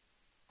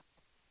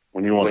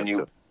 When you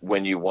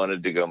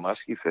wanted to go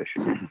muskie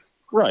fishing,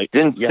 right?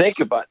 Didn't think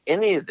about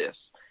any of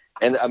this,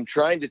 and I'm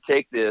trying to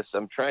take this.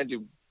 I'm trying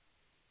to,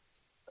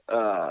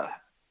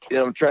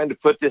 I'm trying to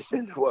put this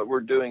into what we're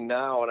doing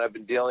now, and I've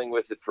been dealing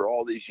with it for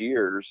all these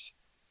years.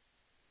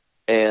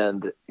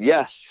 And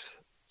yes,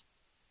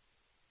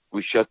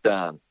 we shut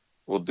down.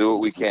 We'll do what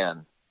we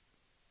can,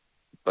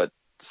 but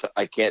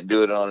I can't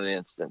do it on an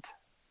instant.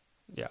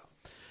 Yeah.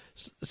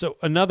 So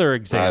another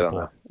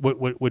example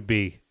would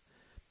be.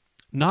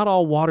 Not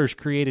all water's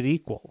created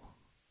equal.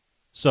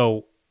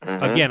 So,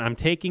 again, I'm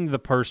taking the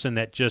person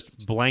that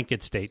just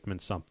blanket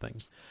statements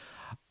something.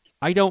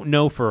 I don't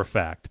know for a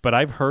fact, but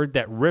I've heard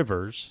that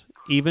rivers,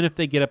 even if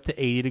they get up to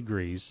 80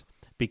 degrees,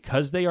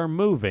 because they are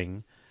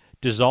moving,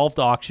 dissolved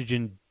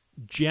oxygen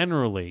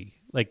generally,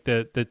 like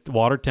the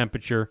water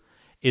temperature,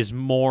 is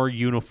more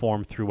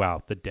uniform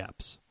throughout the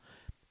depths.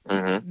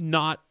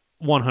 Not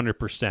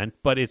 100%,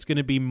 but it's going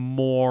to be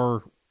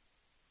more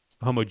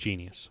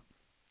homogeneous.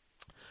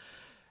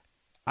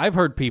 I've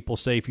heard people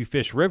say if you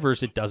fish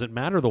rivers, it doesn't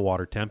matter the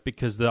water temp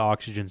because the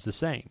oxygen's the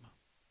same.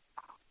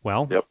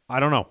 Well,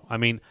 I don't know. I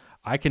mean,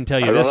 I can tell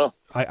you I don't this. know.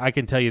 I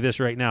can tell you this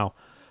right now.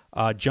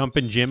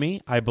 Jumpin'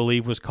 Jimmy, I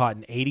believe, was caught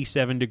in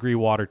 87-degree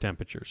water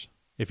temperatures.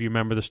 If you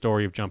remember the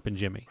story of Jumpin'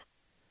 Jimmy.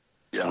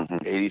 Yeah,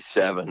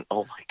 87.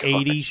 Oh my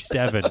god,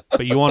 87.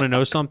 But you want to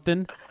know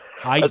something?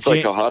 That's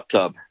like a hot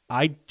tub.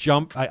 I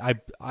jumped.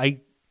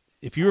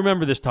 If you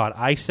remember this, Todd,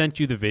 I sent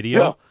you the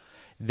video. Yeah.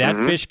 That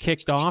fish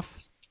kicked off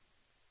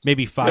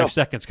maybe 5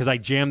 seconds because I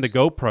jammed the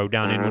GoPro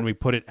down in when we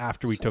put it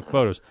after we took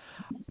photos.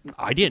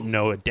 I didn't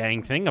know a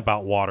dang thing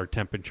about water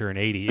temperature in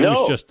 80.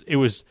 It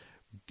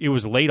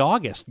was late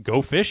August.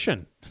 Go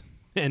fishing,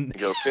 and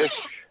Go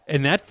fish.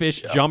 And that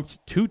fish jumped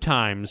 2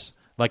 times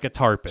like a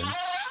tarpon.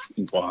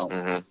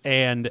 Wow.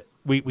 And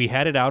we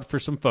had it out for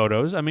some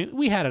photos. I mean,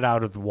 we had it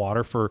out of the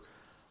water for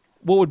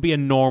what would be a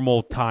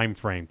normal time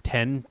frame,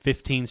 10,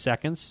 15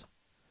 seconds.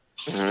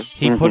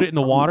 He put it in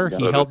the water.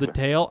 He held the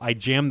tail. I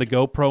jammed the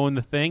GoPro in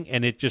the thing,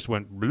 and it just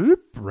went bloop,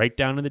 right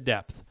down in the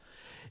depth.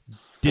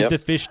 Did the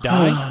fish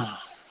die?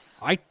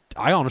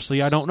 I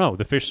honestly, I don't know.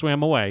 The fish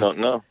swam away. Don't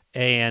know.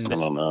 And I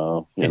don't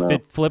know. if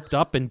it flipped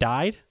up and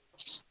died,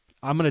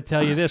 I'm going to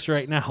tell you this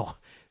right now.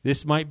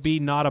 This might be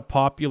not a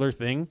popular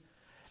thing.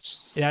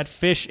 That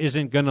fish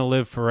isn't going to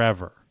live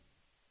forever.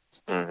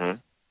 Mm-hmm.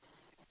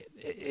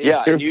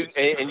 Yeah, and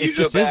you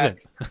just go back, isn't.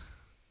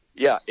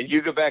 Yeah, and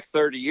you go back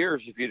 30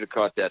 years if you'd have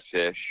caught that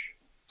fish.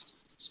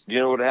 You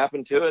know what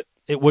happened to it?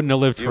 It wouldn't have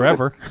lived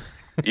forever.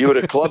 You would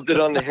have clubbed it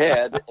on the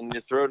head and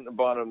you throw it in the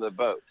bottom of the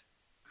boat.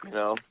 You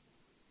know?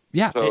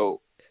 Yeah.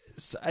 So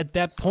at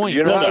that point,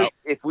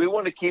 if we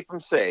want to keep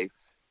them safe,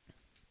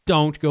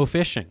 don't go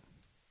fishing.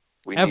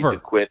 We need to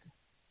quit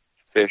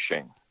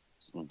fishing.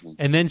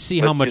 And then see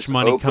how much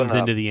money comes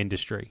into the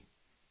industry.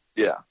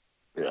 Yeah.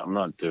 I'm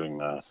not doing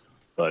that.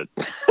 But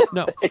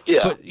no,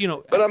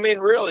 but I mean,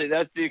 really,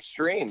 that's the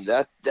extreme.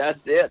 That's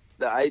it.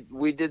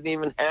 We didn't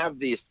even have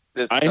this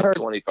stuff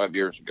 25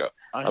 years ago.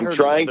 I'm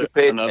trying to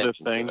pay another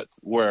attention thing to it.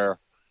 Where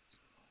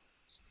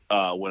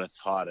when it's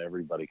hot,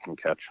 everybody can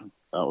catch them.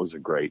 That was a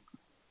great.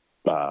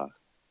 You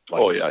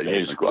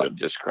just go out and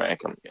just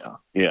crank them. Yeah,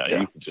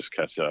 you can just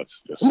catch that.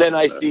 And then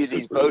I see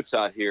these boats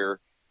out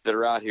here that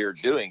are out here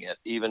doing it,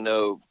 even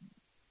though,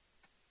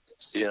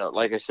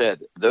 like I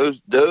said,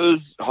 those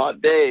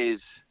hot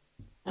days.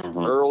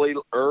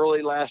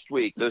 Early last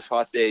week, those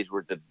hot days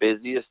were the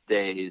busiest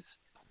days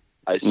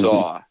I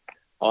saw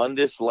on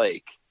this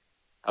lake.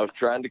 I was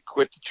trying to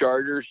quit the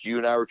charters. You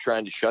and I were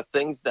trying to shut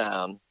things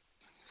down.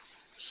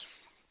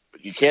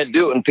 But you can't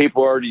do it when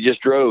people already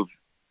just drove.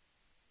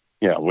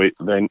 Yeah,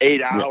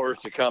 8 hours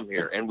to come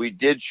here. And we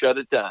did shut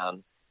it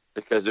down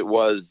because it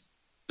was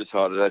as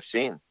hot as I've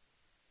seen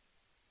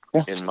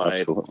in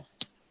my 14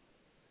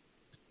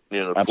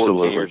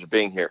 years of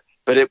being here.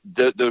 But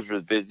those were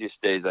the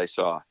busiest days I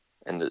saw.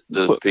 And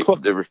there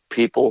were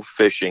people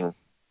fishing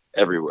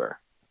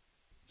everywhere.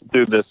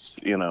 Do this,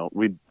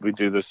 we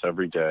do this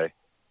every day.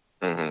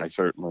 I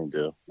certainly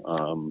do.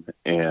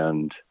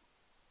 And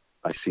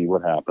I see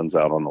what happens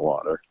out on the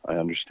water. I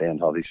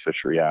understand how these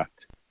fish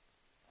react.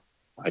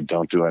 I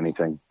don't do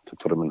anything to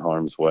put them in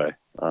harm's way.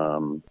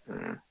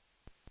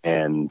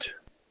 And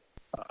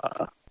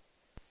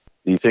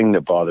the thing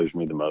that bothers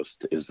me the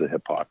most is the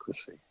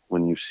hypocrisy.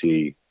 When you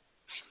see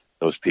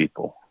those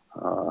people,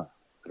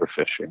 they're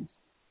fishing.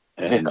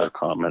 And they're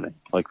commenting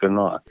like they're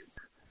not.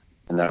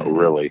 And that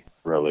really,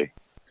 really,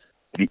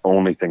 the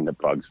only thing that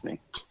bugs me.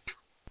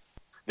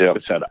 I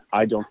said,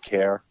 I don't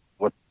care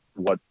what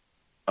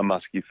a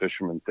muskie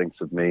fisherman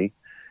thinks of me.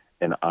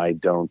 And I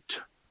don't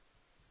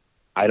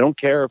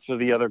care if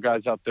the other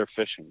guy's out there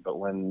fishing. But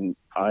when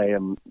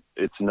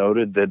it's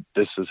noted that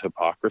this is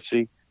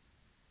hypocrisy,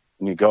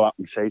 and you go out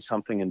and say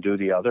something and do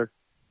the other,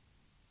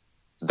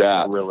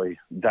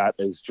 that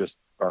is just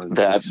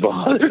that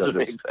bothers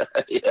me.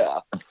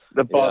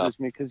 That bothers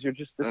me because you're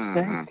just a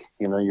snake.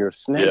 You're a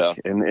snake,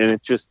 and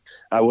it just.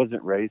 I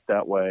wasn't raised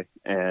that way,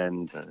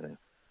 and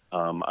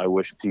I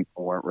wish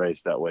people weren't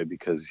raised that way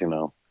because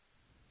I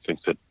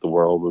think that the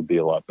world would be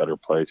a lot better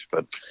place.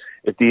 But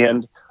at the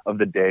end of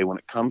the day, when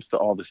it comes to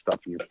all this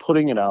stuff, and you're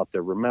putting it out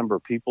there, remember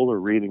people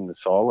are reading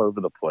this all over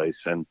the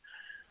place, and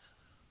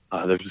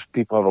there's just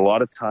people have a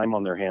lot of time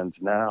on their hands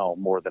now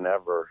more than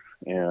ever,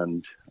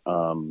 and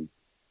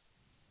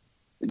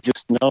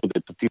just know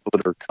that the people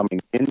that are coming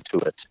into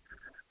it,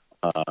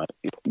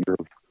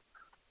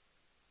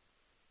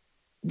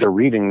 they're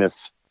reading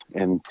this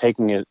and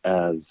taking it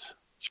as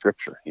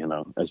scripture,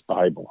 as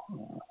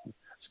Bible,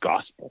 as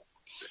gospel,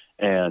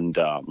 and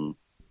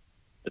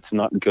it's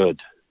not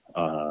good.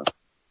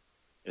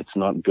 It's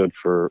not good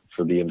for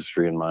the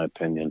industry, in my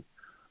opinion,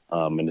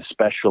 and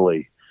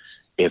especially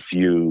if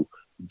you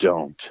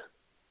don't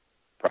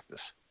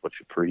practice what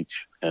you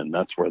preach, and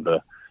that's where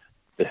the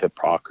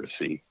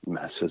hypocrisy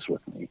messes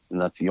with me,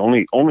 and that's the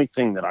only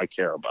thing that I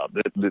care about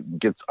that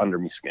gets under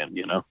my skin.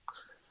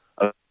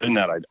 Other than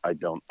that, I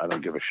don't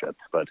give a shit.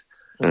 But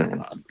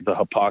the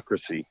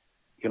hypocrisy,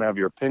 you can have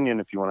your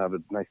opinion if you want to have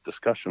a nice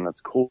discussion.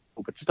 That's cool,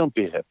 but just don't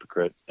be a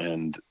hypocrite.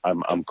 And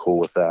I'm cool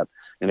with that.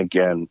 And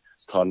again,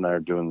 Todd and I are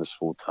doing this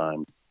full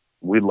time.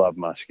 We love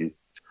muskies.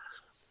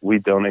 We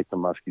donate to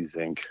Muskies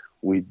Inc.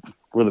 we're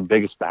the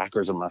biggest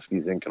backers of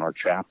Muskies Inc. in our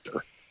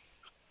chapter,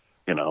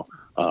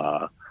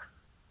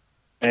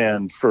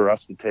 and for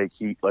us to take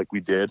heat like we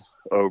did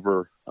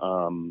over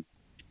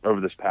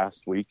this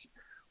past week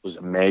was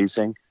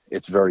amazing.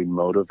 It's very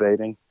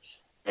motivating,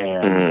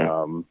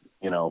 and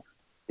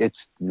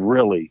it's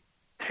really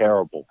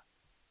terrible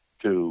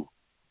to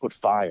put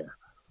fire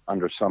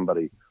under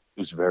somebody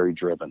who's very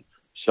driven.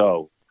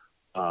 So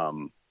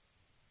I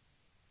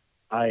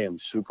am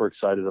super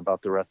excited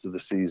about the rest of the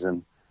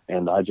season,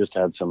 and I just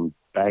had some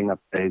bang up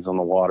days on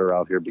the water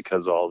out here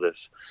because of all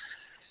this,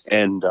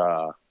 and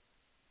it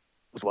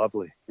was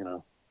lovely,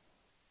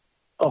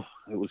 Oh,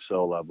 it was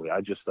so lovely. I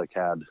was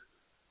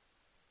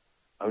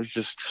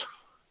just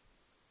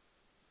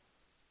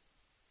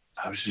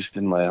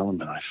in my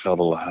element. I felt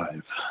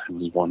alive. It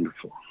was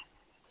wonderful.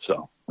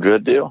 So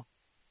good deal.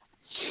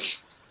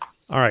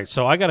 All right,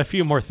 so I got a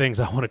few more things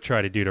I want to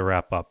try to do to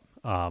wrap up.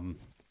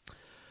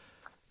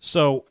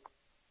 So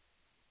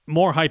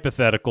more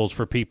hypotheticals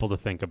for people to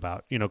think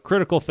about.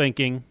 Critical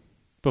thinking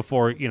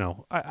before,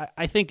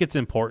 I think it's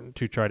important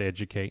to try to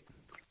educate,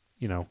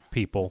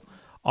 people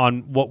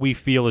on what we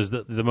feel is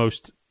the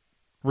most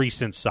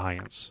recent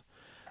science.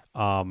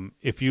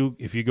 If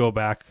you go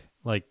back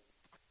like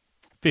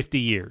 50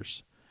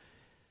 years,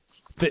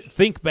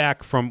 think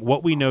back from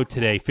what we know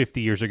today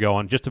 50 years ago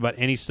on just about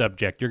any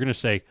subject, you're going to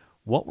say,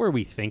 what were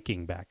we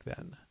thinking back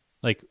then?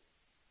 Like,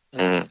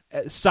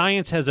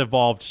 science has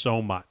evolved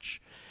so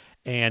much,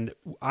 and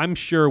I'm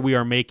sure we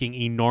are making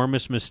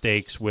enormous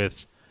mistakes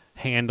with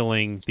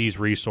handling these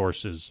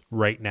resources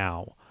right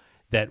now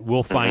that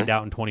we'll find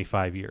out in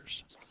 25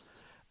 years.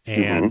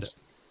 And,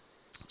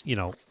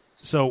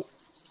 so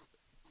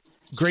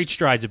great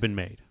strides have been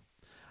made.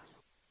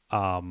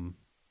 I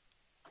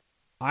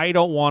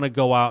don't want to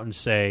go out and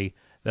say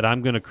that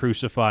I'm going to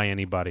crucify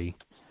anybody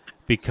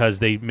because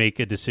they make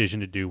a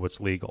decision to do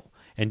what's legal.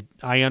 And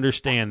I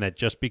understand that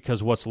just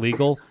because what's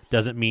legal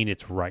doesn't mean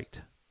it's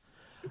right.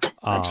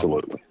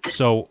 Absolutely.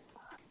 So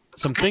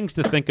some things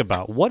to think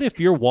about. What if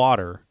your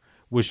water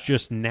was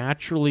just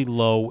naturally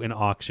low in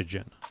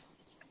oxygen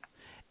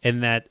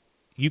and that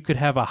you could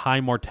have a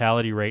high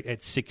mortality rate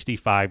at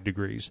 65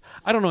 degrees?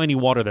 I don't know any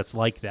water that's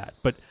like that,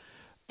 but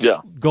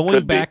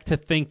going back to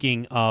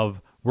thinking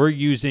of we're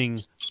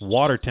using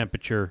water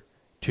temperature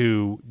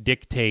to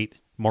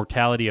dictate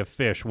mortality of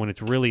fish when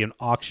it's really an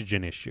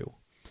oxygen issue.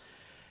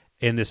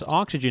 And this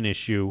oxygen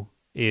issue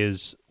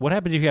is what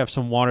happens if you have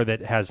some water that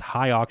has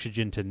high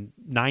oxygen to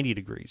 90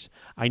 degrees.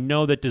 I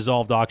know that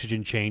dissolved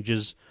oxygen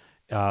changes,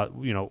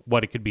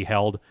 what it could be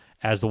held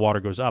as the water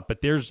goes up,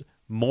 but there's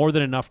more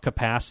than enough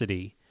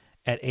capacity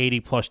at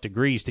 80 plus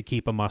degrees to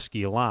keep a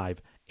muskie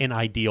alive in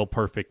ideal,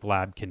 perfect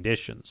lab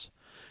conditions.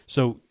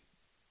 So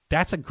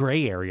that's a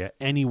gray area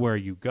anywhere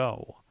you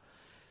go.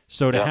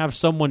 So to have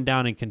someone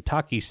down in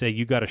Kentucky say,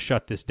 you got to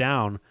shut this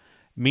down,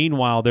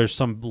 meanwhile, there's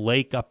some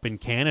lake up in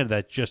Canada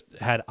that just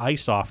had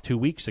ice off 2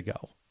 weeks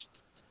ago.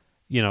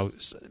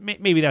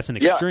 Maybe that's an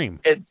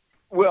extreme.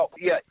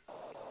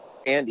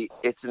 Andy,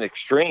 it's an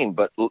extreme,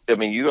 but I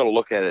mean, you got to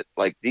look at it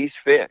like these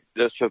fish.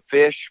 So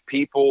fish,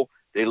 people,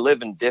 they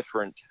live in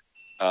different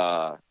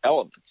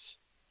elements.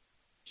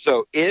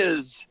 So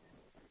is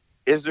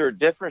there a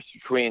difference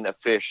between a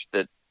fish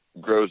that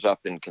grows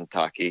up in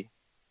Kentucky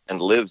and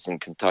lives in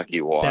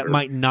Kentucky water that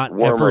might not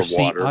ever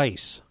see water,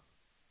 ice?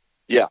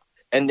 Yeah.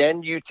 And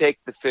then you take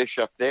the fish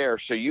up there.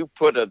 So you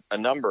put a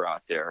number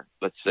out there,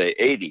 let's say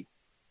 80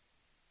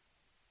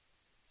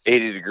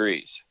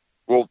 degrees.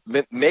 Well,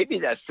 maybe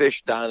that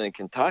fish down in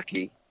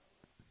Kentucky,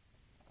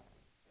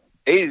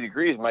 80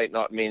 degrees might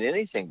not mean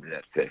anything to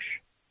that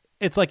fish.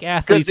 It's like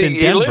athletes in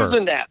Denver. He lives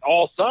in that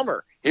all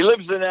summer. He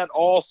lives in that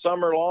all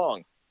summer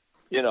long.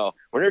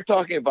 When they're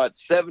talking about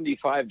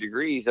 75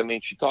 degrees, I mean,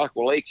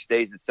 Chautauqua Lake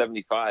stays at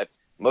 75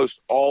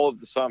 most all of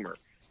the summer.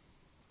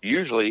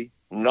 Usually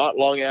not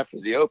long after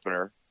the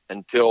opener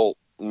until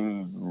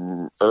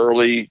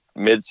early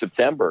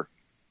mid-September.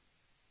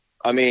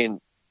 I mean,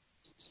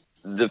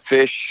 the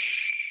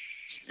fish,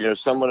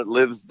 someone that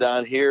lives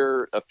down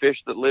here, a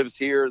fish that lives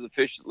here, the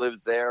fish that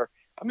lives there.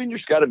 I mean,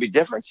 there's got to be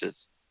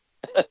differences.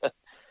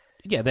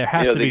 Yeah, there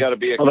has to be. Got to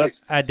be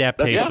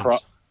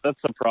adaptations.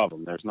 That's the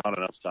problem. There's not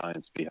enough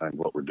science behind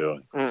what we're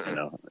doing,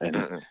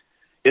 and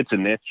it's a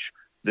niche.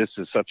 This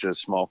is such a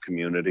small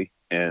community,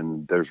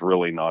 and there's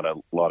really not a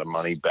lot of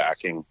money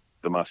backing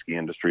the muskie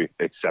industry,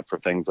 except for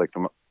things like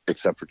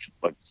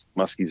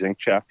Muskies Inc.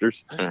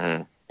 chapters.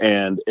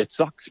 And it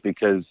sucks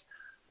because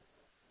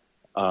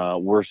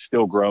we're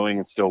still growing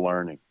and still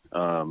learning.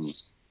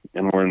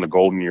 And we're in the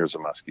golden years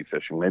of muskie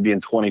fishing. Maybe in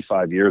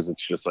 25 years,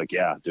 it's just like,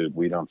 yeah, dude,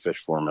 we don't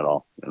fish for them at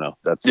all.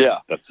 That's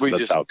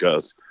how it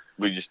goes.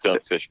 We just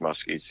don't fish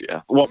muskies.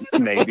 Yeah. Well,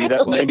 maybe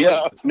that's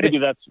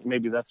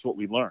what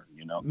we learn.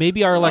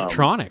 Maybe our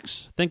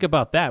electronics. Think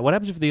about that. What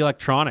happens if the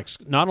electronics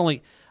not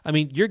only? I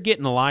mean, you're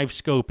getting live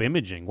scope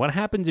imaging. What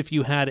happens if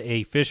you had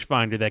a fish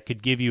finder that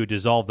could give you a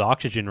dissolved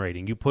oxygen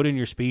rating? You put in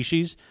your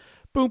species,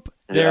 boop,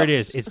 there it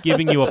is. It's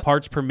giving you a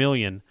parts per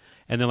million.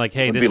 And they're like,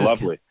 hey,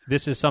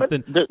 this is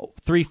something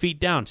 3 feet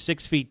down,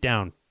 6 feet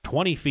down,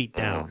 20 feet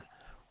down.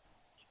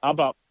 How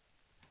about,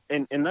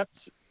 and that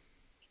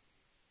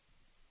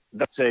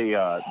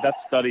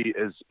study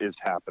is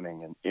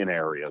happening in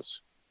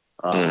areas,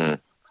 and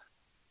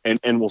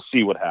we'll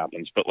see what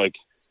happens. But like,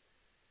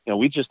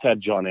 we just had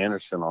John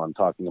Anderson on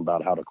talking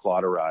about how to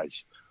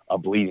cauterize a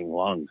bleeding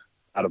lung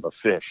out of a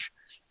fish,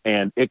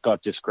 and it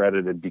got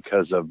discredited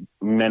because of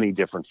many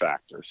different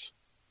factors.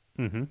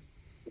 Mm-hmm.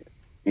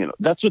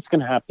 That's what's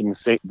going to happen.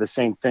 The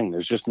same thing.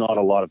 There's just not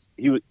a lot of.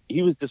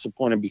 He was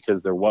disappointed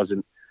because there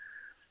wasn't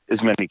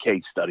as many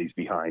case studies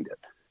behind it,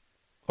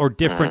 or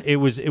different. It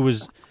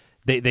was.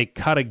 They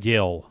cut a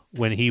gill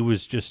when he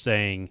was just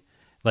saying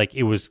like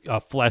it was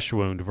a flesh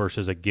wound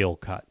versus a gill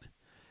cut.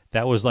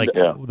 That was like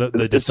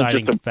the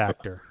deciding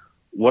factor.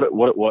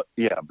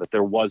 Yeah, but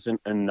there wasn't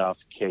enough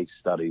case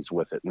studies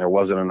with it, and there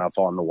wasn't enough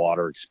on the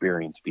water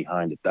experience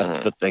behind it.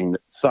 That's the thing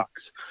that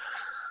sucks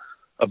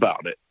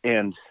about it,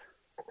 and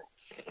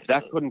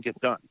that couldn't get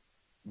done.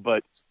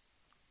 But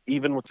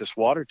even with this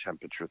water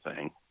temperature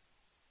thing,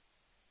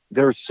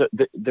 there's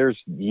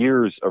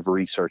years of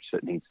research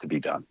that needs to be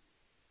done.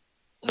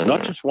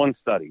 Not just one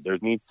study. There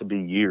needs to be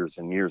years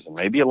and years, and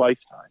maybe a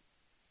lifetime.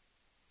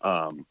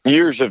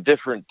 Years of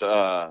different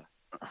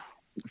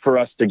for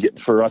us to get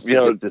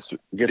this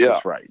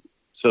right.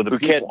 So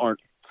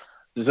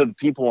the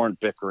people aren't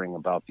bickering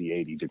about the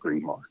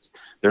 80-degree mark.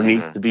 There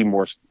needs to be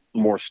more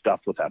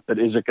stuff with that. But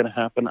is it going to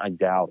happen? I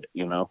doubt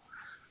it.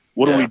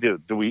 What do we do?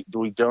 Do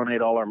we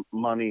donate all our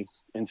money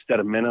instead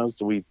of minnows?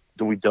 Do we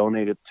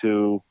donate it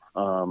to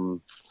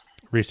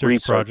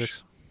research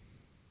projects?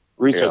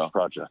 Research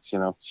projects,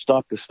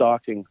 stop the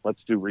stalking.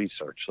 Let's do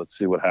research. Let's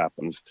see what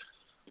happens.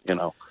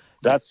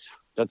 That's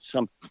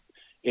something.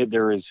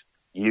 There is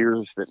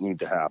years that need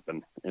to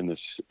happen in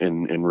this,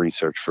 in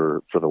research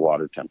for the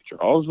water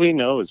temperature. All we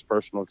know is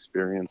personal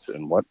experience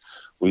and what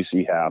we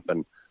see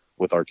happen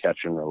with our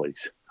catch and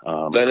release.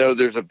 I know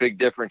there's a big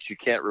difference. You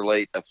can't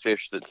relate a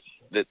fish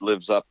that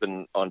lives up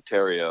in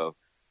Ontario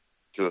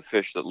to a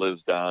fish that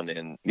lives down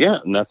in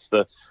and that's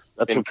in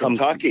what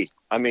Kentucky.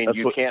 I mean,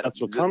 you can't. That's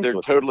what comes. They're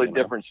with totally it,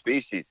 different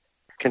species.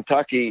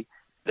 Kentucky,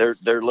 they're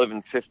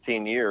living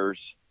 15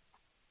 years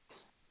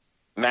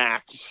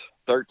max,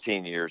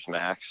 13 years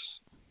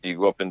max. You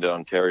go up into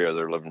Ontario,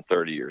 they're living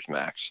 30 years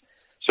max.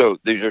 So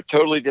these are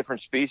totally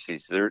different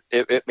species.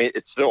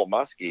 It's still a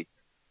muskie.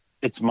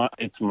 It's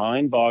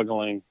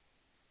mind-boggling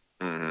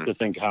to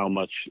think how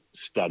much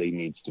study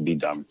needs to be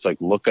done. It's like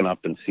looking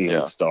up and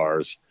seeing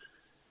stars.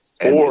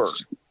 Or,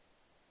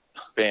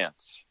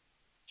 Vance,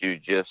 you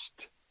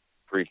just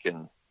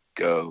freaking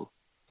go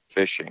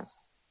fishing.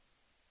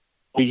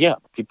 Well, yeah,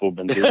 people have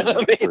been doing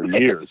that for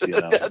years.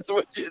 That's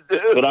what you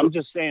do. But I'm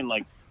just saying,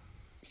 like,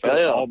 for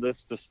all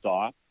this to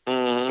stop,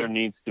 there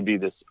needs to be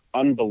this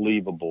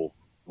unbelievable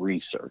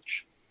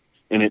research,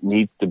 and it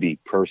needs to be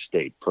per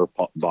state, per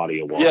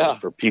body of water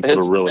for people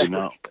to really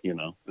know.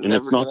 And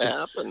it's not going to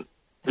happen.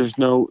 There's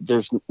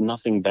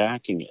nothing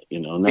backing it.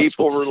 And that's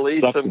people what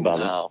release sucks them about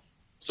now. it.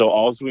 So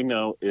all we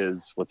know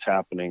is what's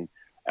happening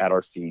at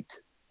our feet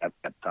at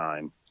that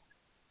time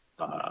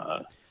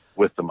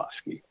with the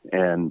muskie.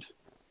 And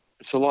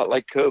it's a lot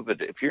like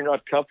COVID. If you're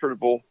not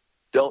comfortable,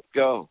 don't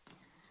go.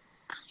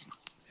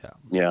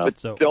 Yeah.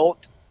 But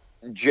don't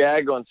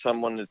jag on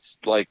someone that's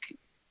like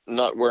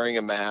not wearing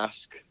a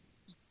mask.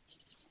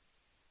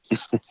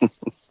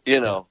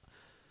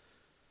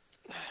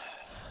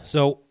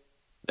 So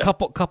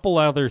couple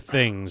other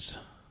things,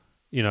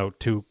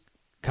 to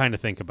kind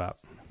of think about.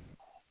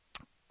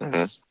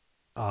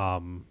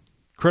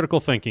 Critical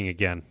thinking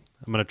again.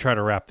 I'm going to try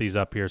to wrap these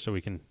up here so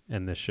we can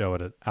end this show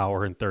at an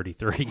hour and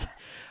 33.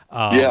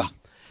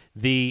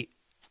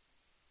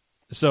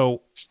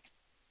 So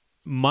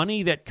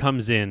money that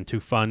comes in to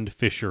fund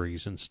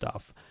fisheries and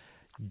stuff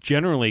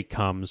generally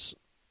comes,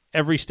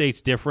 every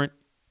state's different,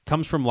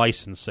 comes from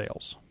license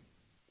sales.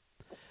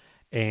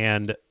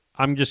 And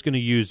I'm just going to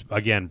use,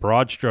 again,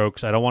 broad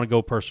strokes. I don't want to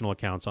go personal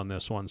accounts on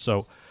this one.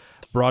 So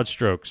broad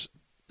strokes.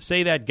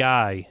 Say that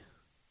guy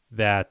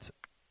that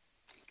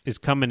is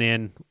coming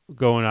in,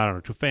 going, I don't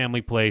know, to a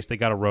family place. They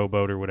got a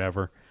rowboat or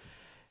whatever.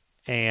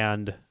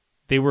 And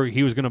he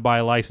was going to buy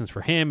a license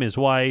for him, his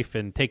wife,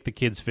 and take the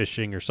kids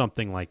fishing or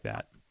something like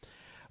that.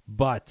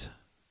 But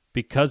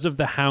because of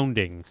the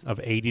hounding of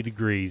 80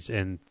 degrees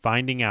and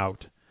finding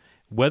out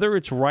whether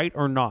it's right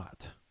or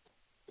not,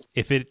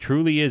 if it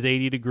truly is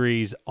 80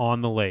 degrees on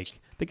the lake,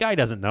 the guy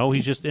doesn't know.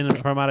 He's just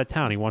from out of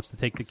town. He wants to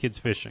take the kids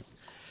fishing.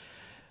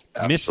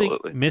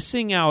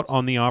 Missing out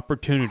on the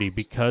opportunity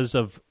because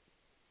of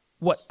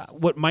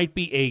what might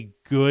be a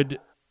good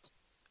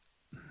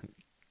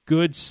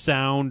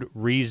sound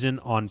reason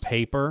on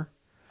paper,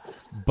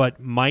 but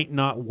might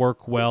not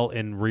work well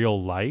in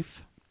real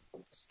life.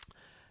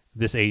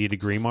 This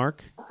 80-degree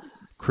mark,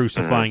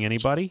 crucifying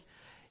anybody.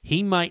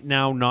 He might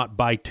now not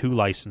buy 2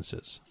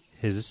 licenses,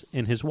 his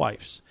and his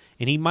wife's,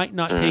 and he might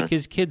not take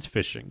his kids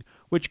fishing,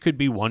 which could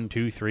be 1,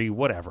 2, 3,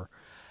 whatever.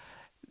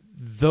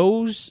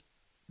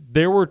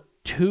 There were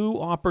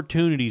 2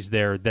 opportunities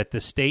there that the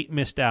state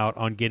missed out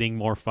on getting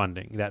more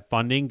funding. That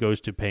funding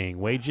goes to paying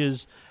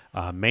wages,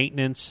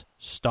 maintenance,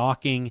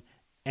 stocking,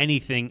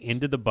 anything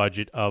into the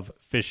budget of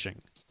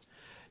fishing.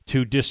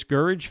 To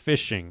discourage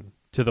fishing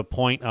to the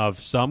point of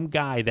some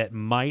guy that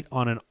might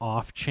on an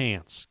off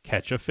chance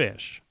catch a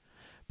fish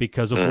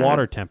because of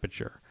water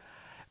temperature.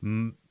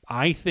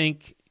 I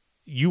think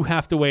you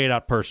have to weigh it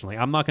out personally.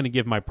 I'm not going to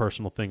give my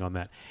personal thing on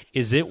that.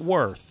 Is it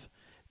worth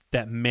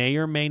that may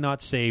or may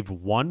not save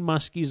one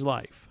muskie's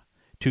life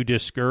to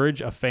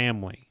discourage a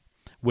family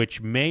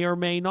which may or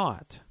may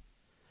not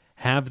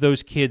have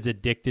those kids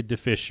addicted to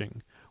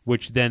fishing,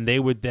 which then they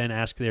would then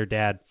ask their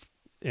dad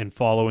in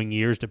following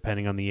years,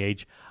 depending on the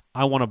age,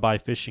 I want to buy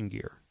fishing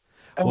gear.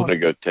 I want to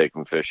go take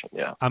them fishing,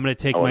 yeah. I'm going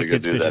to take my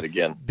kids do fishing. That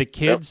again. The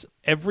kids,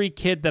 every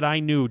kid that I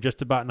knew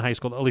just about in high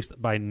school, at least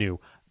I knew,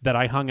 that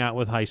I hung out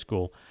with high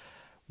school,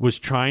 was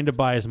trying to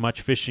buy as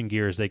much fishing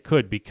gear as they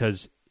could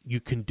because you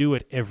can do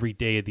it every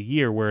day of the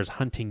year, whereas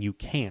hunting you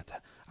can't.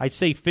 I'd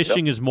say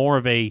fishing is more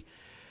of a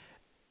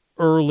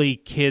early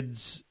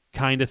kids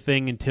kind of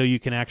thing until you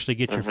can actually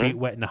get your feet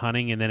wet into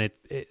hunting, and then it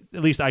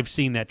at least I've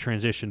seen that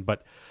transition.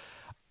 But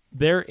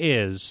there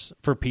is,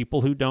 for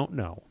people who don't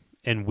know,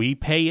 and we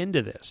pay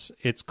into this,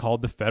 it's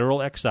called the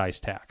federal excise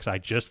tax. I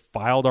just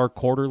filed our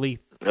quarterly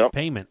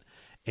payment.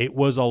 It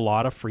was a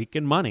lot of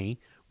freaking money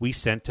we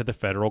sent to the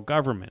federal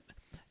government.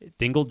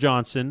 Dingle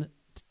Johnson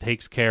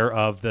takes care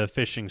of the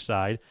fishing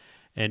side,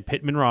 and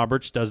Pittman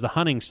Roberts does the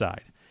hunting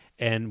side.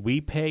 And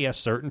we pay a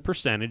certain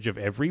percentage of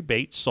every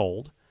bait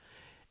sold,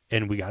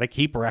 and we got to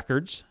keep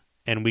records,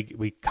 and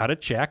we cut a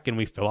check, and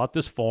we fill out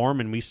this form,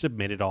 and we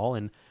submit it all,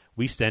 and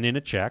we send in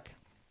a check.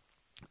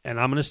 And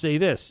I'm going to say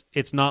this.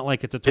 It's not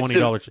like it's a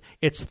 $20.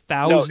 It's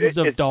thousands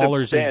of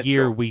dollars a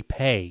year we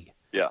pay.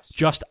 Yes.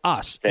 Just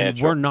us, and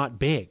we're not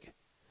big.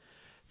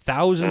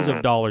 Thousands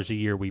of dollars a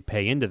year we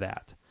pay into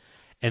that.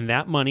 And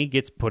that money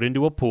gets put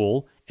into a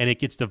pool, and it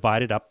gets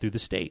divided up through the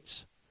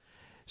states.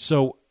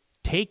 So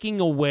taking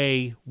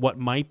away what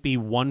might be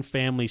one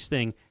family's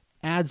thing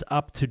adds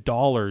up to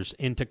dollars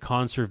into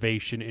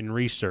conservation and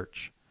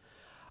research.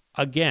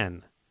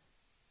 Again,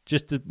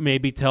 just to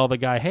maybe tell the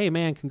guy, hey,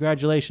 man,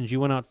 congratulations, you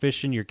went out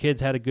fishing, your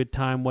kids had a good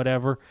time,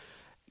 whatever.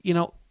 You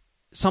know,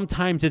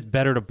 sometimes it's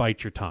better to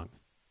bite your tongue.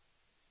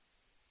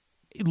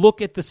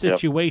 Look at the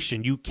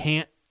situation. You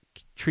can't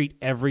treat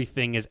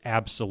everything as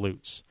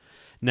absolutes.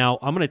 Now,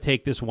 I'm going to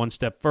take this one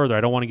step further.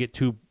 I don't want to get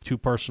too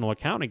personal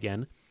account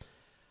again.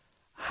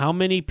 How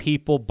many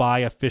people buy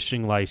a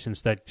fishing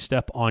license that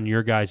step on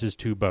your guys'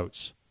 two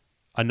boats?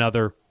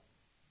 Another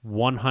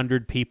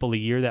 100 people a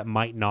year that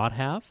might not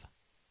have?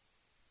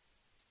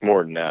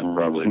 More than that,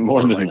 probably.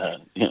 More than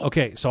that. Yeah.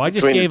 Okay, so I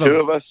just Between gave the two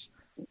of us,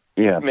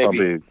 Yeah,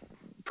 maybe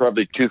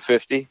probably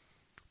 250.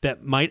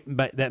 that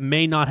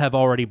may not have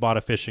already bought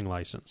a fishing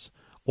license,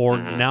 or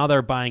now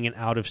they're buying an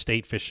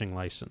out-of-state fishing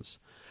license.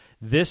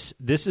 This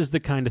is the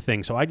kind of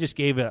thing. So I just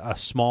gave a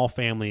small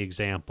family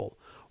example.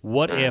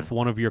 What if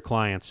one of your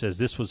clients says,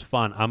 this was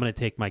fun, I'm going to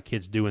take my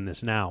kids doing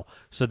this now.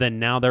 So then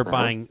now they're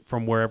buying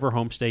from wherever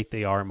home state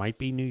they are. It might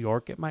be New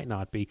York, it might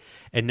not be.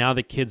 And now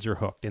the kids are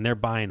hooked, and they're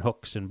buying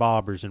hooks and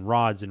bobbers and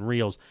rods and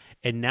reels.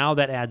 And now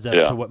that adds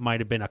up to what might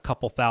have been a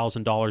couple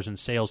 $1,000s in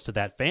sales to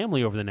that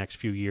family over the next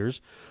few years.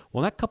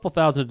 Well, that couple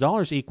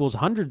 $1,000s equals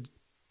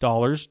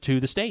 $100 to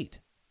the state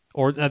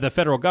or the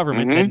federal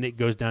government, and it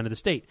goes down to the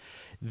state.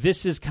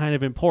 This is kind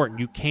of important.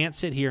 You can't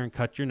sit here and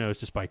cut your nose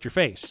to spite your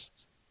face.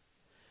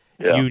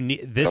 Yeah. You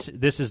need this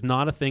is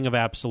not a thing of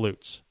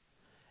absolutes.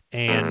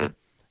 And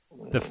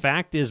the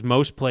fact is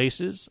most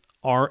places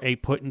are a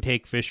put and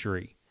take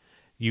fishery.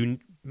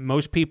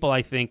 Most people,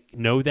 I think,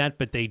 know that,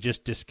 but they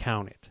just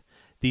discount it.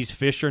 These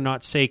fish are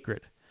not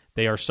sacred.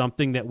 They are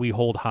something that we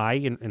hold high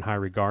in high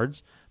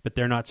regards, but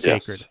they're not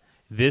sacred. Yes.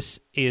 This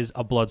is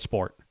a blood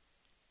sport.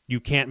 You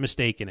can't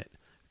mistake it.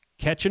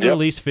 Catch and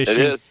release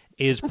fishing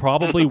is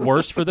probably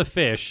worse for the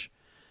fish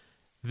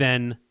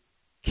than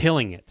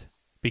killing it.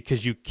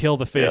 Because you kill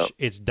the fish,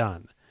 it's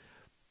done.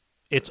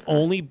 It's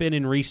only been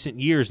in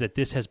recent years that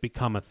this has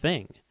become a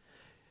thing.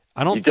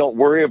 You don't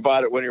worry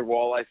about it when you're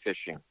walleye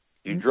fishing.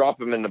 You drop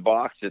them in the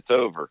box, it's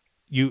over.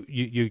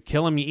 You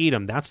kill them, you eat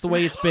them. That's the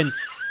way it's been.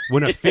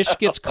 When a fish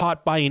gets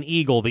caught by an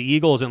eagle, the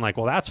eagle isn't like,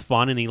 well, that's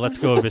fun, and he lets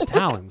go of his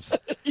talons.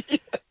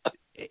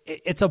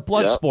 It's a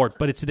blood sport,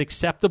 but it's an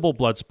acceptable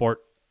blood sport,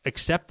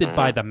 accepted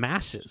by the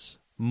masses.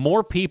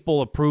 More people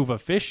approve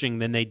of fishing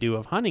than they do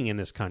of hunting in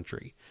this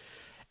country.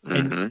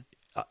 And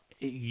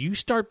you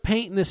start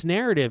painting this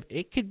narrative,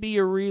 it could be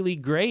a really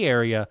gray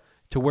area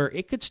to where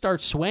it could start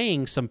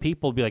swaying some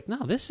people. Be like,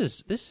 no, this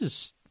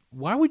is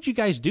why would you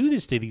guys do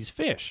this to these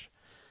fish?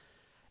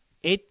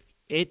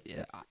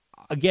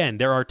 Again,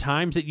 there are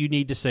times that you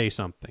need to say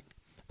something.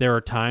 There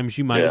are times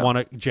you might want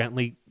to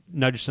gently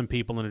nudge some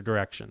people in a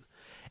direction.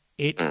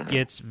 It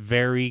gets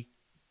very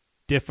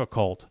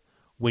difficult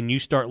when you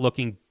start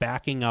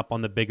backing up on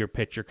the bigger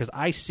picture, because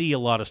I see a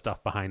lot of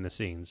stuff behind the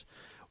scenes.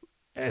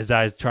 As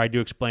I tried to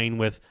explain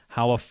with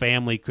how a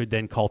family could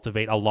then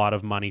cultivate a lot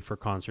of money for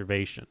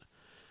conservation.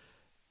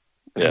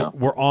 Yeah.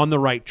 We're on the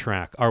right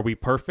track. Are we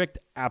perfect?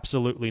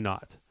 Absolutely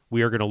not.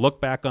 We are going to look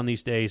back on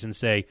these days and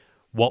say,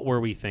 what were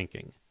we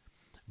thinking?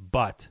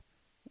 But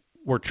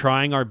we're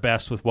trying our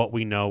best with what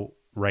we know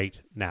right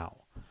now.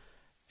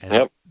 And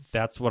Yep.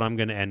 that's what I'm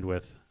going to end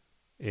with,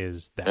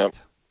 is that. Yep.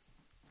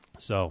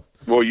 So,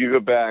 Well, you go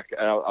back,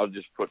 and I'll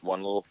just put one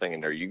little thing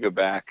in there. You go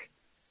back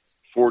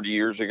 40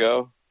 years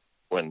ago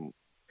when,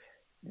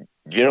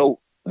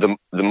 the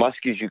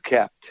muskies you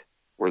kept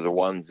were the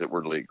ones that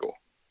were legal.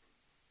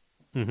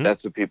 mhm.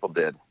 That's what people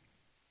did.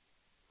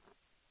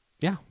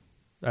 Yeah.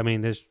 I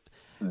mean, there's,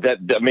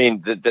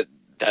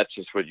 That's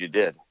just what you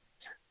did.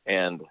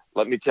 And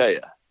let me tell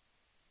you,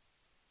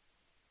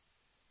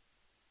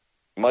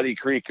 Muddy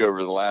Creek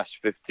over the last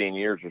 15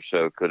 years or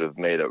so could have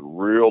made a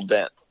real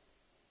dent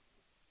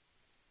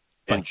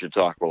in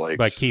Chautauqua Lakes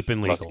by keeping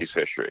muskie legals.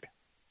 fishery,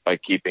 by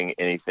keeping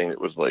anything that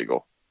was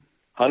legal.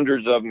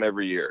 Hundreds of them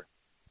every year,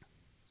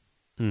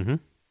 Mm-hmm.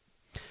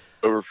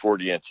 over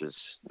 40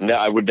 inches. Now,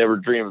 I would never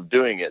dream of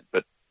doing it,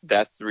 but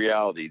that's the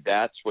reality.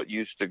 That's what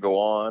used to go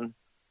on.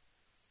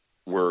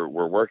 We're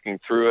working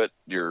through it.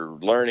 You're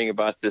learning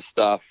about this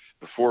stuff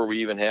before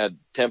we even had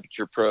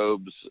temperature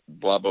probes,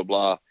 blah, blah,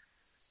 blah.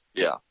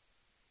 Yeah.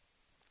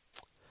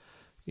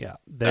 Yeah.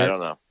 I don't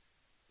know.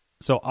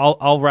 So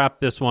I'll wrap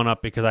this one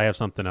up because I have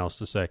something else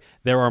to say.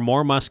 There are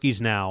more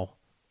muskies now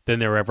than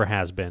there ever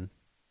has been.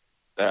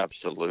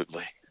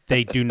 Absolutely.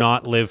 They do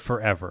not live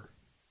forever.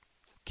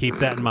 Keep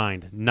that in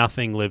mind.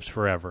 Nothing lives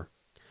forever.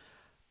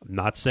 I'm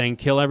not saying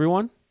kill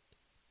everyone,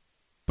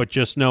 but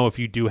just know if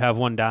you do have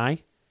one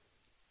die,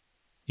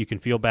 you can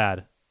feel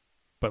bad,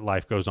 but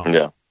life goes on.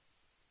 Yeah.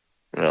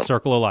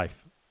 Circle of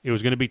life. It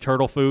was going to be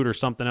turtle food or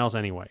something else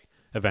anyway,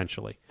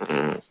 eventually.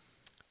 Mm.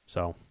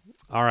 So,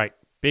 all right.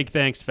 Big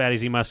thanks to Fatty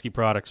Z Muskie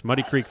Products,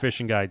 Muddy Creek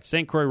Fishing Guide,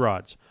 St. Croix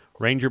Rods,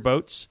 Ranger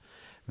Boats,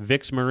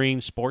 Vicks Marine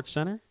Sports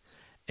Center,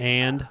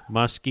 and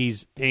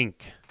Muskies Inc.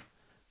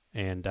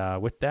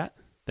 And with that,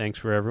 thanks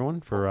for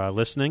everyone for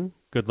listening.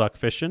 Good luck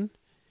fishing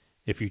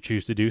if you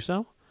choose to do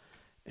so.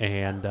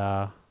 And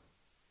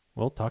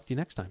we'll talk to you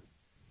next time.